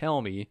to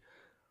tell me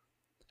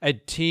a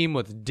team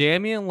with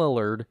Damian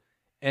Lillard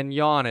and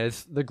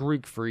Giannis, the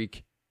Greek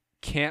freak,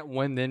 can't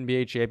win the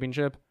NBA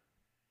championship.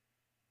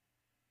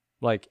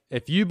 Like,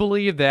 if you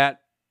believe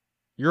that,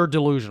 you're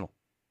delusional.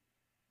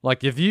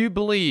 Like, if you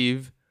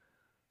believe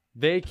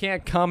they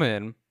can't come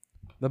in,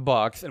 the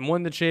Bucks, and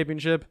win the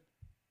championship,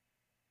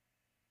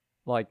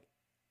 like,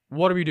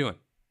 what are we doing?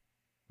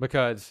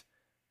 Because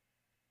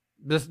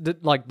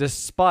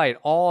despite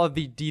all of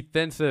the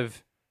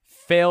defensive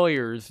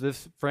failures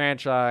this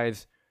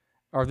franchise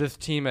or this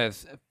team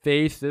has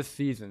faced this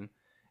season,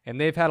 and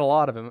they've had a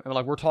lot of them, and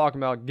like we're talking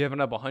about giving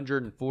up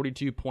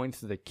 142 points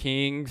to the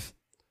Kings,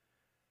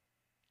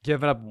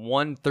 giving up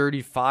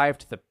 135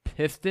 to the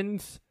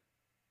Pistons,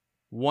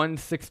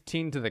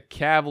 116 to the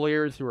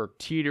Cavaliers, who are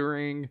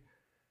teetering.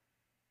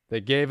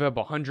 They gave up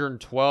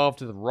 112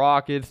 to the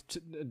Rockets,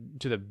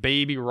 to the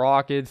baby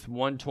Rockets,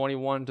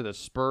 121 to the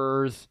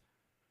Spurs,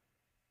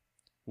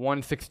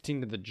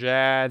 116 to the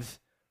Jazz,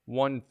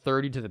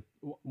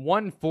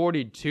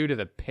 142 to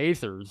the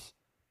Pacers.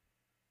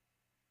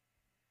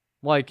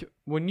 Like,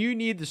 when you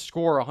need to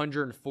score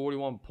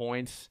 141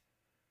 points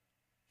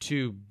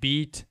to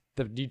beat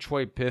the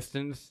Detroit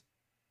Pistons,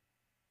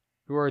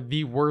 who are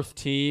the worst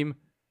team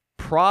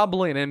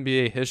probably in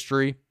NBA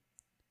history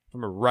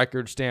from a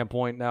record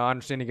standpoint. Now, I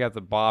understand you got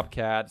the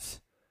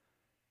Bobcats,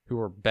 who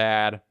were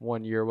bad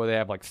one year where they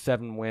have like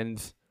 7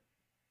 wins.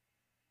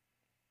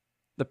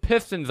 The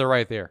Pistons are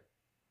right there.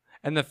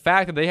 And the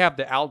fact that they have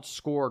to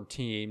outscore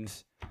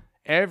teams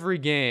every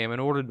game in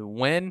order to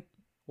win,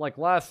 like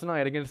last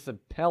night against the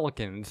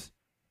Pelicans,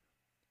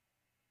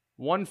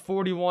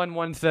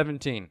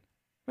 141-117.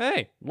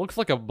 Hey, looks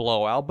like a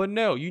blowout, but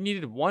no, you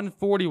needed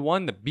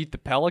 141 to beat the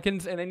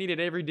Pelicans, and they needed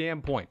every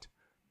damn point.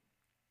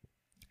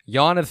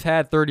 Giannis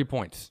had 30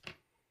 points,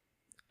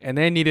 and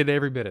they needed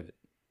every bit of it.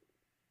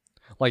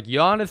 Like,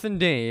 Giannis and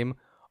Dame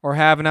are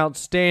having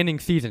outstanding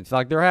seasons.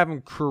 Like, they're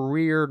having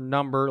career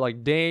number.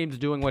 Like, Dame's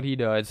doing what he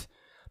does,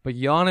 but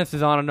Giannis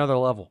is on another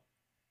level.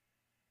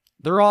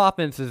 Their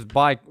offense is,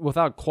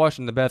 without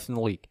question, the best in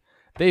the league.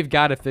 They've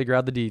got to figure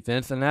out the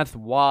defense, and that's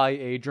why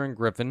Adrian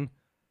Griffin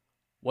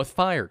was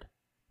fired,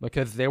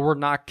 because they were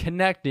not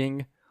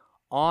connecting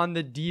on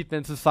the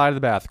defensive side of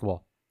the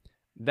basketball.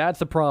 That's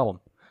the problem,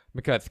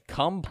 because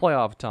come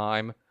playoff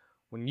time,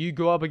 when you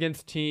go up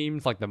against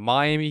teams like the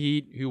Miami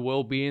Heat, who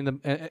will be in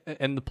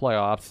the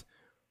playoffs,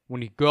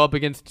 when you go up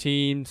against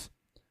teams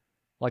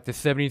like the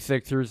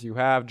 76ers, you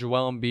have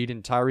Joel Embiid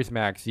and Tyrese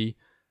Maxey.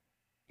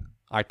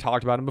 I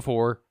talked about them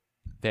before.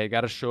 They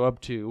got to show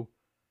up too.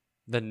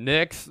 The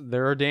Knicks,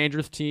 they're a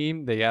dangerous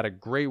team. They had a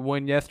great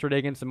win yesterday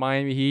against the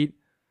Miami Heat.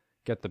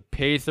 Got the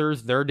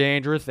Pacers, they're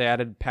dangerous. They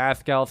added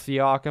Pascal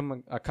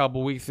Siakam a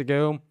couple weeks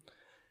ago.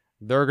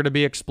 They're going to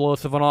be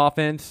explosive on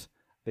offense.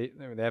 They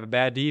have a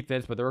bad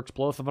defense, but they're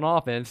explosive on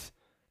offense.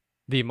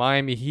 The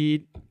Miami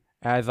Heat,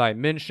 as I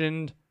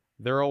mentioned,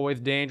 they're always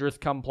dangerous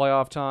come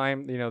playoff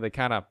time. You know, they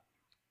kind of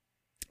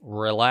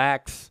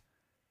relax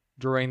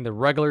during the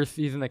regular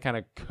season. They kind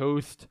of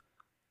coast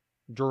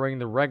during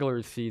the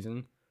regular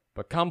season.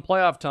 But come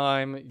playoff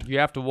time, you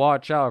have to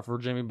watch out for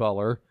Jimmy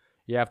Butler.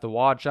 You have to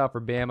watch out for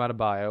Bam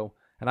Adebayo.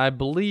 And I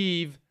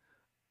believe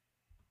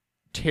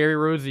Terry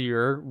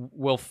Rozier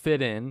will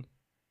fit in.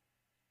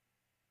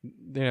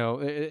 You know,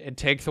 it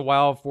takes a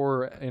while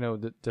for, you know,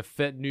 to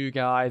fit new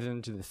guys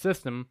into the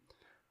system.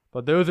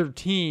 But those are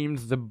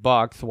teams the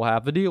Bucks will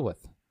have to deal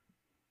with.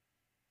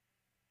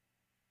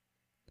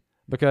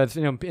 Because,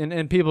 you know,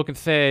 and people can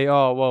say,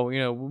 oh, well, you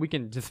know, we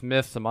can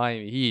dismiss the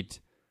Miami Heat.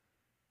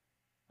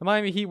 The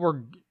Miami Heat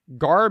were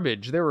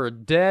garbage. They were a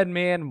dead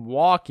man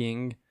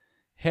walking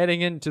heading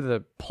into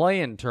the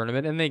play-in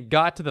tournament, and they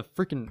got to the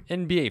freaking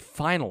NBA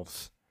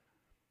Finals.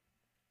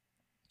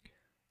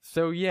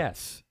 So,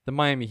 yes, the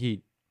Miami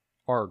Heat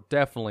are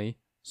definitely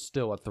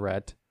still a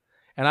threat.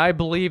 And I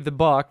believe the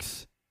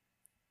Bucks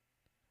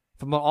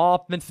from an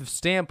offensive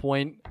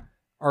standpoint,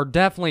 are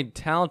definitely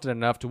talented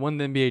enough to win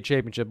the NBA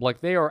championship.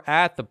 Like, they are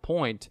at the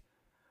point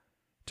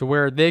to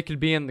where they could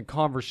be in the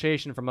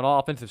conversation from an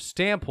offensive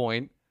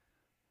standpoint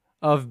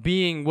of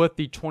being with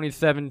the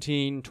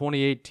 2017,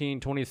 2018,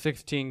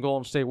 2016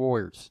 Golden State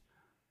Warriors.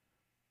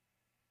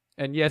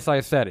 And yes, I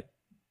said it.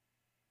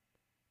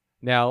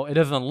 Now, it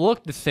doesn't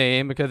look the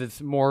same because it's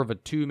more of a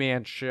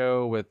two-man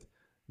show with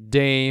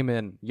Dame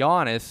and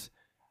Giannis,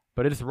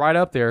 but it's right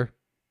up there.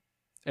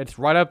 It's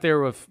right up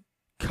there with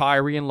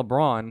Kyrie and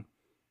LeBron.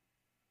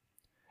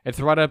 It's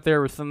right up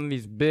there with some of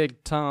these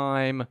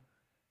big-time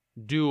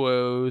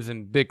duos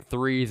and big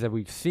threes that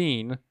we've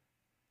seen.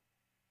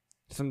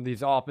 Some of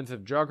these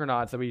offensive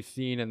juggernauts that we've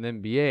seen in the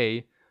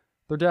NBA,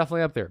 they're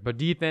definitely up there. But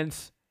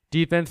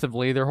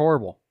defensively, they're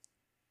horrible.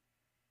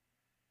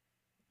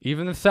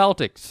 Even the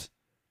Celtics.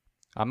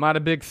 I'm not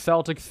a big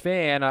Celtics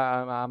fan.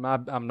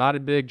 I'm not a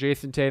big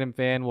Jayson Tatum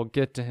fan. We'll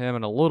get to him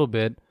in a little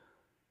bit.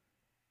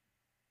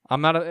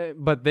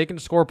 But they can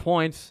score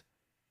points.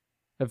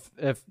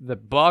 If the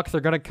Bucks are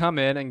going to come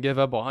in and give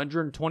up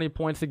 120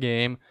 points a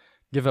game,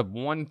 give up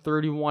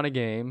 131 a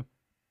game,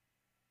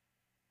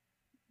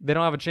 they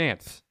don't have a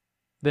chance.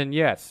 Then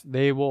yes,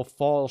 they will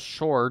fall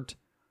short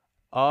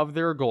of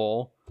their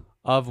goal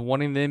of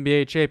winning the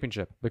NBA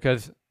championship.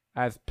 Because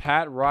as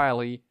Pat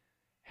Riley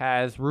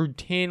has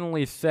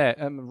routinely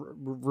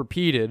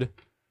repeated,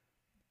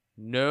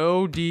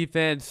 no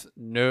defense,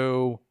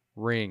 no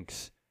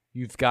rings.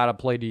 You've got to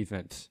play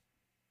defense.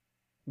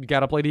 You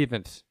got to play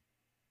defense.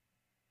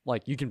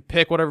 Like, you can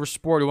pick whatever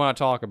sport you want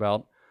to talk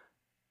about,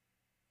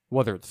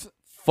 whether it's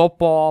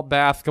football,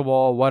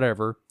 basketball,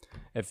 whatever.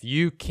 If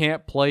you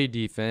can't play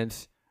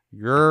defense,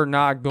 you're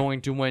not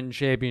going to win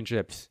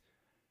championships.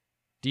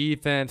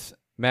 Defense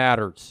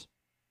matters.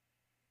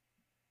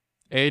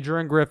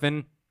 Adrian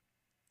Griffin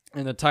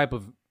and the type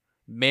of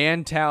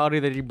mentality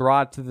that he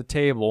brought to the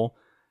table,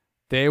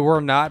 they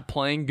were not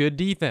playing good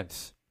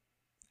defense.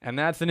 And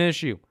that's an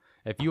issue.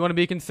 If you want to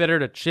be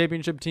considered a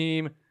championship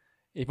team,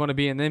 if you want to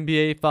be in the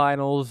NBA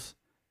Finals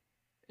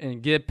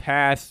and get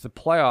past the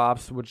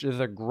playoffs, which is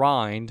a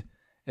grind,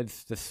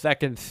 it's the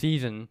second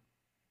season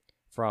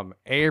from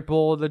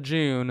April to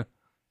June,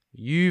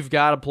 you've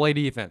got to play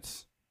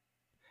defense.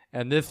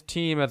 And this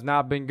team has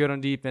not been good on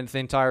defense the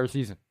entire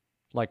season.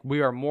 Like,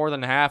 we are more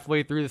than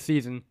halfway through the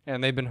season,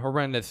 and they've been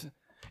horrendous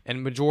in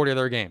the majority of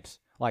their games.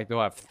 Like,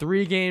 they'll have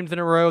 3 games in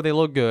a row they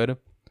look good,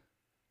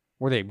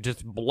 where they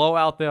just blow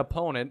out the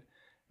opponent.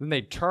 Then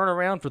they turn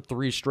around for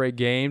 3 straight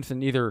games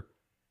and either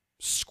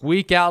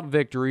squeak out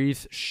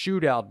victories,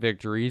 shoot out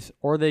victories,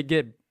 or they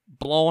get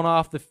blown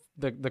off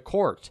the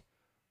court.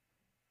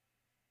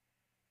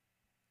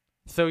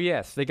 So,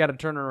 yes, they got to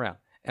turn it around.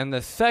 And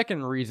the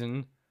second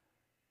reason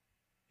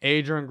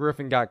Adrian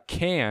Griffin got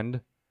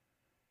canned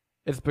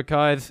is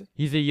because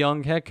he's a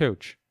young head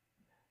coach.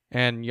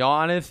 And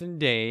Giannis and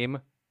Dame,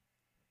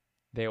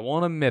 they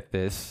won't admit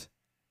this.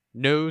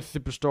 No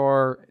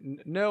superstar,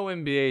 no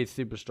NBA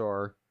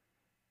superstar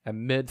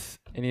admits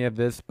any of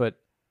this, but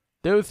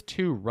those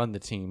two run the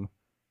team.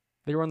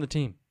 They run the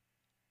team.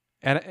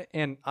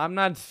 And I'm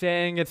not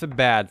saying it's a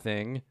bad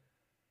thing.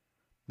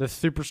 The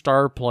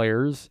superstar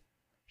players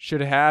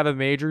should have a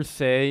major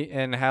say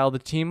in how the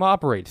team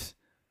operates.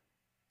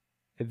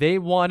 They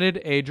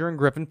wanted Adrian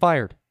Griffin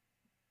fired.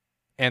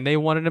 And they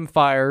wanted him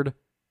fired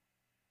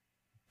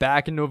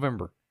back in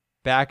November,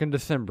 back in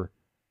December.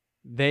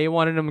 They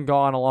wanted him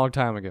gone a long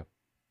time ago.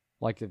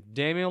 Like, if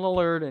Damian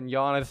Lillard and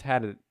Giannis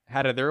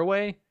had it their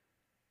way,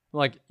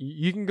 like,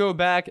 you can go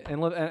back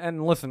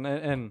and listen.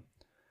 And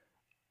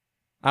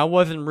I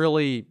wasn't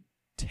really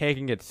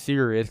taking it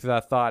serious because I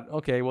thought,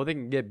 okay, well, they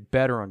can get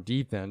better on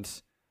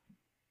defense.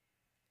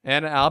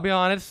 And I'll be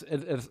honest,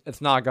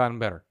 it's not gotten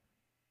better.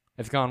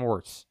 It's gotten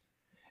worse.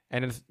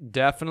 And it's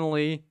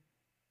definitely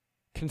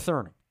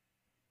concerning.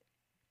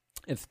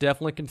 It's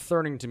definitely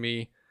concerning to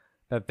me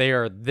that they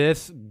are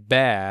this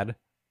bad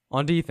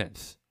on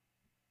defense.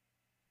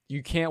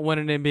 You can't win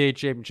an NBA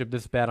championship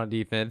this bad on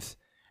defense.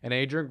 And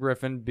Adrian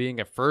Griffin, being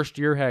a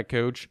first-year head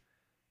coach,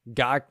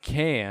 got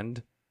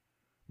canned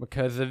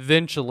because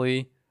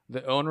eventually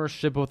the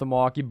ownership of the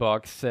Milwaukee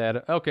Bucks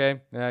said,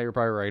 okay, yeah, you're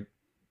probably right.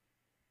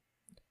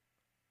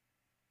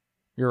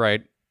 You're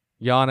right.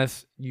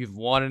 Giannis, you've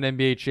won an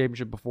NBA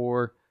championship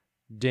before.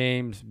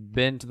 Dame's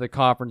been to the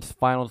conference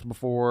finals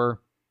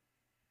before.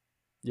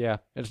 Yeah,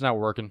 it's not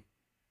working.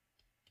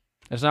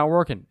 It's not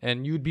working.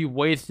 And you'd be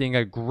wasting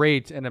a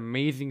great and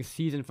amazing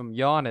season from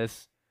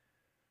Giannis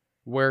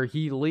where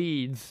he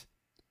leads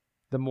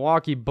the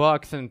Milwaukee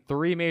Bucks in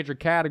 3 major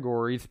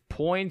categories: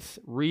 points,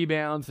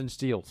 rebounds, and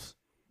steals.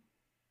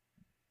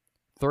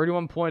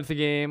 31 points a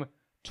game,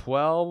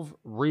 12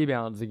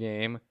 rebounds a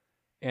game,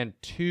 and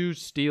 2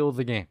 steals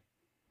a game.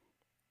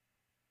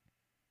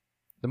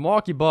 The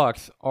Milwaukee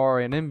Bucks are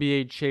an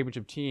NBA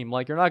championship team.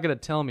 Like, you're not going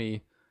to tell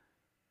me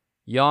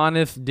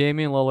Giannis,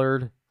 Damian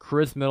Lillard,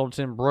 Chris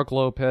Middleton, Brook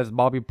Lopez,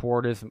 Bobby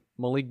Portis,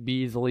 Malik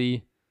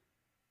Beasley.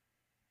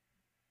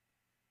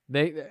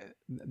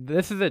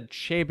 This is a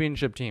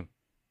championship team.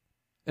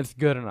 It's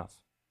good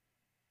enough.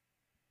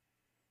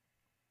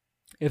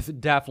 It's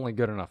definitely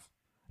good enough.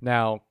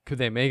 Now, could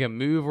they make a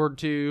move or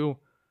two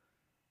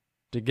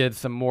to get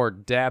some more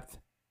depth,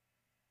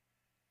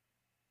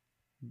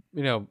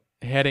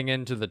 heading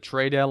into the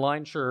trade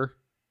deadline? Sure.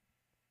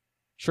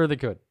 Sure they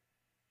could.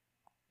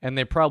 And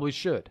they probably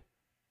should.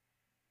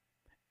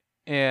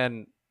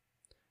 And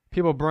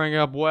people bring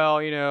up,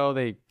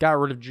 they got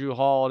rid of Jrue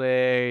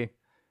Holiday.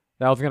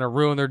 That was going to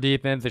ruin their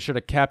defense. They should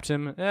have kept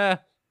him.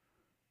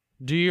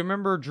 Do you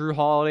remember Jrue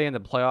Holiday in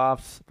the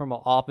playoffs from an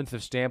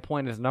offensive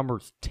standpoint? His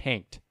numbers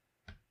tanked.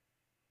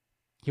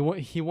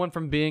 He went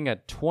from being a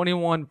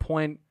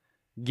 21-point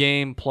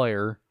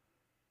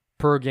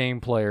per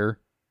game player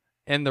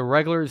in the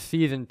regular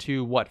season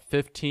to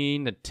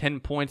 15 to 10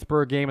 points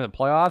per game in the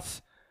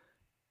playoffs.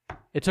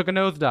 It took a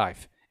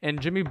nosedive.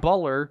 And Jimmy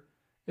Butler,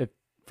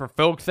 for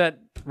folks that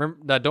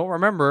don't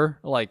remember,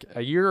 like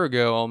a year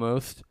ago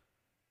almost,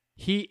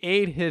 he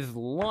ate his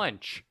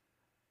lunch.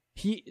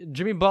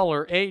 Jimmy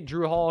Butler ate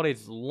Jrue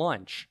Holiday's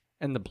lunch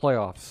in the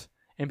playoffs,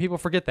 and people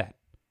forget that.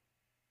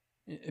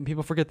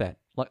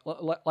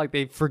 Like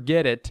they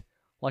forget it,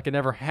 like it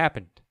never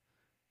happened,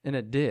 and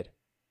it did.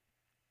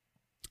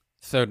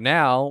 So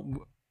now,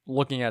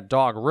 looking at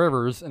Doc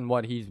Rivers and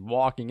what he's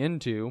walking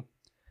into,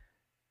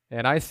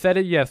 and I said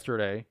it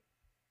yesterday,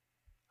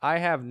 I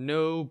have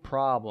no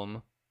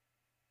problem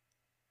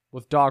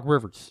with Doc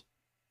Rivers.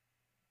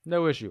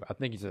 No issue. I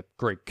think he's a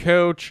great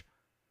coach.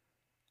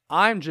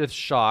 I'm just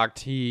shocked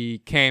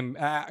he came,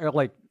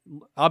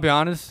 I'll be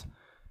honest,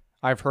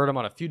 I've heard him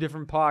on a few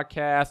different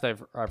podcasts.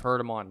 I've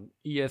heard him on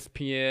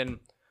ESPN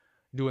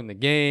doing the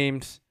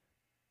games.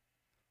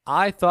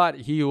 I thought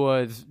he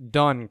was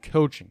done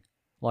coaching.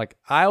 Like,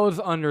 I was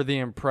under the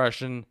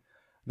impression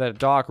that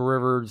Doc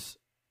Rivers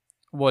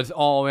was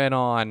all in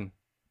on,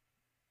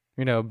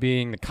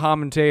 being the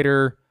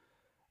commentator,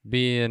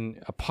 being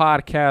a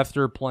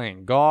podcaster,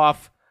 playing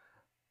golf.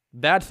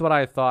 That's what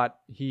I thought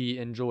he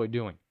enjoyed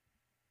doing.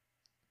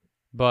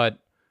 But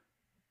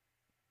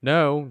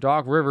no,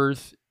 Doc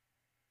Rivers,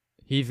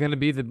 he's going to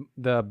be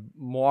the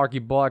Milwaukee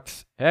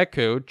Bucks head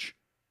coach,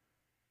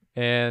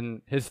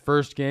 and his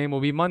first game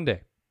will be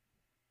Monday.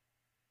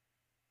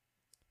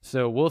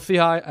 So we'll see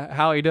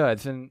how he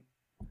does. And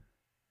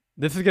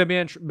this is going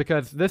to be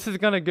because this is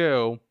going to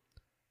go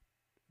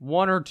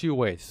one or two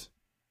ways.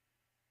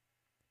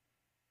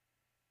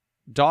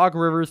 Doc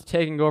Rivers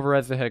taking over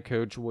as the head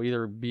coach will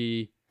either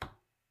be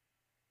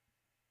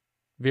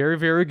very,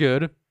 very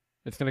good.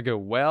 It's going to go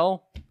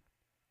well.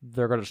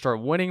 They're going to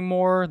start winning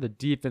more. The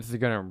defense is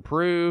going to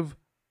improve.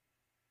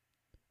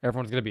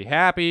 Everyone's going to be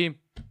happy.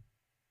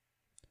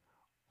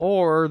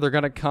 Or they're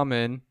going to come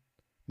in,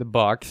 the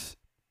Bucks,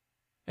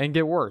 and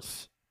get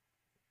worse.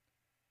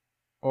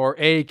 Or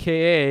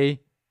AKA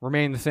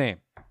remain the same.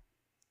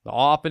 The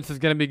offense is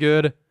going to be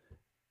good,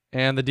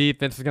 and the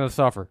defense is going to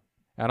suffer.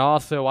 And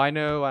also, I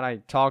know, and I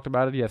talked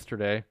about it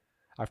yesterday,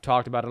 I've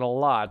talked about it a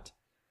lot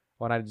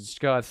when I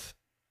discuss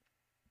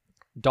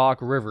Doc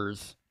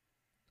Rivers,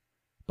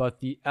 but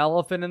the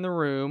elephant in the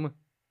room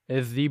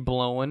is the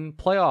blowing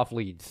playoff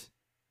leads.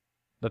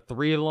 The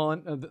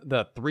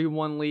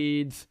 3-1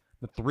 leads,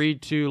 the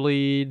 3-2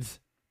 leads,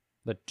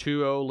 the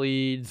 2-0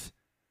 leads.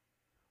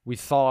 We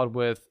saw it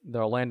with the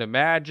Orlando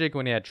Magic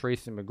when he had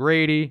Tracy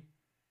McGrady.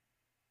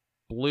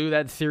 Blew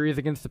that series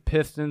against the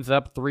Pistons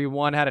up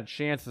 3-1, had a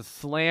chance to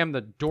slam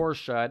the door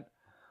shut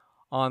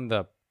on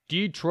the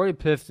Detroit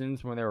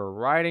Pistons when they were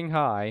riding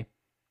high,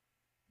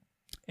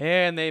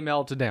 and they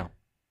melted down.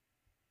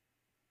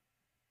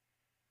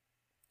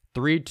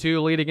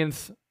 3-2 lead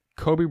against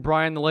Kobe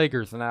Bryant and the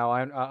Lakers. Now,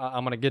 I'm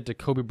going to get to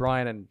Kobe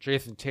Bryant and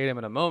Jayson Tatum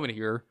in a moment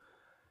here.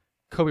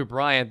 Kobe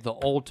Bryant, the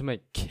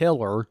ultimate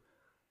killer.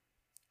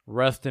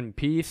 Rest in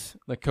peace,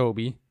 the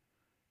Kobe.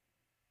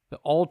 The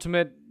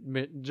ultimate,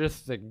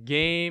 just the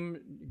game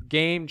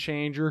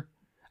changer.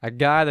 A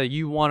guy that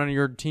you want on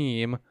your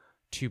team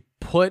to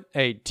put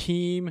a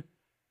team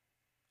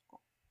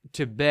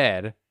to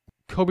bed.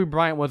 Kobe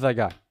Bryant was that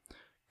guy.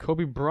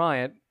 Kobe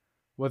Bryant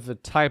was the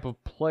type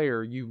of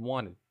player you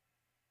wanted.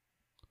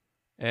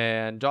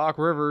 And Doc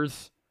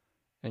Rivers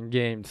in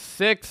Game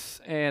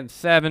 6 and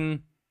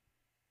 7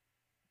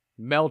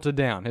 melted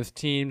down. His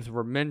teams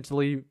were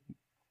mentally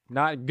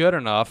not good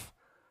enough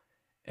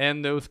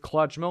in those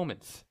clutch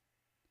moments.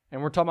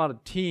 And we're talking about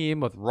a team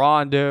with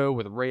Rondo,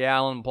 with Ray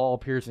Allen, Paul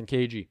Pierce, and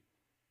KG.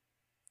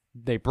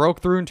 They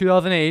broke through in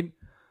 2008,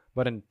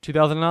 but in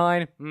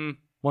 2009,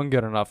 wasn't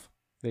good enough.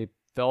 They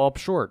fell up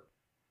short.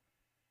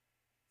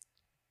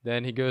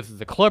 Then he goes to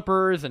the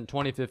Clippers in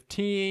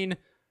 2015.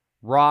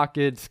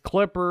 Rockets,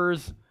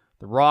 Clippers.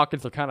 The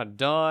Rockets are kind of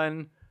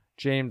done.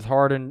 James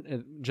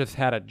Harden just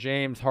had a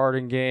James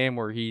Harden game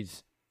where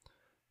he's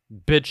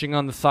bitching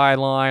on the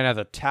sideline, has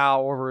a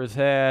towel over his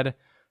head.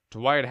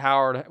 Dwight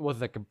Howard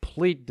was a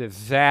complete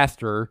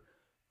disaster.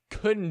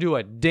 Couldn't do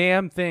a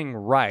damn thing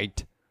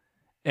right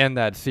in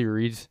that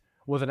series.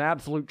 Was an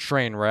absolute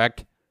train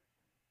wreck.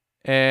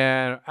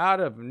 And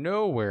out of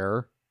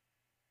nowhere,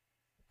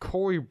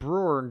 Corey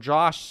Brewer and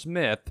Josh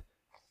Smith,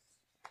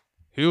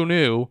 who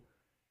knew,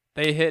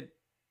 they hit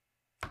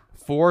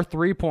 4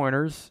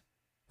 3-pointers,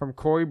 from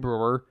Corey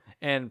Brewer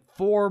and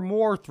 4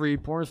 more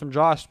 3-pointers from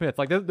Josh Smith.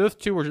 Like, those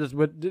two were just,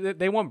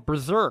 they went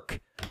berserk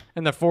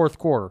in the fourth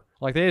quarter.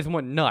 Like, they just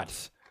went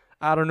nuts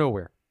out of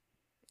nowhere.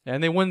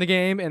 And they win the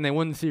game, and they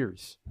win the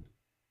series.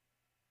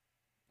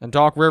 And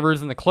Doc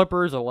Rivers and the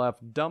Clippers are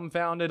left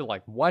dumbfounded,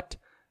 like, what?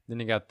 Then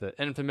you got the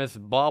infamous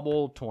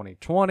bubble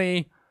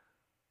 2020.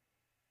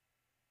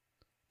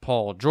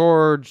 Paul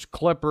George,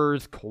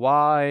 Clippers,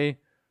 Kawhi,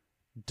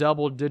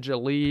 double-digit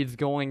leads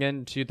going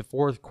into the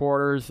fourth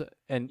quarters.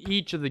 And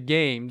each of the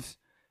games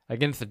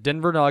against the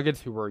Denver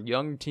Nuggets, who were a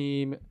young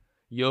team.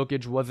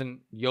 Jokic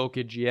wasn't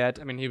Jokic yet.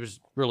 I mean, he was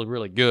really,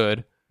 really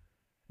good.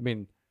 I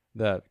mean,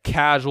 the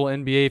casual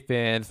NBA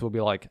fans will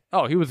be like,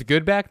 oh, he was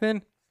good back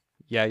then?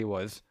 Yeah, he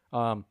was.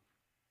 But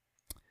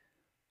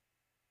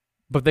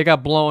they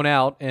got blown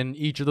out in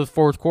each of those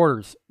fourth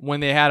quarters when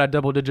they had a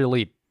double-digit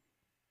lead.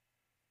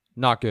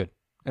 Not good.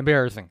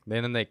 Embarrassing.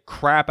 Then they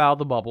crap out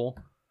the bubble.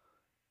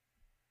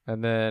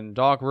 And then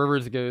Doc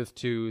Rivers goes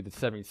to the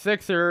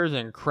 76ers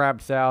and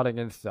craps out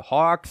against the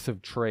Hawks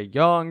of Trae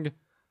Young.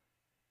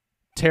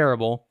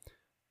 Terrible.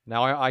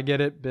 Now, I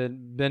get it.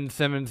 Ben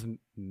Simmons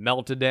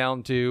melted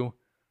down too.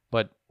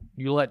 But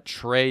you let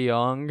Trae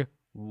Young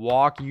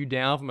walk you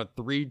down from a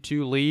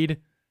 3-2 lead?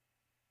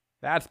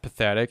 That's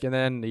pathetic. And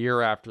then the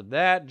year after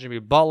that, Jimmy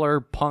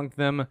Butler punked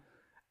them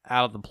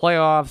out of the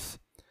playoffs.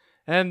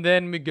 And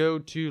then we go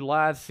to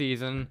last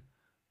season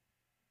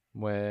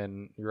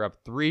when you're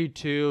up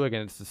 3-2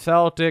 against the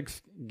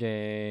Celtics.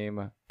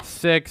 Game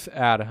 6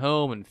 at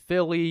home in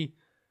Philly.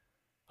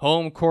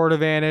 Home court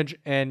advantage,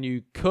 and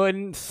you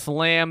couldn't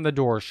slam the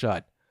door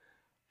shut.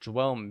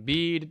 Joel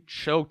Embiid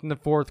choked in the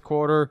fourth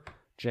quarter.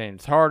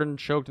 James Harden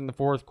choked in the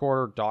fourth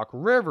quarter. Doc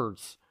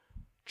Rivers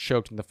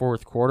choked in the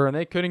fourth quarter, and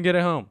they couldn't get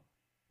it home.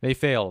 They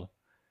failed.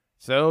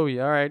 So,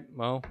 all right,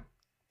 well,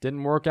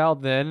 didn't work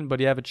out then, but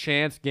you have a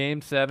chance.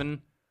 Game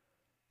 7,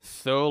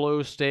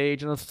 solo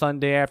stage on a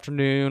Sunday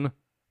afternoon,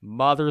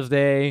 Mother's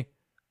Day,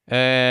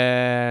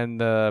 and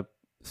the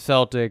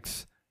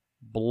Celtics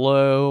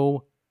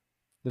blow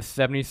the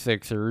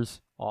 76ers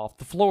off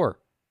the floor.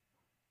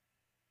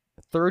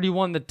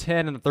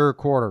 31-10 in the third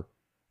quarter.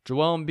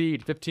 Joel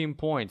Embiid, 15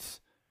 points.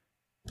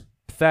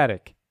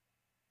 Pathetic.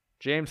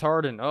 James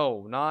Harden,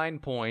 9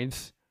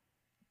 points.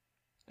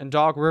 And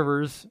Doc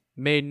Rivers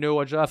made no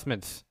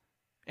adjustments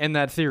in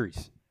that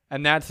series.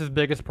 And that's his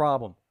biggest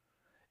problem.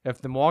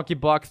 If the Milwaukee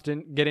Bucks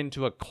didn't get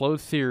into a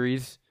close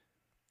series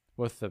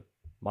with the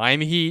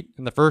Miami Heat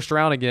in the first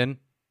round again,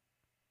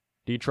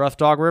 do you trust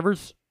Doc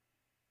Rivers?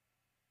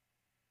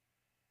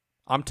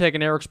 I'm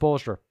taking Eric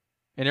Spoelstra.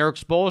 And Eric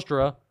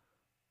Spoelstra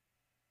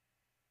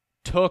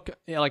took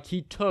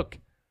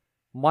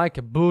Mike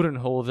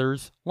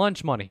Budenholzer's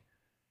lunch money.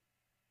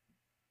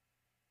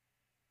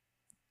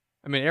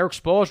 I mean, Eric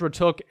Spoelstra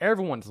took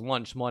everyone's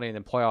lunch money in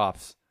the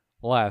playoffs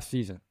last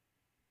season.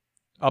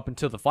 Up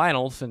until the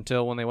finals,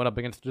 until when they went up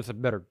against just a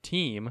better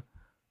team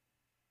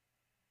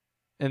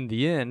in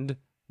the end.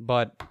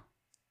 But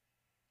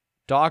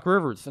Doc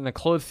Rivers in a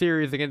close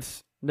series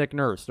against Nick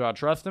Nurse. Do I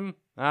trust him?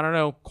 I don't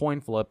know.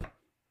 Coin flip.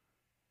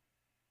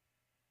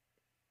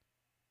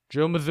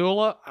 Joe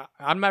Mazzulla,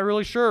 I'm not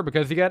really sure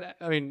because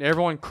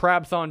everyone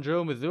craps on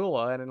Joe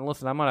Mazzulla. And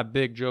listen, I'm not a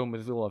big Joe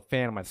Mazzulla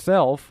fan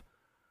myself.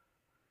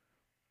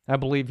 I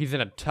believe he's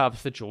in a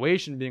tough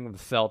situation being with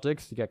the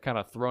Celtics. He got kind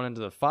of thrown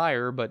into the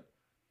fire, but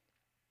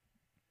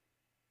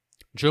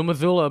Joe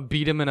Mazzulla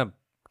beat him in a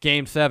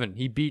Game 7.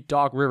 He beat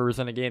Doc Rivers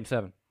in a Game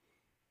 7.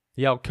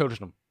 He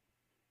outcoached him.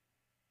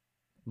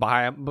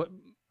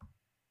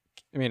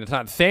 It's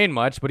not saying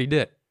much, but he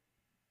did.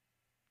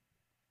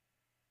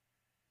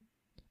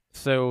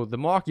 So the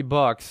Milwaukee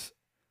Bucks,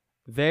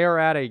 they are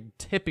at a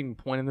tipping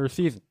point in their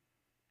season.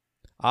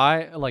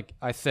 Like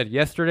I said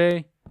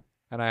yesterday,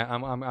 and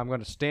I'm going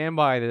to stand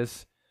by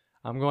this.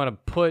 I'm going to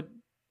put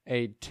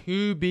a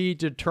to be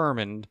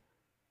determined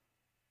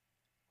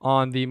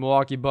on the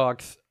Milwaukee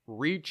Bucks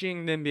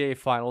reaching the NBA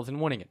Finals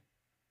and winning it.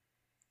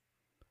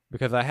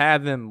 Because I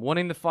had them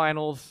winning the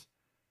Finals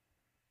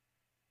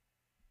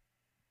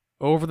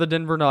over the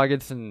Denver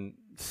Nuggets in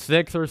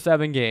 6 or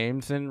 7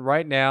 games, and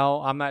right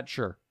now, I'm not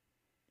sure.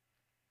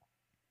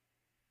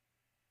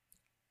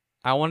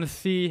 I want to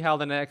see how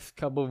the next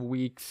couple of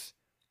weeks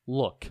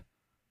look.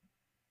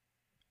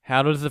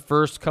 How does the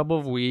first couple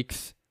of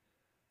weeks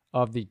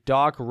of the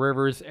Doc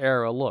Rivers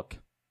era look?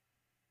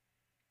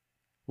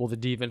 Will the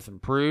defense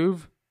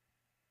improve?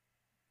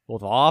 Will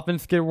the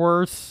offense get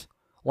worse?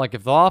 Like,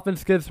 if the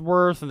offense gets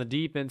worse and the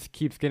defense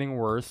keeps getting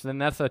worse, then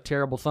that's a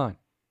terrible sign.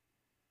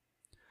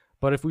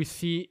 But if we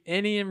see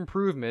any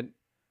improvement,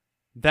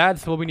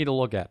 that's what we need to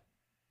look at.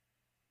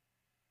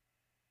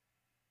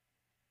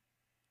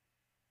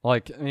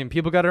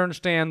 People got to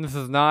understand this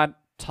is not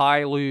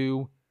Ty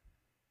Lue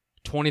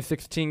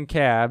 2016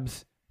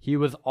 Cavs. He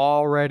was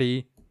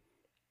already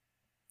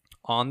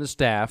on the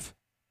staff.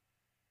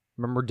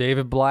 Remember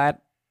David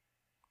Blatt?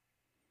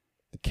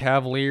 The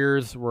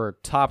Cavaliers were a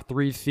top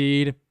 3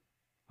 seed.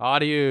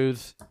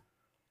 Adios.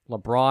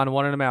 LeBron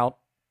wanted him out,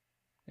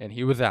 and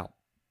he was out.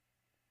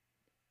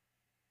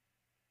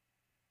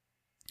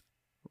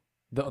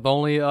 The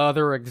only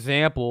other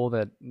example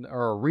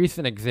or a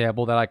recent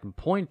example that I can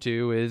point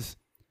to is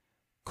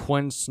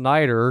Quinn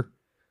Snyder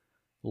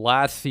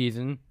late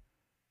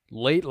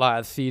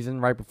last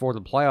season, right before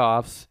the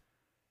playoffs,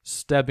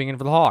 stepping in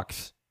for the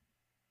Hawks.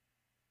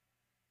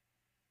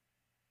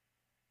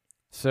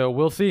 So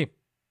we'll see.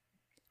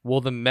 Will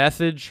the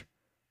message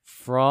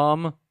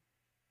from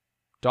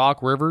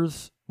Doc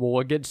Rivers, will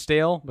it get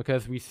stale?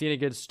 Because we've seen it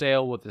get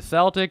stale with the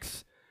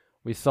Celtics.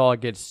 We saw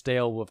it get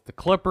stale with the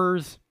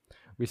Clippers.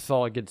 We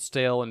saw it get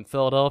stale in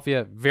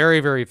Philadelphia very,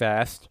 very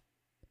fast.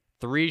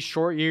 3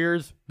 short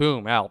years,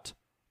 boom, out.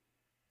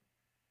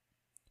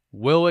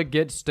 Will it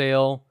get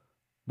stale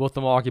with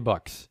the Milwaukee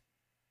Bucks?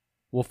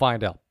 We'll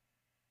find out.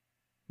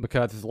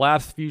 Because his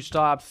last few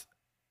stops,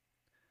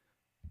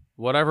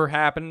 whatever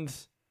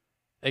happens,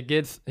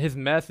 his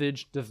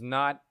message does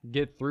not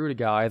get through to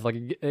guys. Like,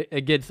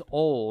 it gets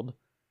old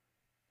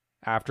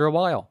after a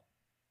while.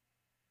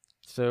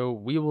 So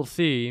we will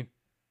see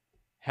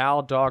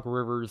how Doc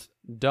Rivers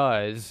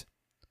does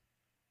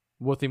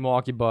with the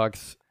Milwaukee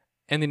Bucks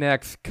in the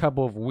next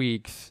couple of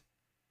weeks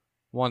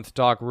once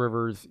Doc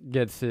Rivers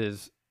gets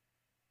his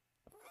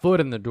foot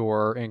in the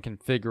door and can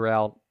figure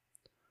out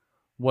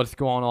what's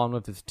going on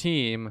with his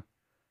team.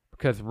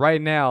 Because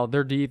right now,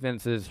 their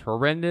defense is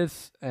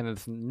horrendous and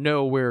it's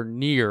nowhere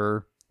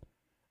near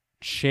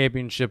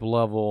championship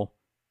level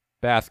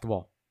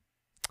basketball.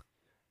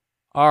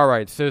 All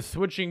right, so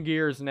switching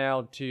gears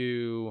now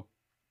to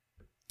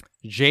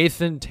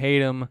Jayson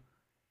Tatum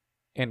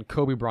and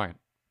Kobe Bryant.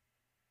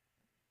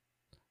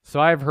 So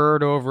I've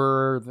heard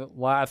over the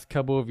last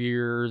couple of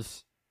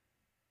years,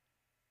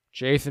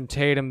 Jayson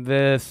Tatum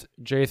this,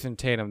 Jayson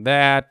Tatum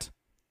that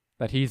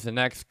he's the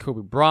next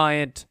Kobe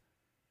Bryant.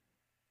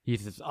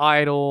 He's his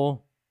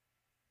idol.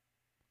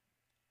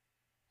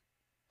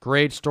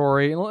 Great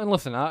story. And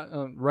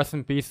listen, rest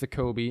in peace to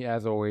Kobe,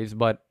 as always,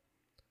 but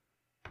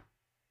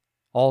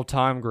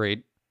all-time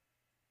great.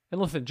 And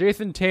listen,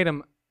 Jayson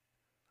Tatum,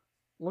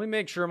 let me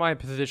make sure my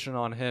position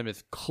on him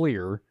is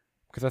clear,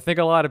 because I think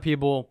a lot of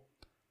people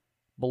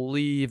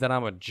believe that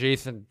I'm a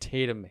Jayson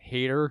Tatum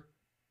hater.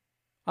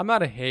 I'm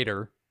not a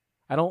hater.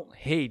 I don't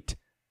hate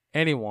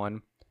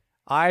anyone.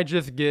 I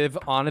just give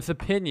honest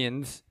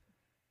opinions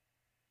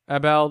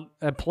about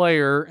a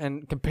player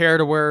and compare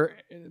to where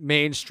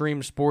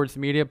mainstream sports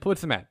media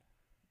puts him at.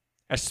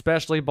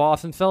 Especially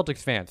Boston Celtics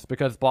fans,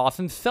 because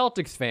Boston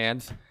Celtics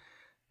fans,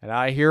 and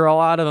I hear a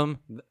lot of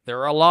them, there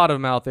are a lot of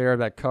them out there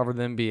that cover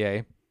the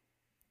NBA,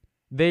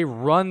 they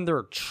run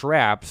their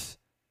traps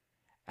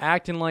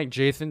acting like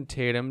Jayson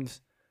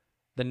Tatum's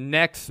the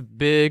next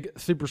big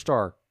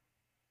superstar.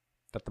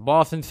 That the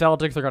Boston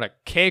Celtics are going to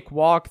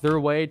cakewalk their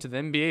way to the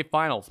NBA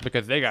Finals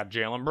because they got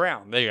Jaylen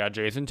Brown, they got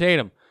Jayson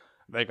Tatum,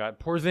 they got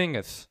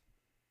Porzingis.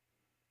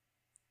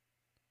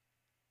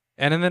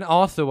 And then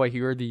also I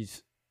hear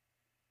these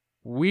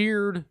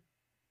weird,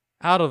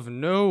 out of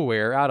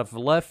nowhere, out of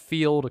left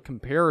field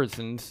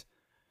comparisons.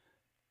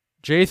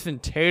 Jayson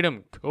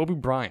Tatum, Kobe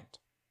Bryant.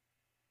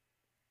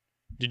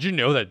 Did you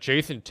know that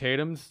Jayson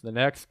Tatum's the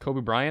next Kobe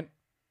Bryant?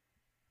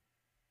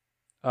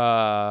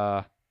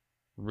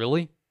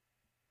 Really?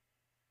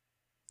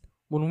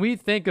 When we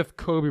think of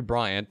Kobe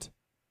Bryant,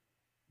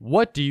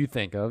 what do you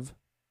think of?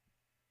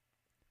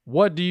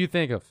 What do you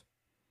think of?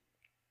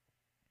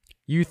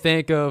 You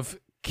think of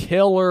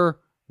Killer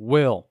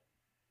Will.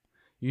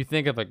 You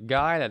think of a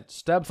guy that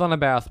steps on a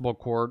basketball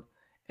court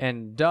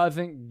and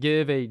doesn't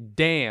give a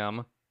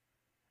damn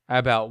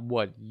about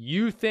what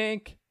you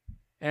think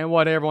and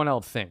what everyone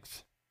else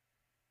thinks.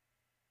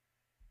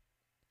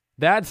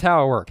 That's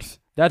how it works.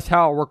 That's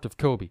how it worked with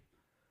Kobe.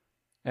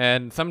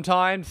 And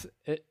sometimes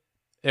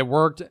it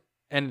worked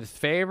in his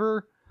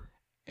favor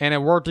and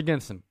it worked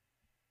against him.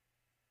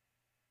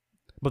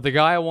 But the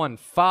guy won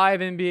 5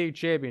 NBA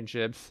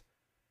championships,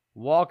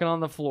 walking on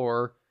the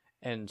floor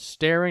and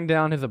staring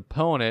down his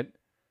opponent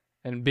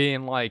and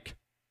being like,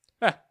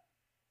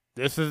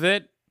 this is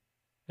it.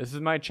 This is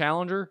my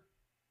challenger.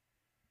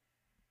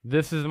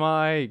 This is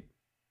my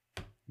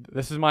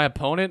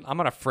opponent. I'm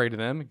not afraid of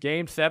them.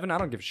 Game 7, I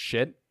don't give a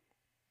shit.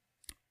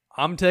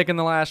 I'm taking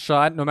the last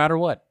shot no matter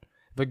what.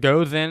 If it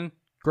goes in,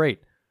 great.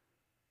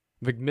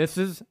 If it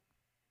misses,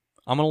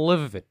 I'm going to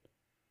live with it.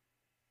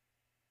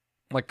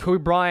 Like,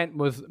 Kobe Bryant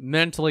was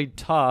mentally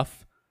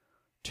tough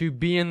to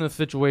be in those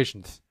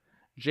situations.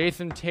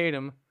 Jayson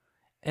Tatum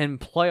in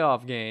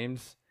playoff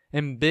games,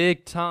 in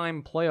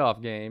big-time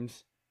playoff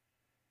games,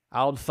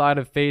 outside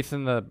of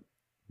facing the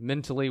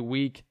mentally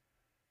weak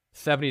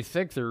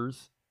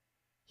 76ers,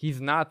 he's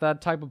not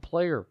that type of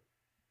player.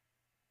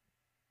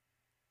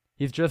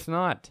 He's just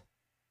not.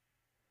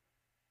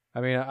 I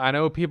mean, I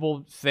know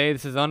people say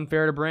this is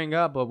unfair to bring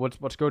up, but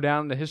let's go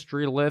down the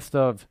history list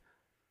of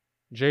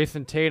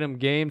Jayson Tatum,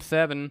 Game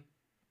 7,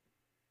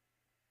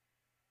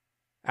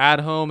 at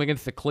home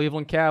against the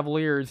Cleveland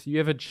Cavaliers. You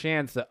have a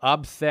chance to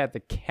upset the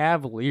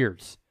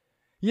Cavaliers.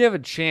 You have a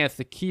chance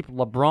to keep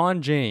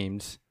LeBron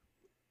James,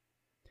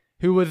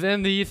 who was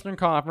in the Eastern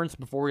Conference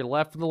before he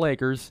left for the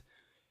Lakers.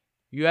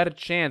 You had a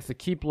chance to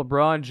keep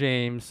LeBron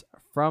James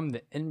from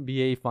the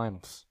NBA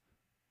Finals.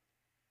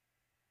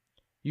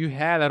 You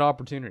had that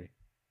opportunity.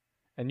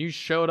 And you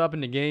showed up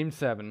into Game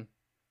 7.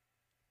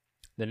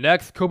 The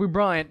next Kobe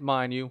Bryant,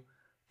 mind you,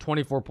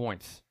 24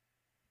 points.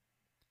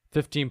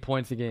 15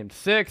 points in Game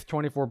 6,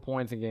 24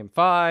 points in Game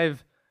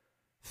 5,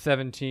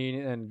 17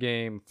 in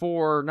Game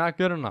 4. Not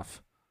good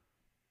enough.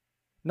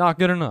 Not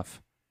good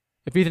enough.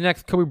 If he's the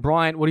next Kobe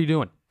Bryant, what are you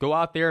doing? Go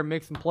out there and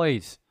make some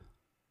plays.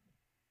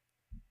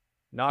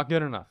 Not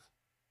good enough.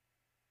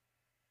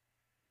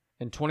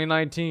 In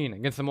 2019,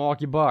 against the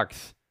Milwaukee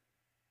Bucks,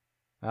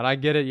 and I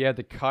get it, you had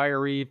the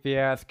Kyrie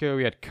fiasco,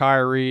 you had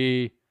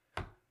Kyrie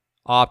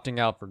opting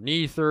out for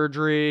knee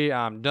surgery.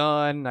 I'm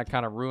done. That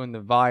kind of ruined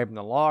the vibe in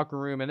the locker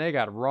room, and they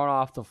got run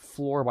off the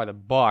floor by the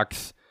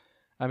Bucks.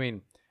 I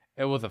mean,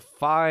 it was a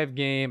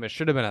 5-game, it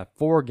should have been a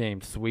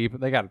 4-game sweep.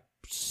 They got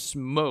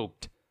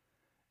smoked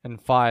in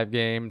 5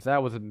 games.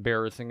 That was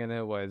embarrassing, and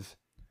it was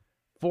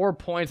 4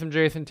 points from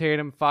Jayson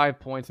Tatum, 5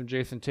 points from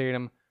Jayson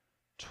Tatum,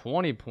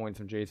 20 points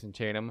from Jayson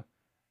Tatum.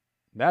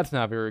 That's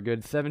not very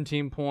good.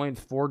 17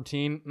 points,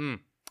 14.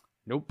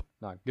 Nope,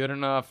 not good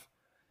enough.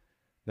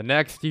 The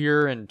next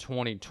year in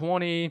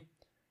 2020,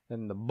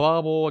 in the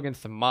bubble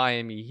against the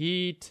Miami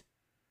Heat,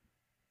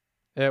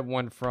 it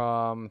went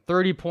from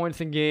 30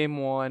 points in Game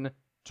 1,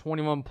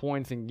 21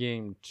 points in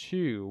Game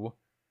 2,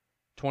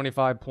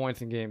 25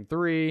 points in Game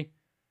 3,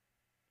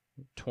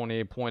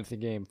 28 points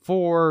in Game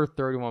 4,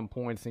 31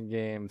 points in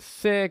Game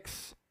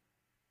 6.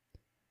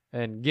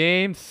 And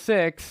Game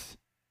 6,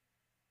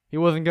 he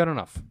wasn't good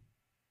enough.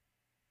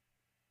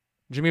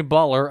 Jimmy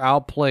Butler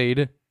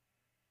outplayed.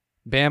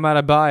 Bam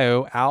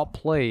Adebayo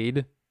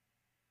outplayed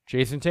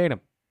Jayson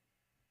Tatum.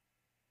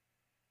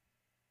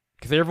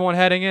 Because everyone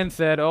heading in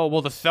said, oh,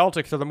 well, the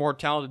Celtics are the more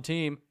talented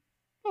team.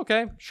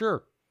 Okay,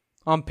 sure.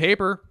 On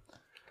paper,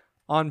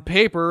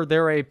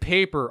 they're a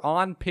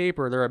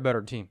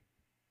better team.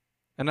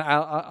 And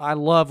I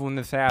love when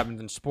this happens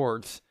in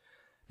sports.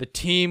 The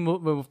team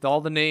with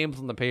all the names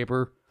on the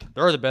paper,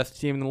 they're the best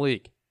team in the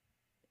league.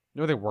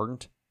 No, they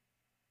weren't.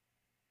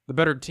 The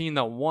better team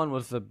that won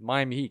was the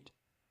Miami Heat.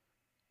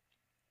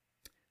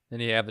 Then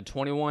you have the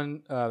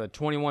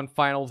 21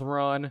 finals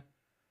run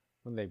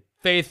when they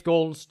faced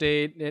Golden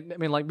State.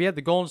 We had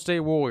the Golden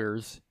State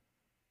Warriors,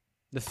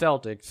 the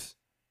Celtics,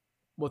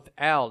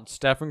 without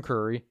Stephen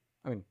Curry.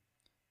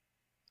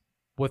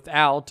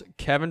 Without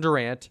Kevin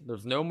Durant.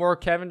 There's no more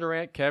Kevin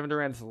Durant. Kevin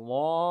Durant's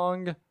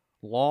long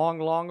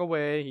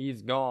away.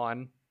 He's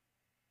gone.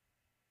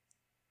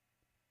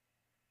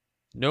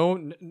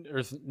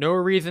 There's no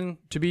reason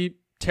to be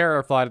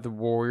terrified of the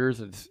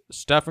Warriors. It's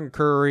Stephen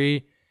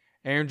Curry,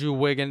 Andrew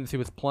Wiggins, who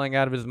was playing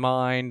out of his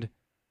mind,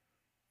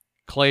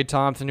 Klay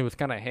Thompson, who was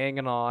kind of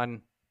hanging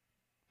on,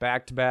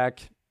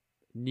 back-to-back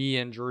knee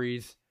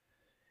injuries,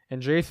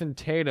 and Jayson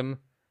Tatum,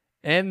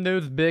 and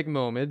those big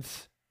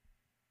moments.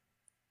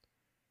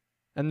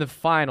 In the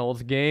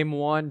finals, Game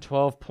 1,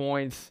 12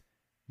 points,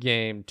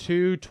 Game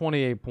 2,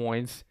 28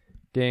 points,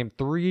 Game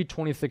 3,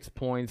 26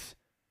 points,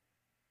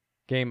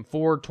 Game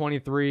 4,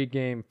 23,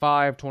 Game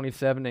 5,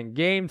 27, and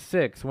Game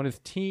 6, when his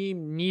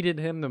team needed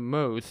him the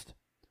most,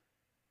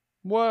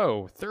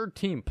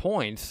 13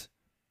 points.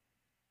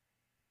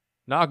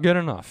 Not good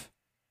enough.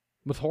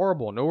 It was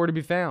horrible. Nowhere to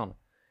be found.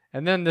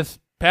 And then this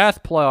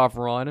past playoff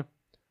run,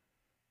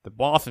 the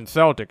Boston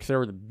Celtics, they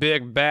were the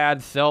big, bad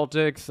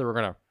Celtics. They were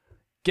going to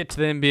get to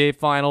the NBA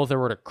Finals. They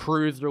were going to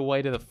cruise their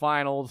way to the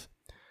Finals.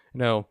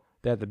 They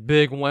had the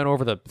big win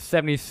over the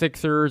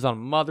 76ers on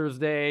Mother's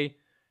Day.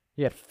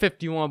 He had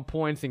 51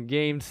 points in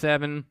Game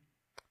 7.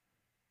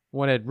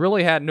 When it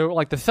really had the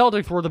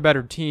Celtics were the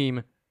better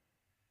team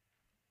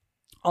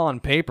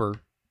on paper,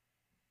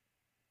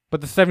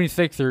 but the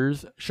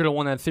 76ers should have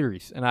won that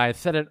series, and I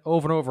said it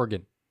over and over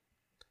again.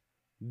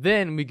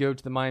 Then we go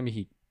to the Miami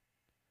Heat.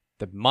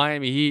 The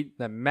Miami Heat,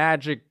 the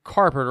magic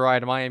carpet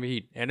ride of Miami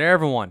Heat, and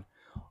everyone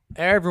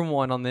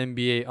on the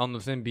NBA, on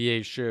those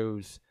NBA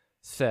shows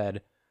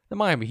said the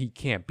Miami Heat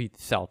can't beat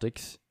the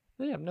Celtics.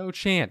 They have no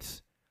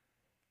chance.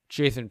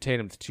 Jayson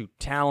Tatum's too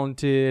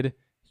talented.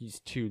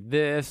 He's too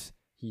this.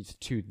 He's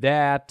too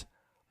that.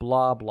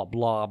 Blah, blah,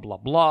 blah, blah,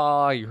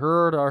 blah. I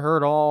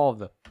heard all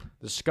the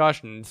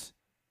discussions.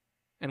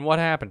 And what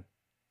happened?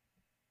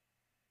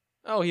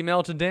 Oh, he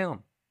melted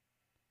down.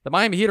 The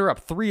Miami Heat are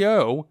up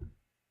 3-0.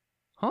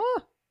 Huh?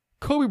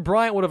 Kobe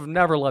Bryant would have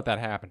never let that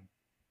happen.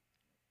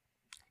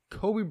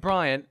 Kobe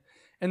Bryant,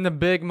 in the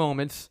big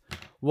moments,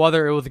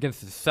 whether it was against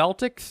the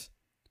Celtics,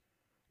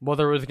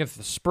 whether it was against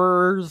the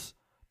Spurs,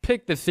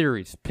 pick the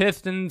series.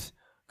 Pistons,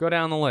 go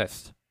down the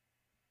list.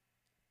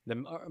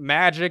 The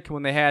Magic,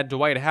 when they had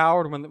Dwight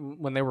Howard,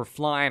 when they were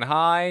flying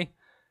high,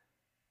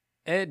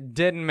 it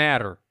didn't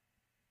matter.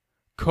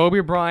 Kobe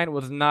Bryant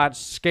was not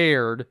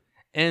scared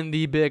in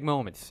the big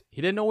moments.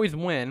 He didn't always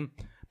win,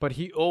 but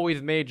he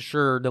always made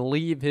sure to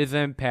leave his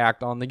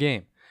impact on the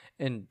game.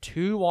 And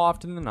too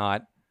often than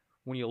not,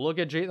 when you look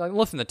at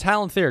listen, the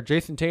talent's there.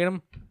 Jayson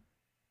Tatum,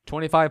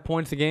 25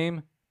 points a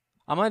game.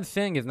 I'm not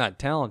saying he's not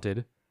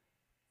talented.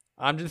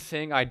 I'm just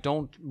saying I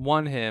don't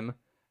want him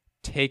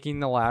taking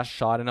the last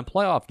shot in a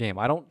playoff game.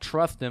 I don't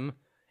trust him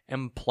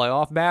in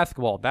playoff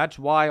basketball. That's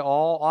why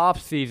all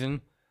offseason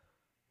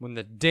when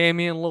the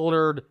Damian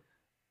Lillard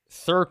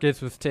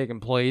circus was taking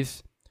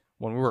place,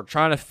 when we were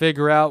trying to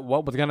figure out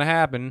what was going to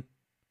happen,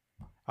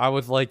 I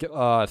was like,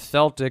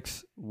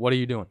 Celtics, what are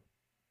you doing?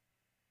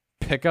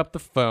 Pick up the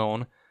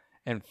phone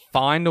and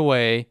find a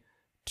way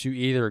to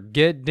either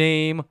get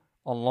Dame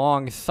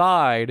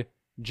alongside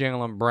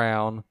Jaylen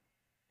Brown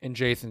and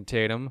Jayson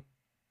Tatum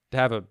to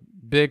have a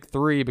big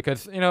three,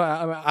 because,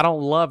 I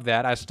don't love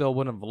that. I still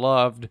wouldn't have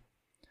loved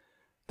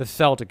the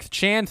Celtics'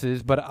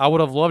 chances, but I would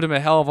have loved him a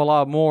hell of a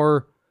lot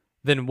more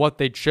than what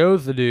they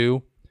chose to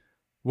do,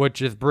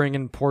 which is bring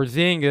in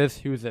Porzingis,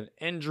 who's an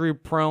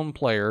injury-prone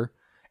player.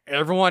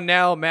 Everyone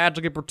now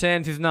magically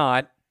pretends he's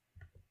not.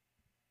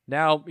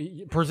 Now,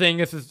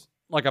 Porzingis is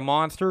like a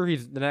monster.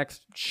 He's the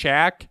next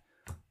Shaq.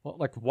 Well,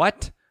 like,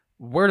 what?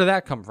 Where did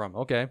that come from?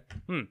 Okay.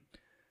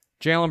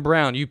 Jaylen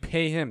Brown, you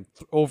pay him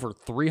over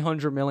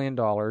 $300 million,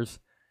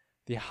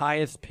 the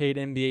highest paid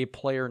NBA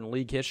player in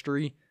league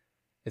history.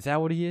 Is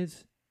that what he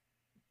is?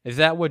 Is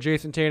that what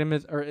Jayson Tatum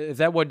is? Or is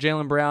that what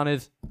Jaylen Brown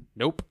is?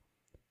 Nope.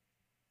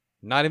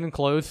 Not even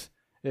close.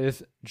 It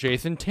is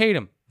Jayson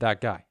Tatum, that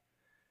guy.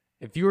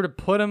 If you were to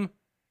put him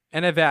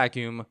in a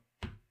vacuum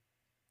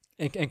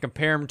and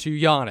compare him to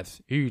Giannis,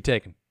 who are you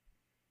taking?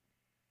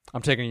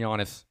 I'm taking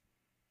Giannis.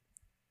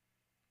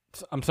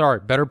 I'm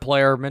sorry. Better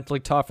player, mentally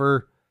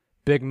tougher,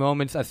 big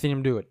moments. I've seen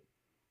him do it.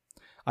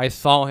 I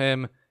saw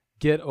him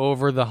get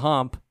over the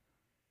hump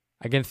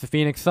against the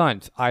Phoenix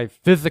Suns. I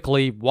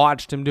physically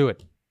watched him do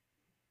it.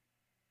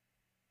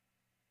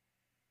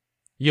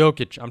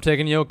 Jokic. I'm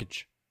taking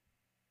Jokic.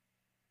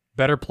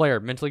 Better player,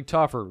 mentally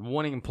tougher,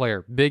 winning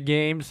player, big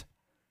games.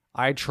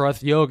 I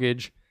trust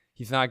Jokic.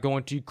 He's not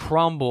going to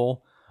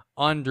crumble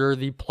under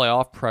the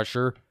playoff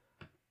pressure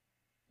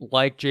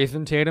like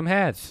Jayson Tatum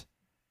has.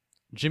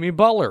 Jimmy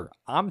Butler.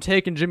 I'm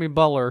taking Jimmy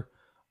Butler.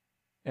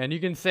 And you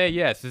can say,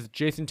 yes, is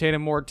Jayson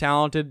Tatum more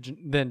talented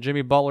than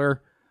Jimmy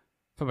Butler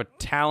from a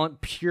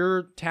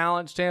pure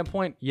talent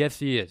standpoint? Yes,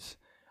 he is.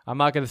 I'm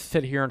not going to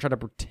sit here and try to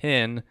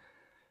pretend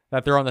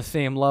that they're on the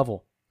same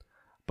level.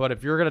 But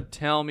if you're going to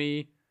tell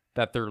me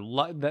that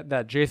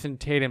that Jayson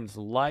Tatum's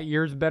light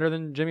years better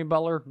than Jimmy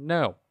Butler,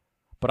 no.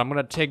 But I'm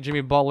going to take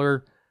Jimmy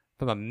Butler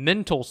from a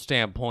mental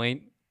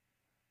standpoint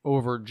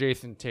over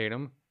Jayson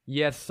Tatum.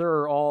 Yes,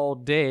 sir, all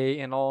day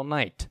and all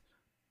night.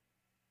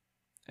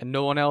 And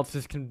no one else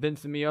is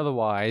convincing me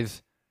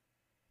otherwise,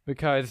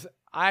 because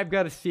I've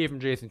got to see it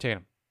from Jayson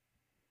Tatum.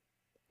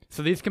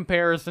 So these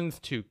comparisons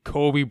to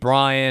Kobe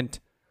Bryant,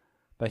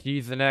 that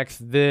he's the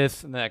next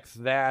this, the next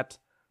that,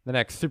 the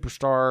next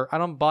superstar, I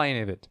don't buy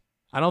any of it.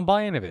 I don't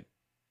buy any of it.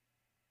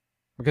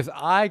 Because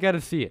I got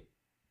to see it.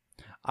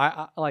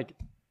 I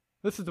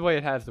this is the way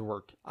it has to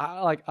work.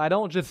 I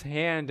don't just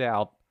hand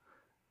out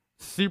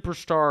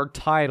superstar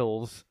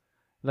titles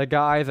to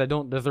guys that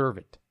don't deserve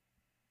it.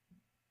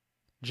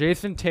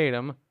 Jayson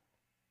Tatum,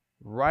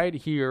 right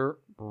here,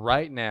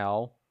 right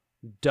now,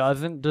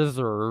 doesn't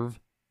deserve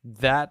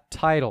that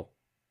title.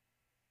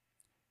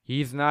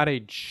 He's not a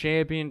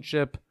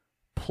championship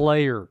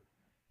player.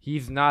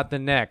 He's not the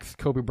next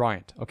Kobe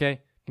Bryant,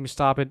 okay? Can we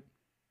stop it?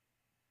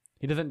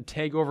 He doesn't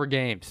take over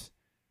games.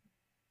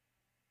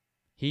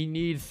 He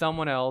needs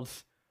someone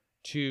else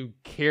to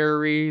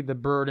carry the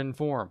burden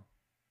for him.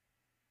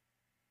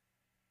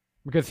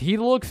 Because he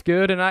looks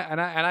good, and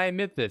I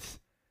admit this.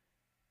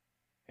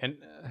 And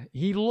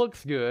he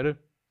looks good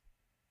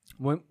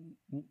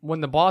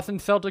when the Boston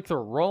Celtics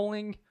are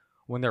rolling,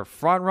 when they're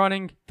front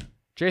running.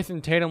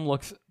 Jayson Tatum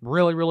looks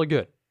really, really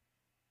good.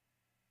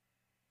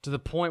 To the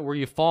point where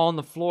you fall on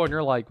the floor and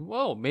you're like,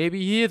 whoa, maybe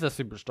he is a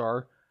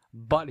superstar,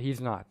 but he's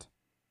not.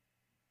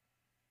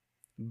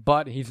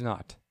 But he's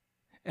not.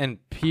 And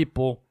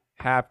people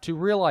have to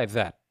realize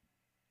that.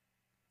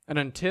 And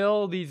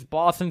until these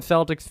Boston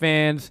Celtics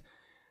fans,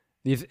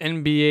 these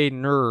NBA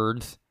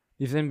nerds,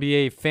 these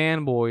NBA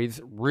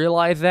fanboys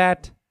realize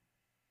that,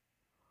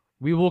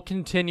 we will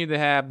continue to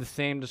have the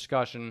same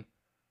discussion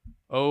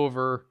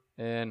over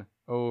and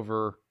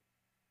over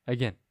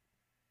again.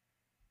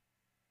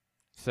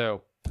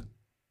 So,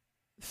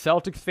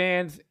 Celtics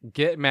fans,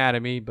 get mad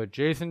at me, but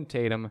Jayson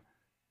Tatum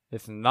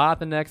is not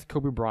the next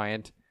Kobe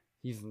Bryant.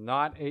 He's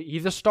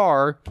a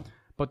star,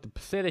 but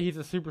to say that he's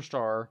a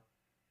superstar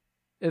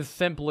is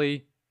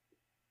simply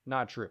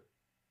not true.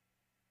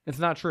 It's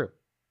not true.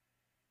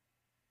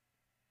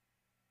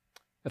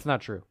 It's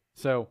not true.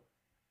 So,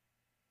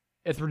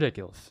 it's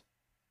ridiculous.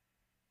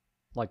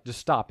 Like, just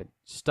stop it.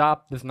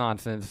 Stop this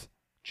nonsense.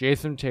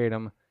 Jayson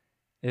Tatum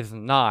is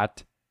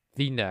not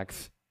the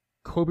next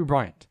Kobe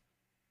Bryant.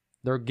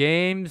 Their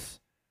games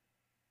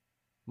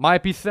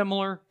might be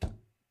similar.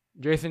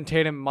 Jayson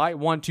Tatum might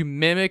want to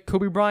mimic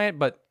Kobe Bryant,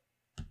 but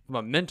from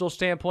a mental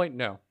standpoint,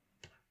 no.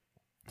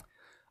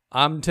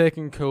 I'm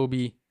taking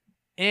Kobe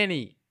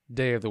any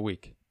day of the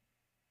week.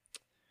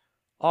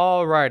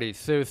 Alrighty,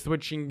 so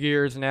switching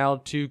gears now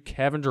to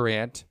Kevin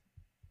Durant,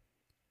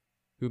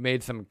 who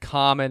made some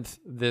comments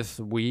this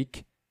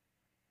week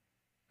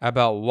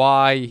about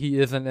why he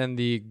isn't in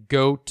the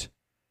GOAT,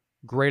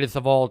 greatest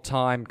of all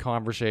time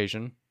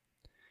conversation.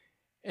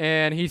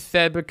 And he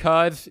said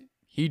because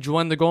he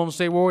joined the Golden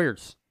State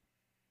Warriors.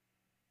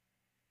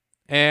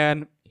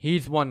 And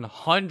he's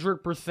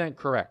 100%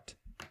 correct.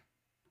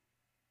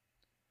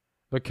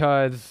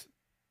 Because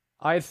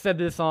I said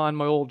this on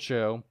my old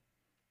show.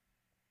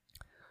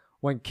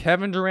 When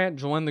Kevin Durant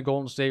joined the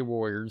Golden State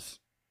Warriors,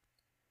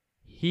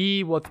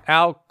 he,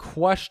 without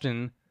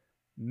question,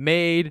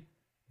 made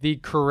the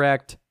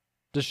correct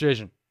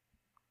decision.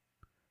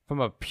 From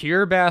a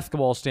pure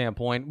basketball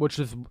standpoint, which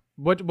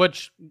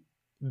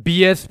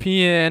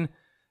BSPN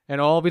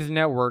and all these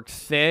networks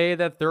say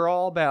that they're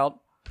all about,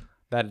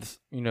 that's,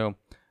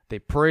 they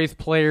praise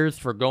players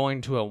for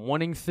going to a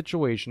winning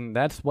situation.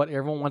 That's what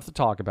everyone wants to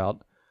talk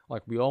about.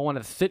 Like, we all want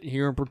to sit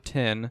here and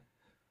pretend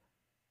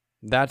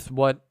that's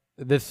what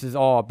this is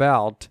all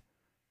about.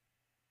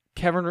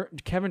 Kevin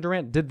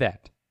Durant did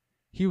that.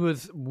 He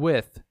was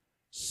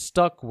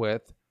stuck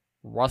with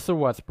Russell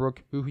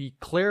Westbrook, who he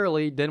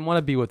clearly didn't want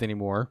to be with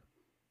anymore.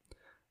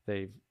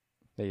 They've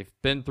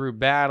been through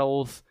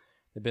battles.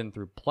 They've been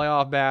through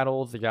playoff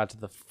battles. They got to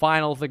the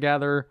finals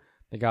together.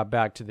 They got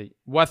back to the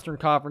Western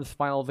Conference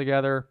finals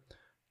together.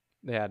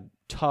 They had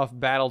tough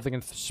battles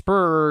against the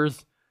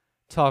Spurs,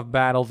 tough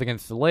battles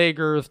against the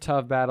Lakers,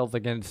 tough battles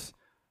against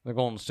the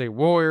Golden State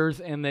Warriors,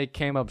 and they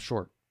came up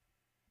short.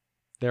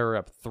 They were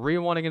up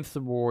 3-1 against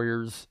the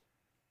Warriors.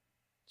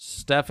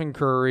 Stephen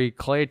Curry,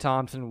 Klay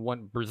Thompson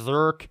went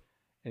berserk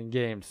in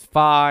games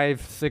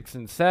 5, 6,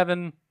 and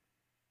 7.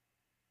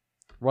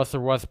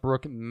 Russell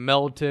Westbrook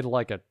melted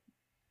like a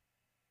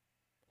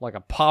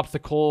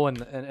popsicle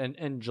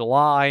in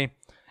July.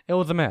 It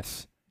was a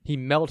mess. He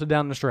melted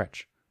down the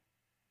stretch.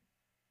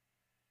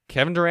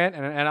 Kevin Durant,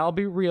 and I'll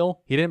be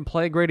real, he didn't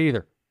play great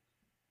either.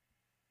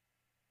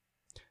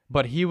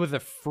 But he was a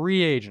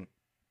free agent.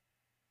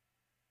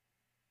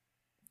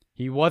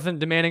 He wasn't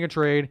demanding a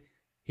trade.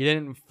 He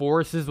didn't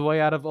force his way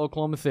out of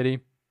Oklahoma City.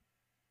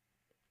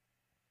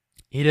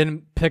 He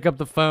didn't pick up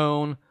the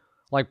phone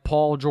like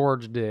Paul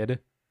George did.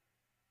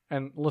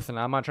 And listen,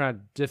 I'm not trying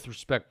to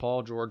disrespect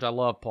Paul George. I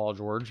love Paul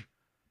George.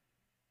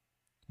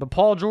 But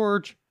Paul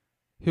George,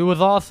 who was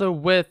also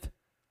with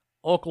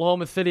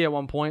Oklahoma City at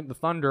one point, the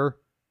Thunder,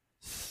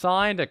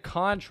 signed a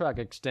contract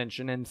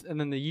extension. And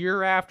then the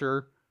year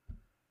after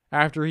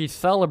he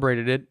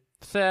celebrated it,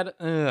 said,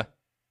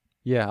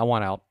 yeah, I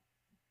want out.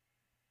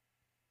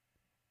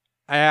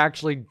 I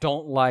actually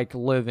don't like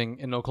living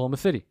in Oklahoma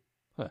City.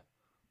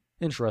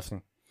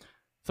 Interesting.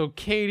 So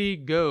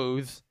KD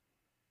goes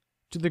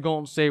to the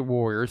Golden State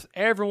Warriors.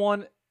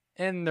 Everyone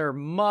and their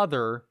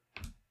mother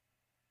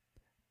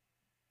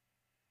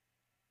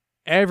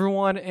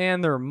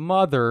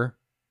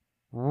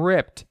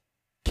ripped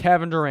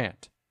Kevin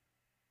Durant.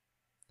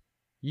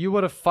 You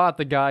would have thought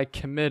the guy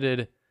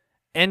committed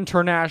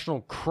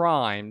international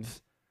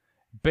crimes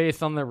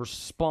based on the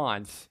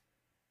response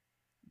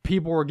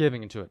people were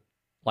giving to it.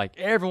 Like,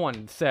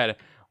 everyone said,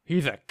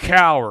 he's a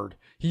coward,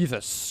 he's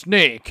a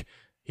snake,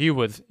 he's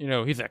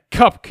a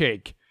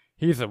cupcake,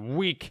 he's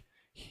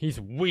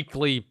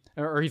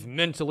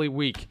mentally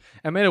weak.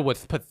 I mean, it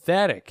was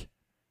pathetic.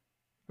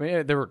 I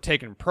mean, they were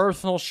taking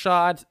personal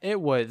shots. It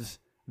was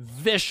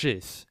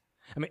vicious.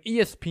 I mean,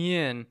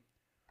 ESPN,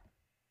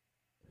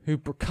 who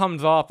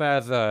comes off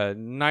as a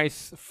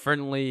nice,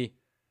 friendly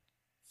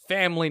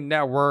family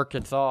network,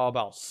 it's all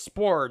about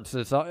sports,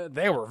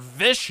 they were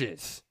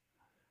vicious.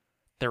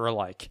 They were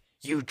like,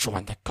 you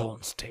joined the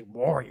Golden State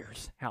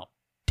Warriors. How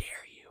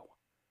dare you?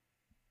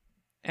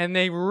 And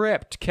they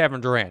ripped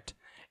Kevin Durant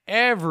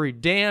every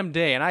damn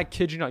day. And I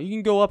kid you not, you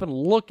can go up and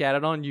look at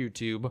it on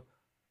YouTube.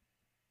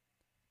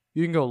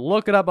 You can go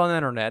look it up on the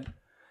internet.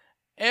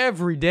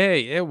 Every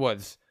day it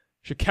was,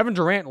 should Kevin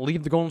Durant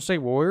leave the Golden State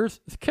Warriors?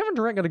 Is Kevin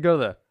Durant going to go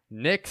to the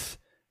Knicks?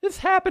 This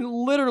happened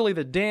literally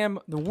the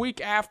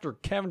week after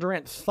Kevin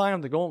Durant signed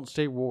with the Golden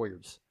State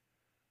Warriors.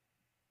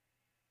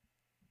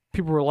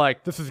 People were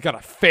like, this is going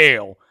to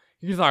fail.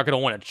 He's not going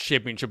to win a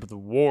championship with the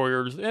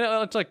Warriors. And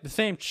it's like the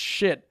same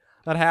shit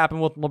that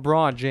happened with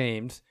LeBron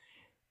James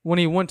when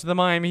he went to the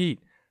Miami Heat.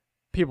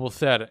 People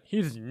said,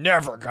 he's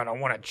never going to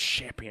win a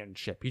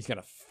championship. He's going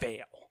to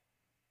fail.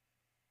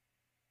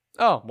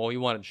 Oh, well, he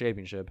won a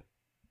championship.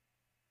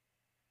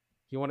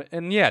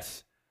 And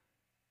yes,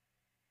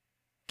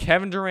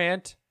 Kevin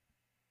Durant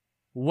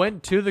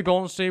went to the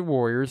Golden State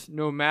Warriors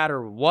no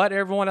matter what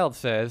everyone else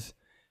says.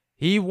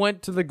 He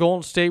went to the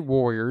Golden State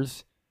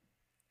Warriors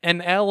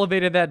and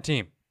elevated that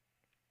team.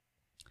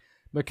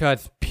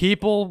 Because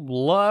people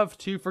love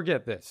to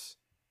forget this.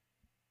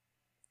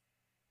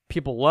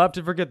 People love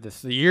to forget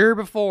this. The year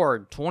before,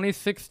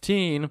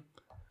 2016,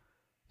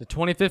 the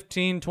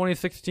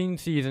 2015-2016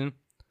 season,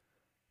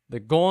 the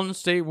Golden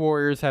State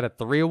Warriors had a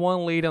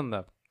 3-1 lead on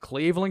the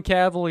Cleveland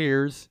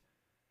Cavaliers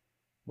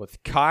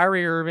with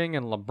Kyrie Irving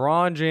and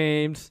LeBron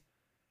James,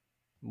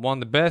 one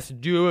of the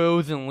best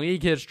duos in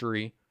league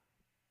history.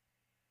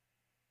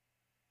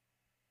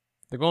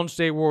 The Golden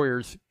State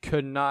Warriors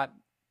could not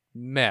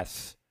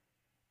mess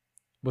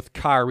with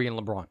Kyrie and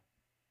LeBron.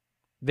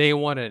 They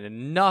wanted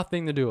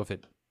nothing to do with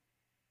it.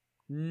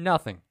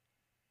 Nothing.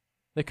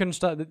 They couldn't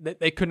stop.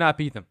 They could not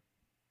beat them.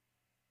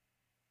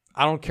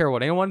 I don't care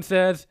what anyone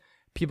says.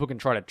 People can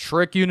try to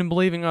trick you into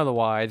believing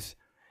otherwise.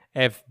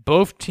 If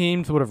both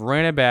teams would have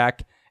ran it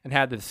back and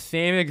had the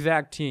same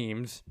exact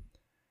teams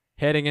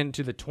heading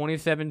into the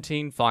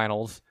 2017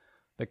 finals,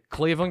 the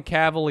Cleveland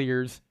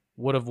Cavaliers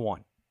would have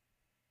won.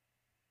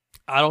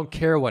 I don't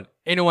care what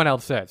anyone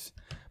else says,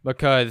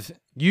 because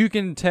you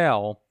can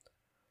tell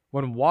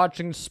when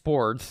watching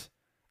sports,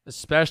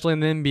 especially in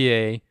the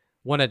NBA,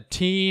 when a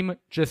team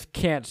just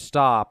can't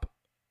stop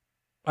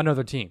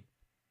another team.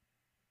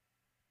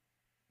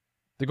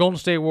 The Golden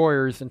State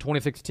Warriors in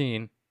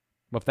 2016,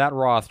 with that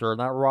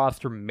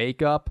roster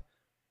makeup,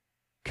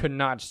 could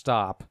not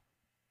stop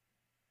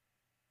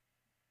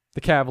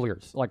the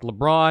Cavaliers. Like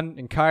LeBron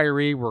and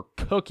Kyrie were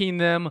cooking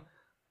them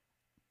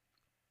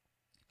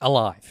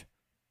alive.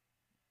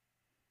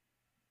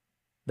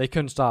 They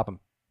couldn't stop them.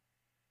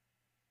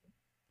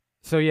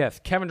 So yes,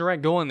 Kevin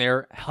Durant going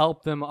there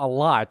helped them a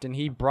lot, and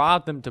he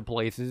brought them to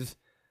places.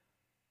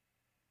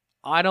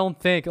 I don't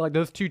think, like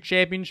those two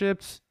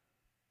championships,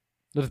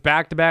 those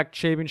back-to-back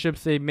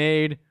championships they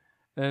made,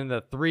 and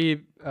the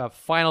three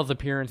finals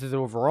appearances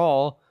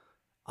overall,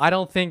 I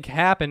don't think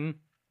happened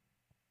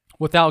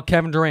without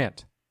Kevin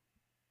Durant.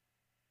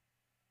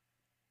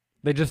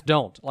 They just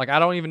don't. Like, I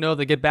don't even know if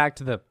they get back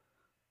to the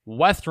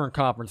Western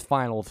Conference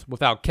Finals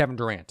without Kevin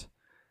Durant.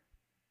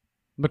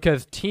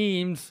 Because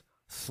teams,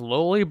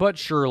 slowly but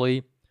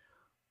surely,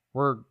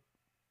 were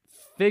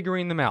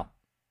figuring them out.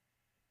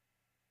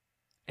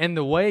 And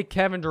the way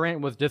Kevin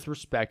Durant was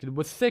disrespected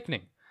was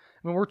sickening.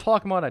 I mean, we're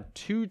talking about a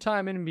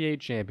 2-time NBA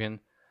champion,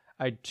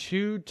 a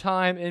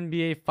 2-time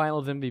NBA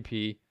Finals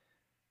MVP,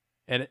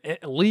 and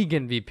a league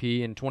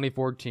MVP in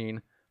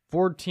 2014,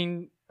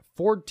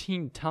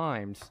 14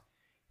 times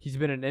he's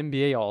been an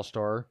NBA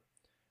All-Star,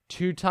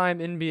 2-time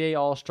NBA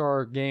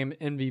All-Star Game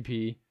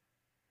MVP,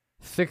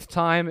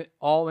 6-time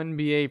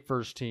All-NBA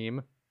First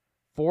Team,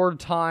 4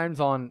 times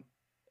on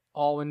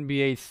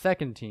All-NBA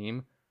Second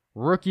Team,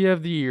 Rookie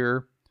of the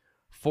Year,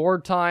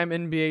 4-time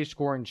NBA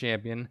Scoring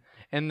Champion,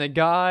 and the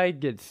guy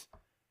gets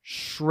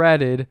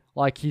shredded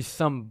like he's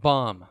some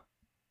bum.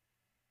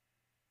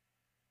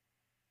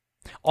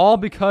 All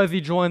because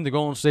he joined the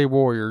Golden State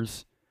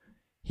Warriors.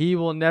 He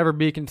will never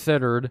be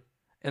considered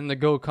in the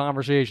GOAT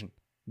conversation.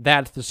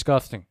 That's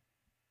disgusting.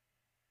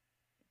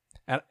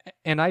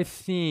 And I've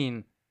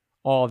seen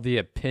all the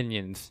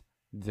opinions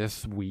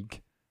this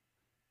week.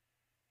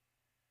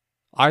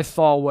 I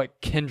saw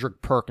what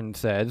Kendrick Perkins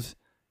says.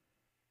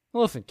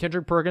 Listen,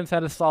 Kendrick Perkins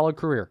had a solid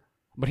career,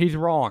 but he's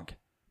wrong.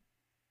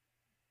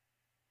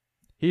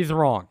 He's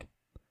wrong.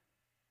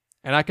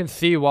 And I can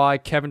see why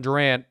Kevin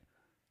Durant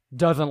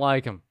doesn't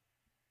like him.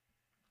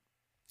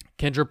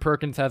 Kendrick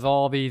Perkins has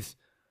all these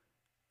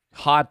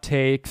hot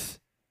takes.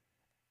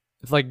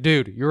 It's like,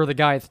 dude, you're the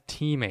guy's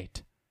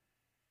teammate.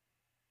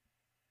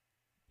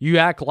 You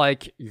act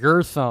like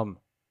you're some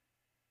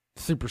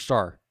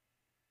superstar.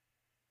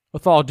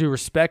 With all due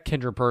respect,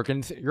 Kendrick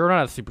Perkins, you're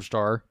not a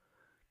superstar.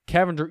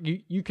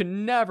 You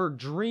can never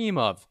dream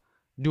of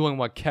doing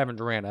what Kevin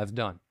Durant has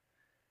done.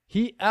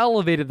 He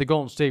elevated the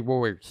Golden State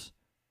Warriors.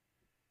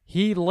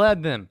 He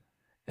led them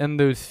in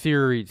those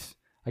series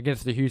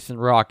against the Houston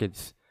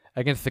Rockets,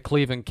 against the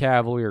Cleveland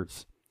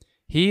Cavaliers.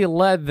 He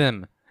led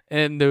them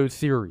in those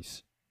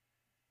series.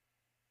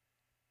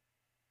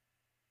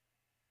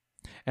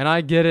 And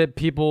I get it.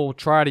 People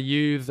try to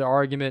use the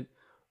argument,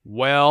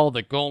 well,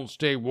 the Golden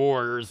State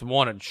Warriors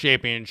won a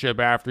championship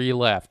after he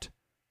left.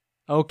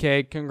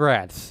 Okay,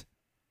 congrats.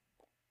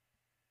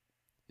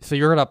 So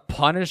you're going to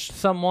punish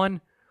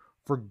someone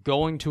for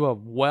going to a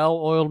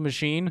well-oiled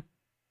machine?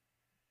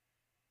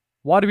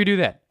 Why do we do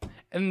that?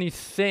 And these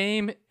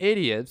same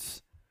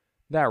idiots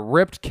that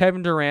ripped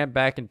Kevin Durant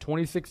back in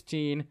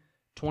 2016,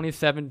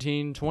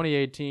 2017,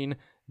 2018,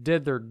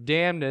 did their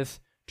damnedest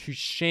to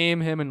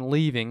shame him in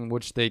leaving,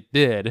 which they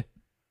did.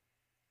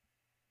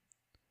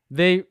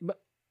 They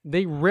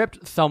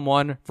ripped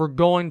someone for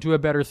going to a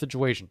better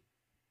situation.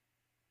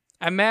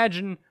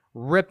 Imagine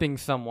ripping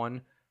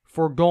someone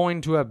for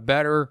going to a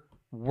better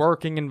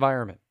working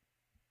environment.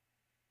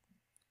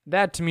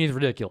 That to me is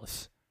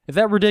ridiculous. Is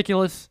that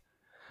ridiculous?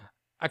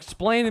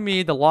 Explain to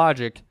me the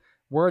logic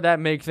where that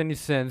makes any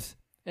sense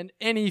in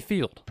any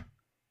field.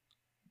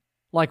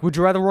 Like, would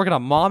you rather work at a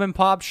mom and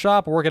pop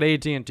shop or work at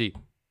AT&T?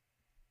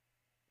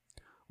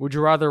 Would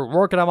you rather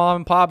work at a mom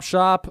and pop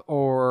shop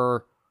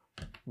or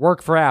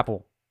work for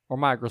Apple or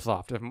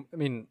Microsoft? I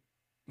mean,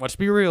 let's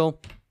be real.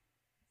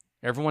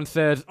 Everyone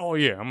says, oh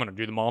yeah, I'm going to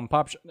do the mom and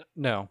pop shop.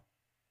 No,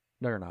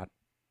 you're not.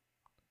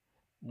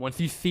 Once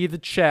you see the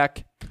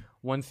check,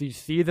 once you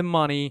see the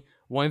money,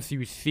 once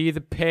you see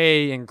the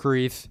pay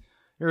increase,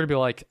 you're going to be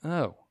like,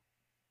 oh,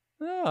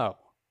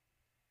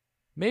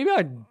 maybe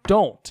I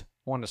don't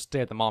want to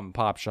stay at the mom and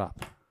pop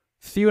shop.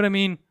 See what I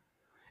mean?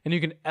 And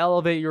you can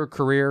elevate your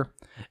career.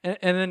 And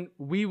then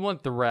we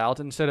went the route,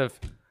 instead of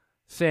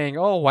saying,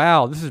 oh,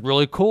 wow, this is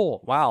really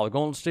cool. Wow, the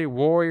Golden State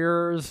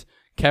Warriors,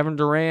 Kevin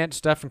Durant,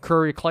 Stephen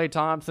Curry, Klay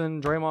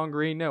Thompson, Draymond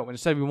Green. No,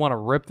 instead we want to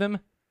rip them.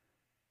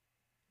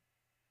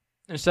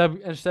 Instead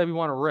we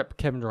want to rip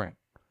Kevin Durant.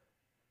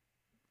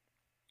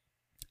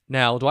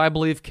 Now, do I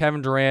believe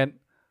Kevin Durant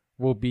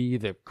will be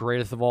the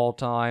greatest of all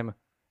time?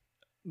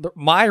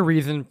 my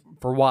reason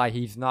for why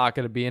he's not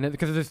going to be in it,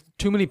 because there's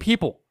too many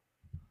people.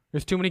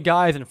 There's too many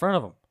guys in front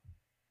of him.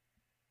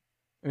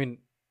 I mean,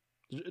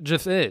 it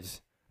just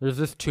is. There's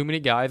just too many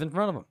guys in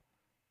front of him.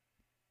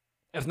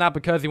 It's not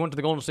because he went to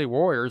the Golden State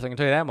Warriors, I can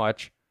tell you that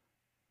much.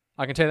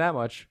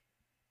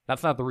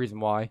 That's not the reason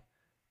why.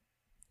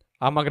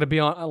 I'm not going to be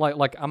on,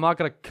 I'm not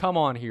going to come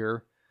on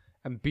here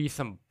and be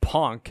some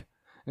punk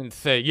and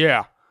say,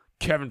 yeah,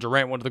 Kevin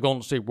Durant went to the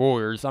Golden State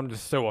Warriors. I'm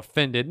just so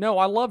offended. No,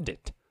 I loved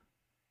it.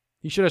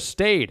 He should have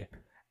stayed.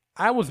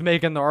 I was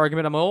making the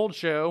argument on my old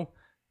show.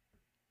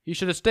 He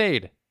should have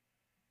stayed.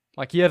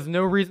 Like, he has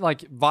no reason.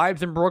 Like,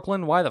 vibes in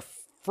Brooklyn, why the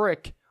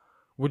frick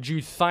would you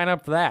sign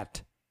up for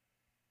that?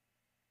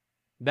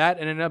 That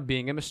ended up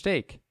being a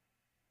mistake.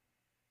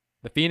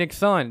 The Phoenix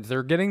Suns,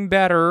 they're getting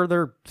better.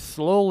 They're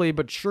slowly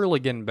but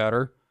surely getting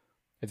better.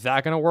 Is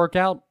that going to work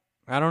out?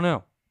 I don't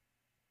know.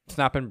 It's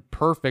not been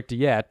perfect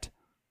yet.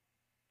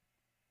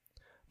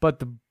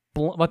 But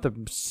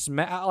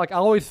I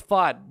always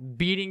thought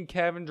beating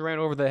Kevin Durant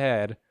over the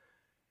head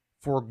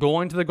for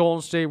going to the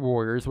Golden State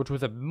Warriors, which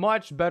was a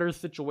much better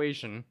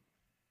situation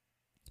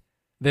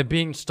than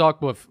being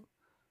stuck with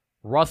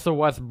Russell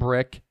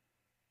Westbrook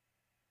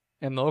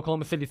and the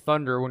Oklahoma City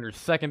Thunder when your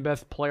second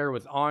best player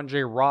was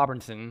Andre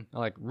Robertson.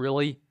 Like,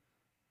 really?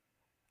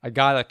 A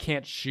guy that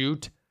can't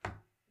shoot?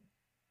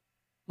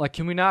 Like,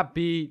 can we not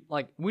be,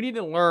 like, we need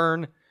to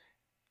learn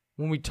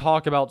when we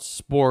talk about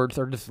sports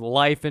or just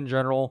life in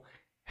general,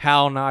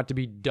 how not to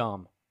be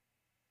dumb.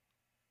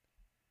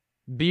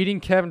 Beating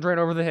Kevin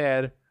Durant over the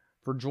head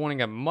for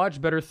joining a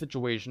much better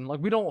situation. Like,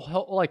 we don't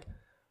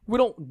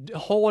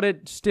hold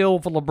it still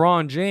for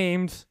LeBron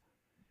James.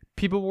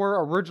 People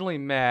were originally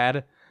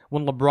mad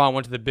when LeBron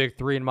went to the Big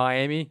Three in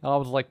Miami. I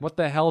was like, what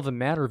the hell does it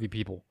matter with you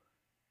people?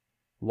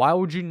 Why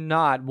would you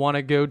not want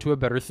to go to a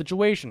better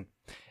situation?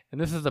 And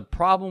this is a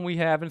problem we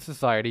have in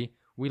society.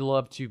 We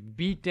love to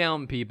beat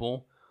down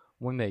people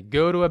when they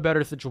go to a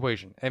better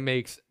situation. It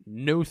makes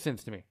no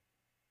sense to me. It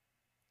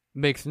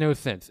makes no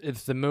sense.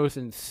 It's the most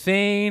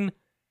insane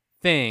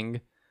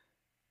thing.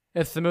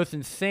 It's the most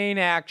insane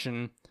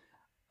action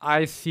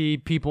I see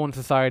people in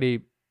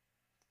society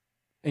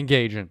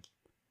engage in,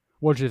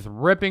 which is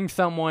ripping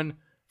someone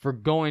for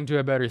going to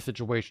a better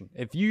situation.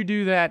 If you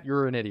do that,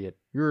 you're an idiot.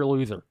 You're a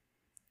loser.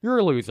 You're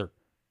a loser.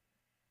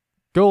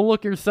 Go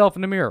look yourself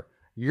in the mirror.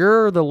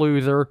 You're the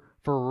loser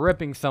for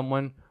ripping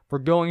someone for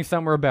going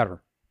somewhere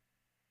better.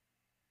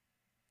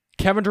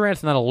 Kevin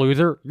Durant's not a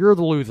loser. You're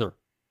the loser.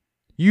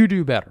 You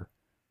do better.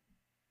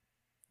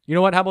 You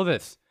know what? How about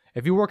this?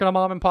 If you work at a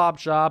mom and pop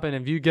shop and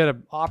if you get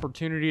an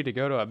opportunity to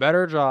go to a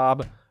better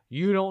job,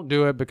 you don't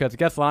do it, because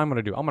guess what I'm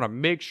going to do? I'm going to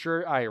make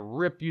sure I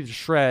rip you to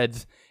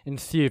shreds and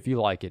see if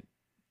you like it.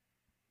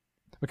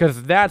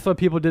 Because that's what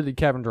people did to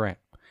Kevin Durant.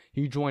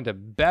 He joined a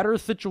better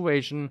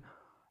situation,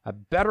 a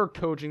better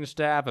coaching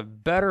staff, a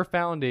better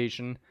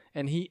foundation,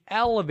 and he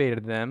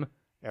elevated them.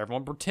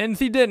 Everyone pretends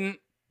he didn't.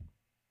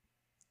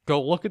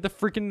 Go look at the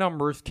freaking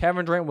numbers.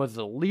 Kevin Durant was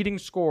the leading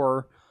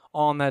scorer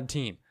on that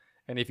team.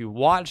 And if you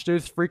watch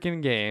those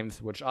freaking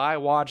games, which I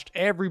watched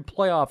every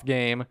playoff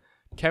game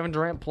Kevin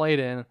Durant played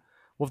in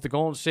with the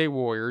Golden State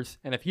Warriors,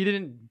 and if he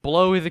didn't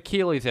blow his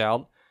Achilles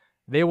out,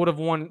 they would have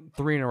won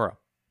 3 in a row.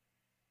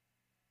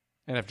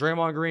 And if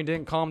Draymond Green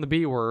didn't call him the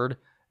B word,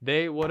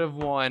 they would have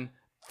won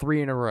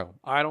 3 in a row.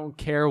 I don't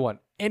care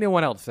what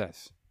anyone else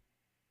says.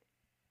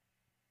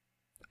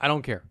 I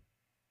don't care.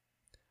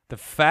 The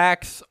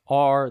facts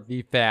are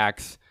the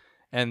facts.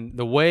 And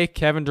the way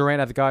Kevin Durant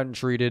has gotten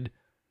treated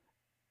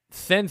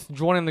since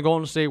joining the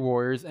Golden State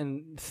Warriors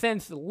and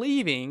since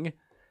leaving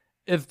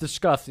is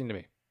disgusting to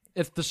me.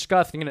 It's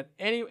disgusting. And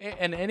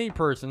any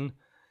person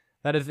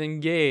that is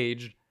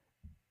engaged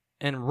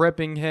in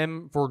ripping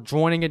him for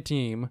joining a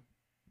team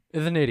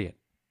is an idiot.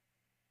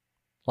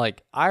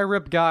 Like, I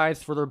rip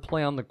guys for their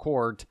play on the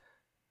court.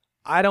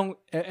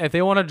 If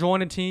they want to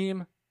join a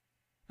team,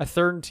 a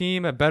certain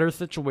team, a better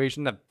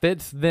situation that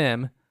fits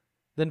them,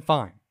 then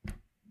fine.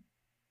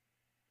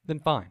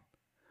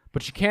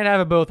 But you can't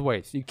have it both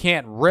ways. You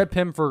can't rip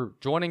him for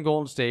joining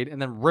Golden State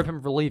and then rip him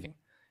for leaving.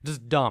 It's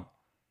just dumb.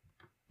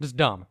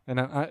 And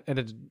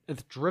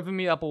it's driven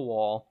me up a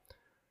wall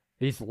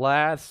these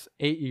last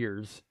 8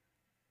 years,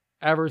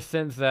 ever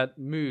since that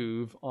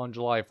move on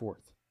July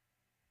 4th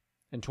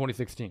in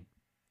 2016.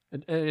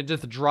 It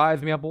just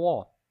drives me up a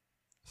wall.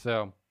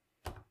 So,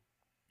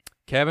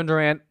 Kevin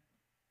Durant,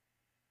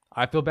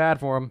 I feel bad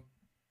for him.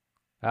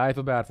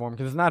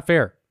 Because it's not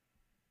fair.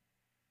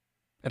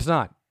 It's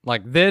not.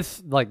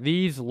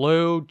 These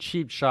low,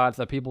 cheap shots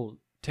that people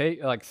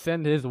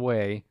send his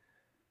way,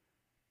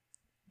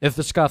 it's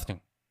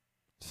disgusting.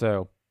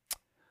 So,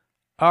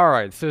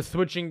 alright, so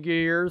switching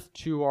gears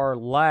to our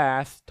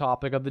last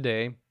topic of the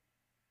day.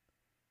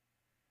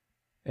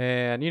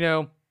 And,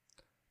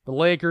 the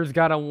Lakers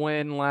got a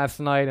win last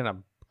night in a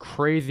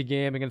crazy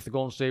game against the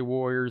Golden State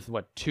Warriors.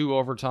 2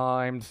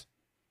 overtimes.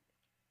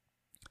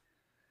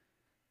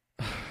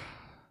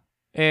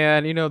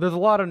 And, there's a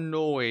lot of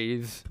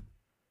noise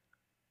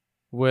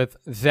with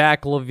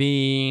Zach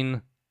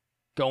LaVine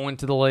going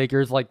to the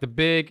Lakers. Like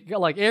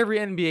every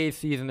NBA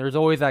season, there's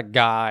always that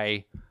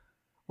guy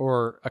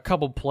or a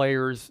couple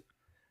players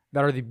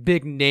that are the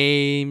big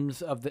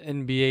names of the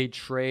NBA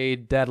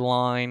trade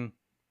deadline.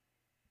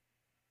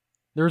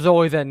 There's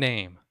always that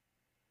name.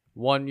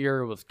 One year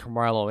it was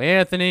Carmelo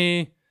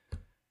Anthony.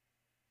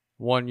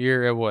 One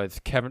year it was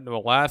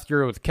last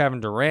year it was Kevin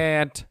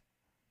Durant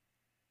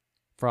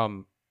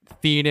from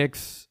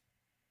Phoenix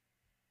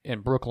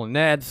and Brooklyn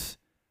Nets.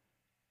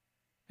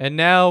 And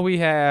now we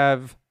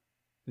have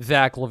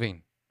Zach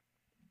LaVine.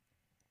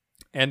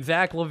 And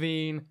Zach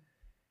LaVine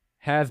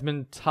has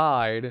been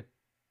tied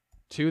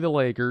to the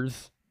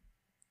Lakers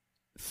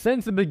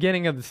since the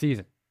beginning of the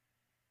season.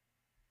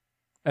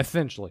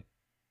 Essentially.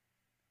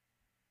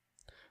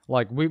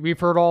 Like, we've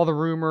heard all the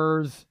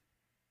rumors,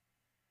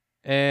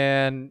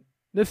 and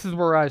this is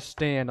where I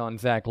stand on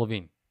Zach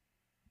LaVine.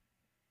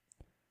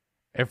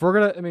 If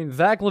we're going to,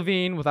 Zach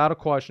LaVine, without a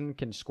question,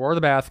 can score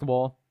the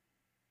basketball.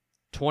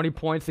 20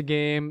 points a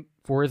game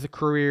for his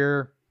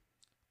career.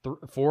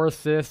 4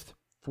 assists,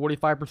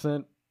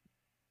 45%.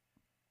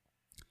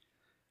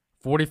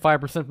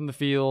 45% from the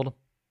field.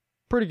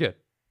 Pretty good.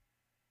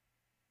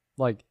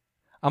 Like,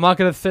 I'm not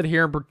going to sit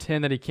here and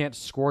pretend that he can't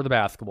score the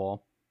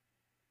basketball.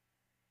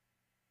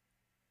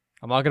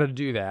 I'm not going to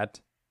do that.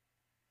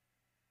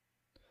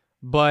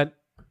 But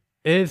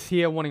is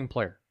he a winning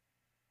player?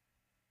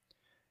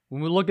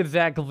 When we look at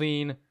Zach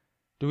LaVine,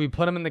 do we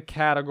put him in the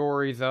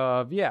categories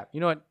of, yeah, you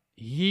know what?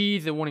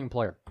 He's a winning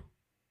player.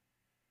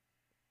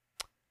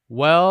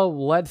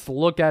 Well, let's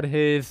look at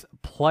his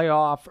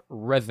playoff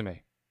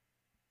resume.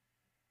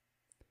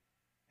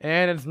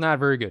 And it's not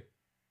very good.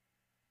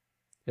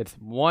 It's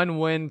 1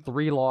 win,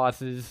 3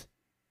 losses.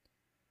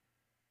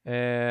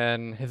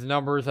 And his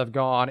numbers have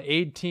gone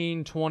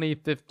 18, 20,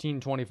 15,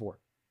 24.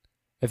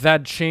 Is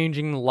that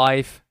changing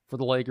life for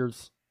the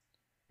Lakers?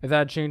 Is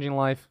that changing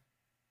life?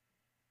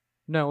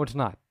 No, it's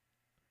not.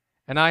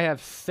 And I have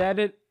said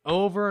it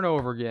over and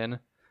over again.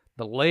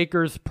 The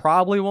Lakers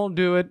probably won't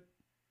do it.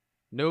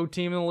 No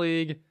team in the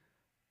league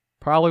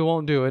probably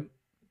won't do it.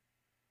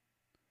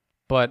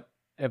 But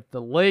if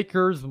the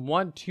Lakers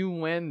want to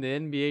win the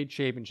NBA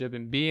championship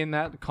and be in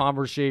that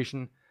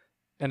conversation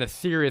in a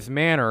serious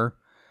manner,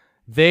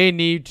 they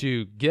need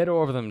to get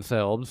over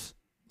themselves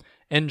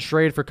and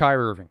trade for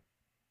Kyrie Irving.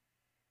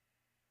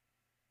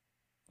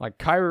 Like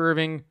Kyrie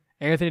Irving,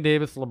 Anthony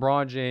Davis,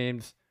 LeBron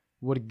James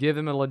would give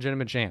them a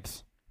legitimate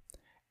chance.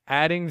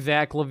 Adding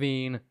Zach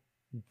LaVine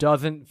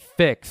doesn't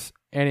fix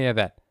any of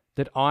that.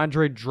 Did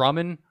Andre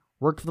Drummond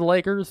work for the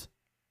Lakers?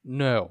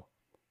 No.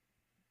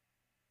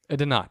 It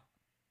did not.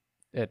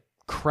 It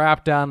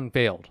crapped out and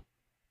failed.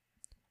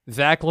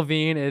 Zach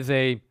LaVine is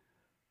a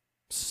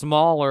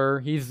smaller,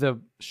 he's the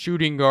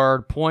shooting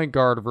guard, point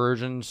guard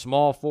version,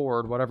 small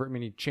forward, whatever.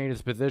 He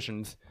changes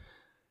positions.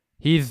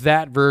 He's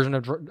that version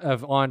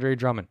of Andre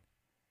Drummond.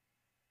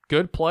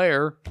 Good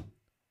player,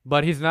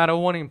 but he's not a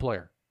winning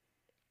player.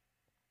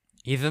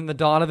 He's in the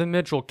Donovan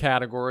Mitchell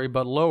category,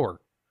 but lower.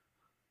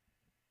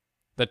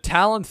 The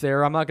talent's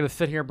there. I'm not going to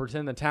sit here and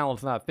pretend the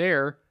talent's not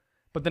there.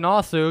 But then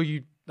also,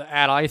 you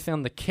add icing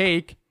on the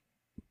cake,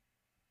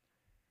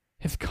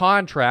 his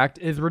contract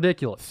is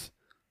ridiculous.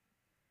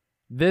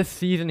 This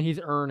season, he's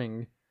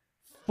earning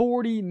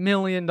 $40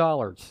 million.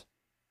 Do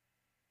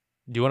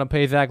you want to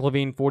pay Zach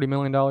LaVine $40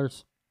 million?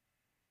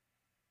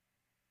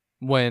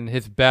 When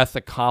his best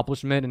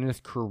accomplishment in his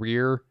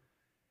career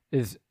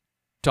is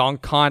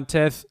dunk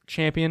contest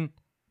champion?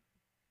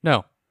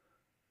 No.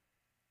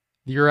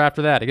 The year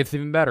after that, it gets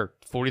even better.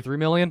 $43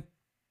 million? Do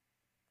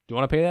you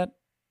want to pay that?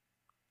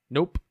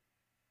 Nope.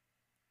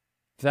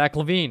 Zach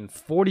LaVine,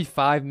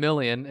 $45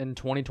 million in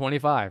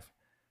 2025. Do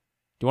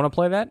you want to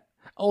play that?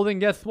 Oh, then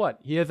guess what?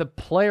 He has a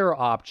player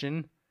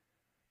option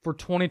for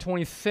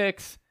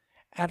 2026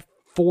 at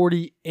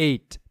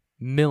 $48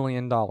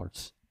 million. Do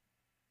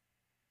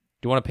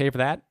you want to pay for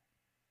that?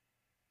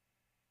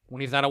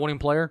 When he's not a winning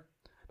player?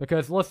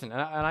 Because listen,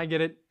 and I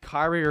get it,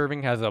 Kyrie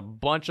Irving has a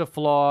bunch of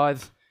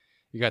flaws.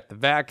 You got the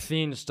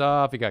vaccine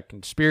stuff, you got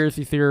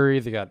conspiracy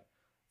theories, you got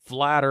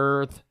flat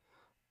earth,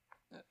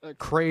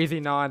 crazy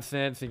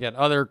nonsense, you got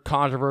other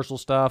controversial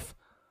stuff.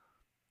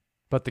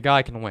 But the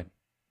guy can win.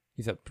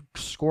 He's a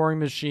scoring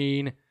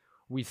machine.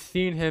 We've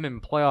seen him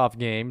in playoff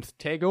games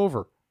take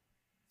over.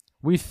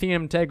 We've seen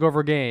him take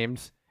over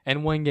games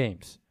and win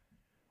games.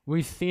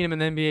 We've seen him in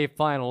the NBA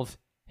Finals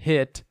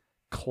hit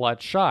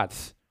clutch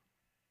shots.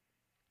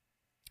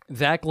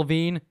 Zach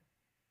LaVine,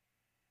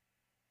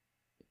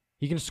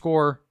 he can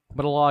score,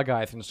 but a lot of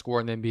guys can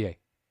score in the NBA.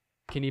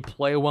 Can he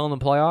play well in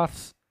the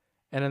playoffs?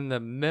 And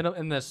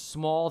in the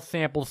small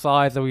sample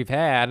size that we've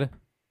had,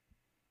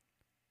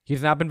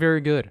 he's not been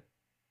very good.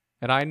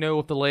 And I know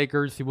with the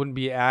Lakers, he wouldn't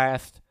be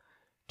asked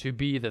to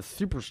be the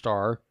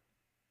superstar,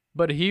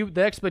 but the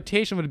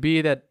expectation would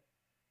be that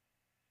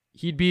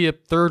he'd be a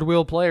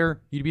third-wheel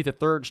player. He'd be the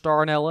third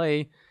star in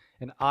LA,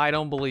 and I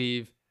don't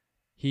believe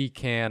he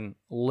can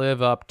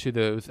live up to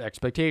those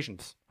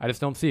expectations. I just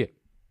don't see it.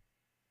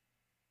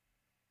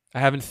 I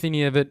haven't seen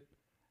any of it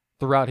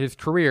throughout his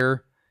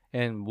career,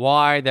 and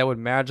why that would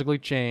magically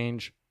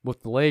change,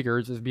 with the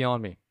Lakers is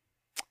beyond me.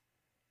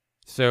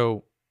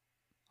 So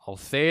I'll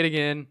say it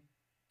again.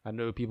 I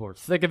know people are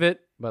sick of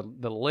it,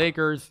 but the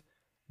Lakers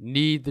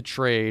need the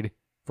trade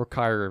for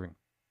Kyrie Irving.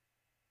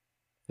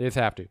 They just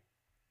have to.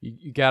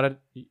 You got to,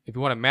 if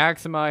you want to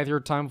maximize your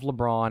time with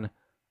LeBron,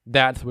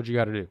 that's what you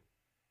got to do.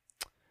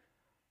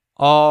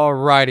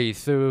 Alrighty,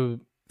 so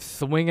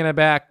swinging it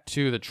back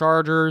to the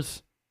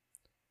Chargers.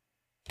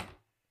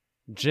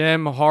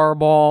 Jim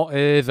Harbaugh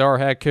is our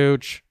head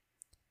coach.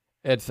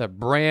 It's a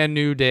brand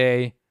new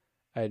day,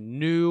 a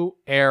new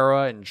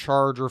era in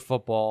Charger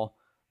football.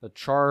 The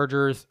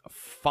Chargers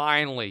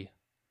finally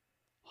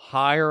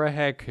hire a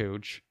head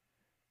coach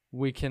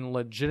we can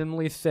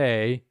legitimately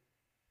say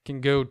can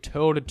go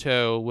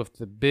toe-to-toe with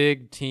the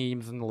big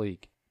teams in the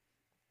league.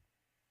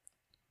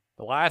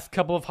 The last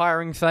couple of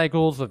hiring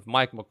cycles of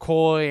Mike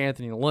McCoy,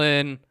 Anthony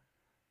Lynn,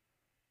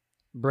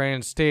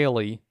 Brandon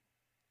Staley,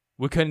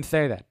 we couldn't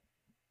say that.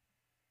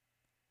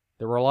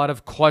 There were a lot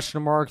of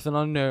question marks and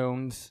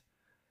unknowns,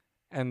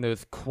 and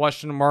those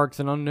question marks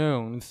and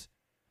unknowns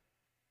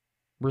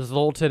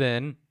resulted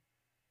in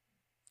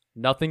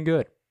nothing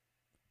good.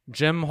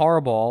 Jim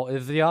Harbaugh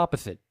is the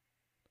opposite.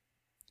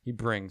 He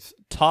brings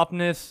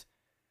toughness,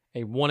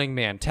 a winning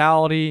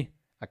mentality,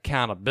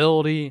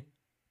 accountability,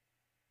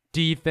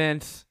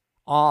 defense,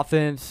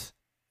 offense,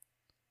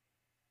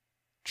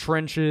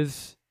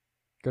 trenches.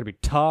 Got to be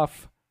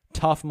tough,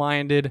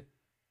 tough-minded.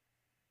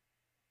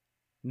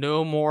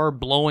 No more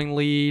blowing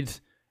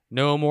leads.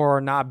 No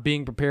more not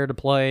being prepared to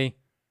play.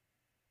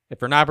 If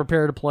you're not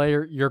prepared to play,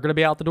 you're going to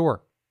be out the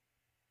door.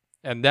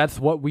 And that's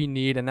what we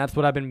need, and that's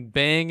what I've been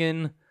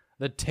banging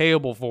the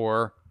table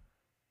for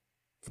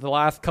the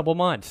last couple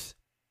months.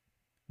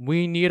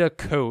 We need a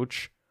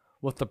coach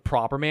with the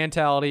proper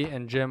mentality,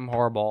 and Jim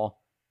Harbaugh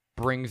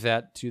brings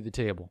that to the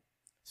table.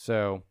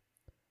 So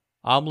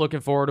I'm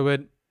looking forward to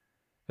it.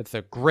 It's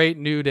a great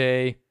new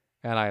day,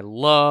 and I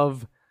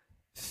love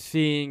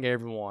seeing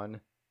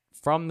everyone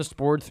from the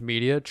sports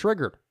media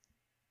triggered.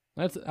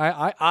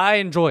 I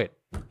enjoy it.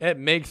 It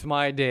makes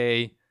my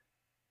day.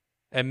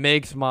 It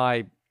makes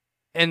my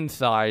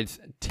insides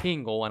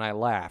tingle, and I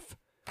laugh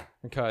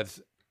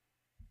because,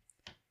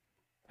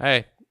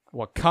 hey,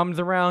 what comes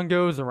around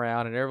goes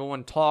around, and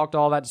everyone talked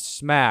all that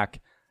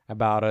smack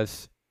about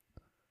us,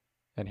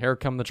 and here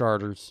come the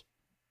Chargers.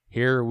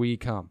 Here we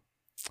come.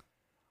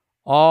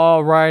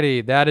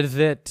 Alrighty, that is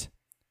it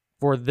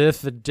for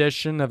this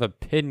edition of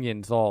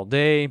Opinions All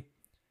Day.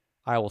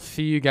 I will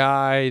see you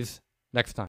guys next time.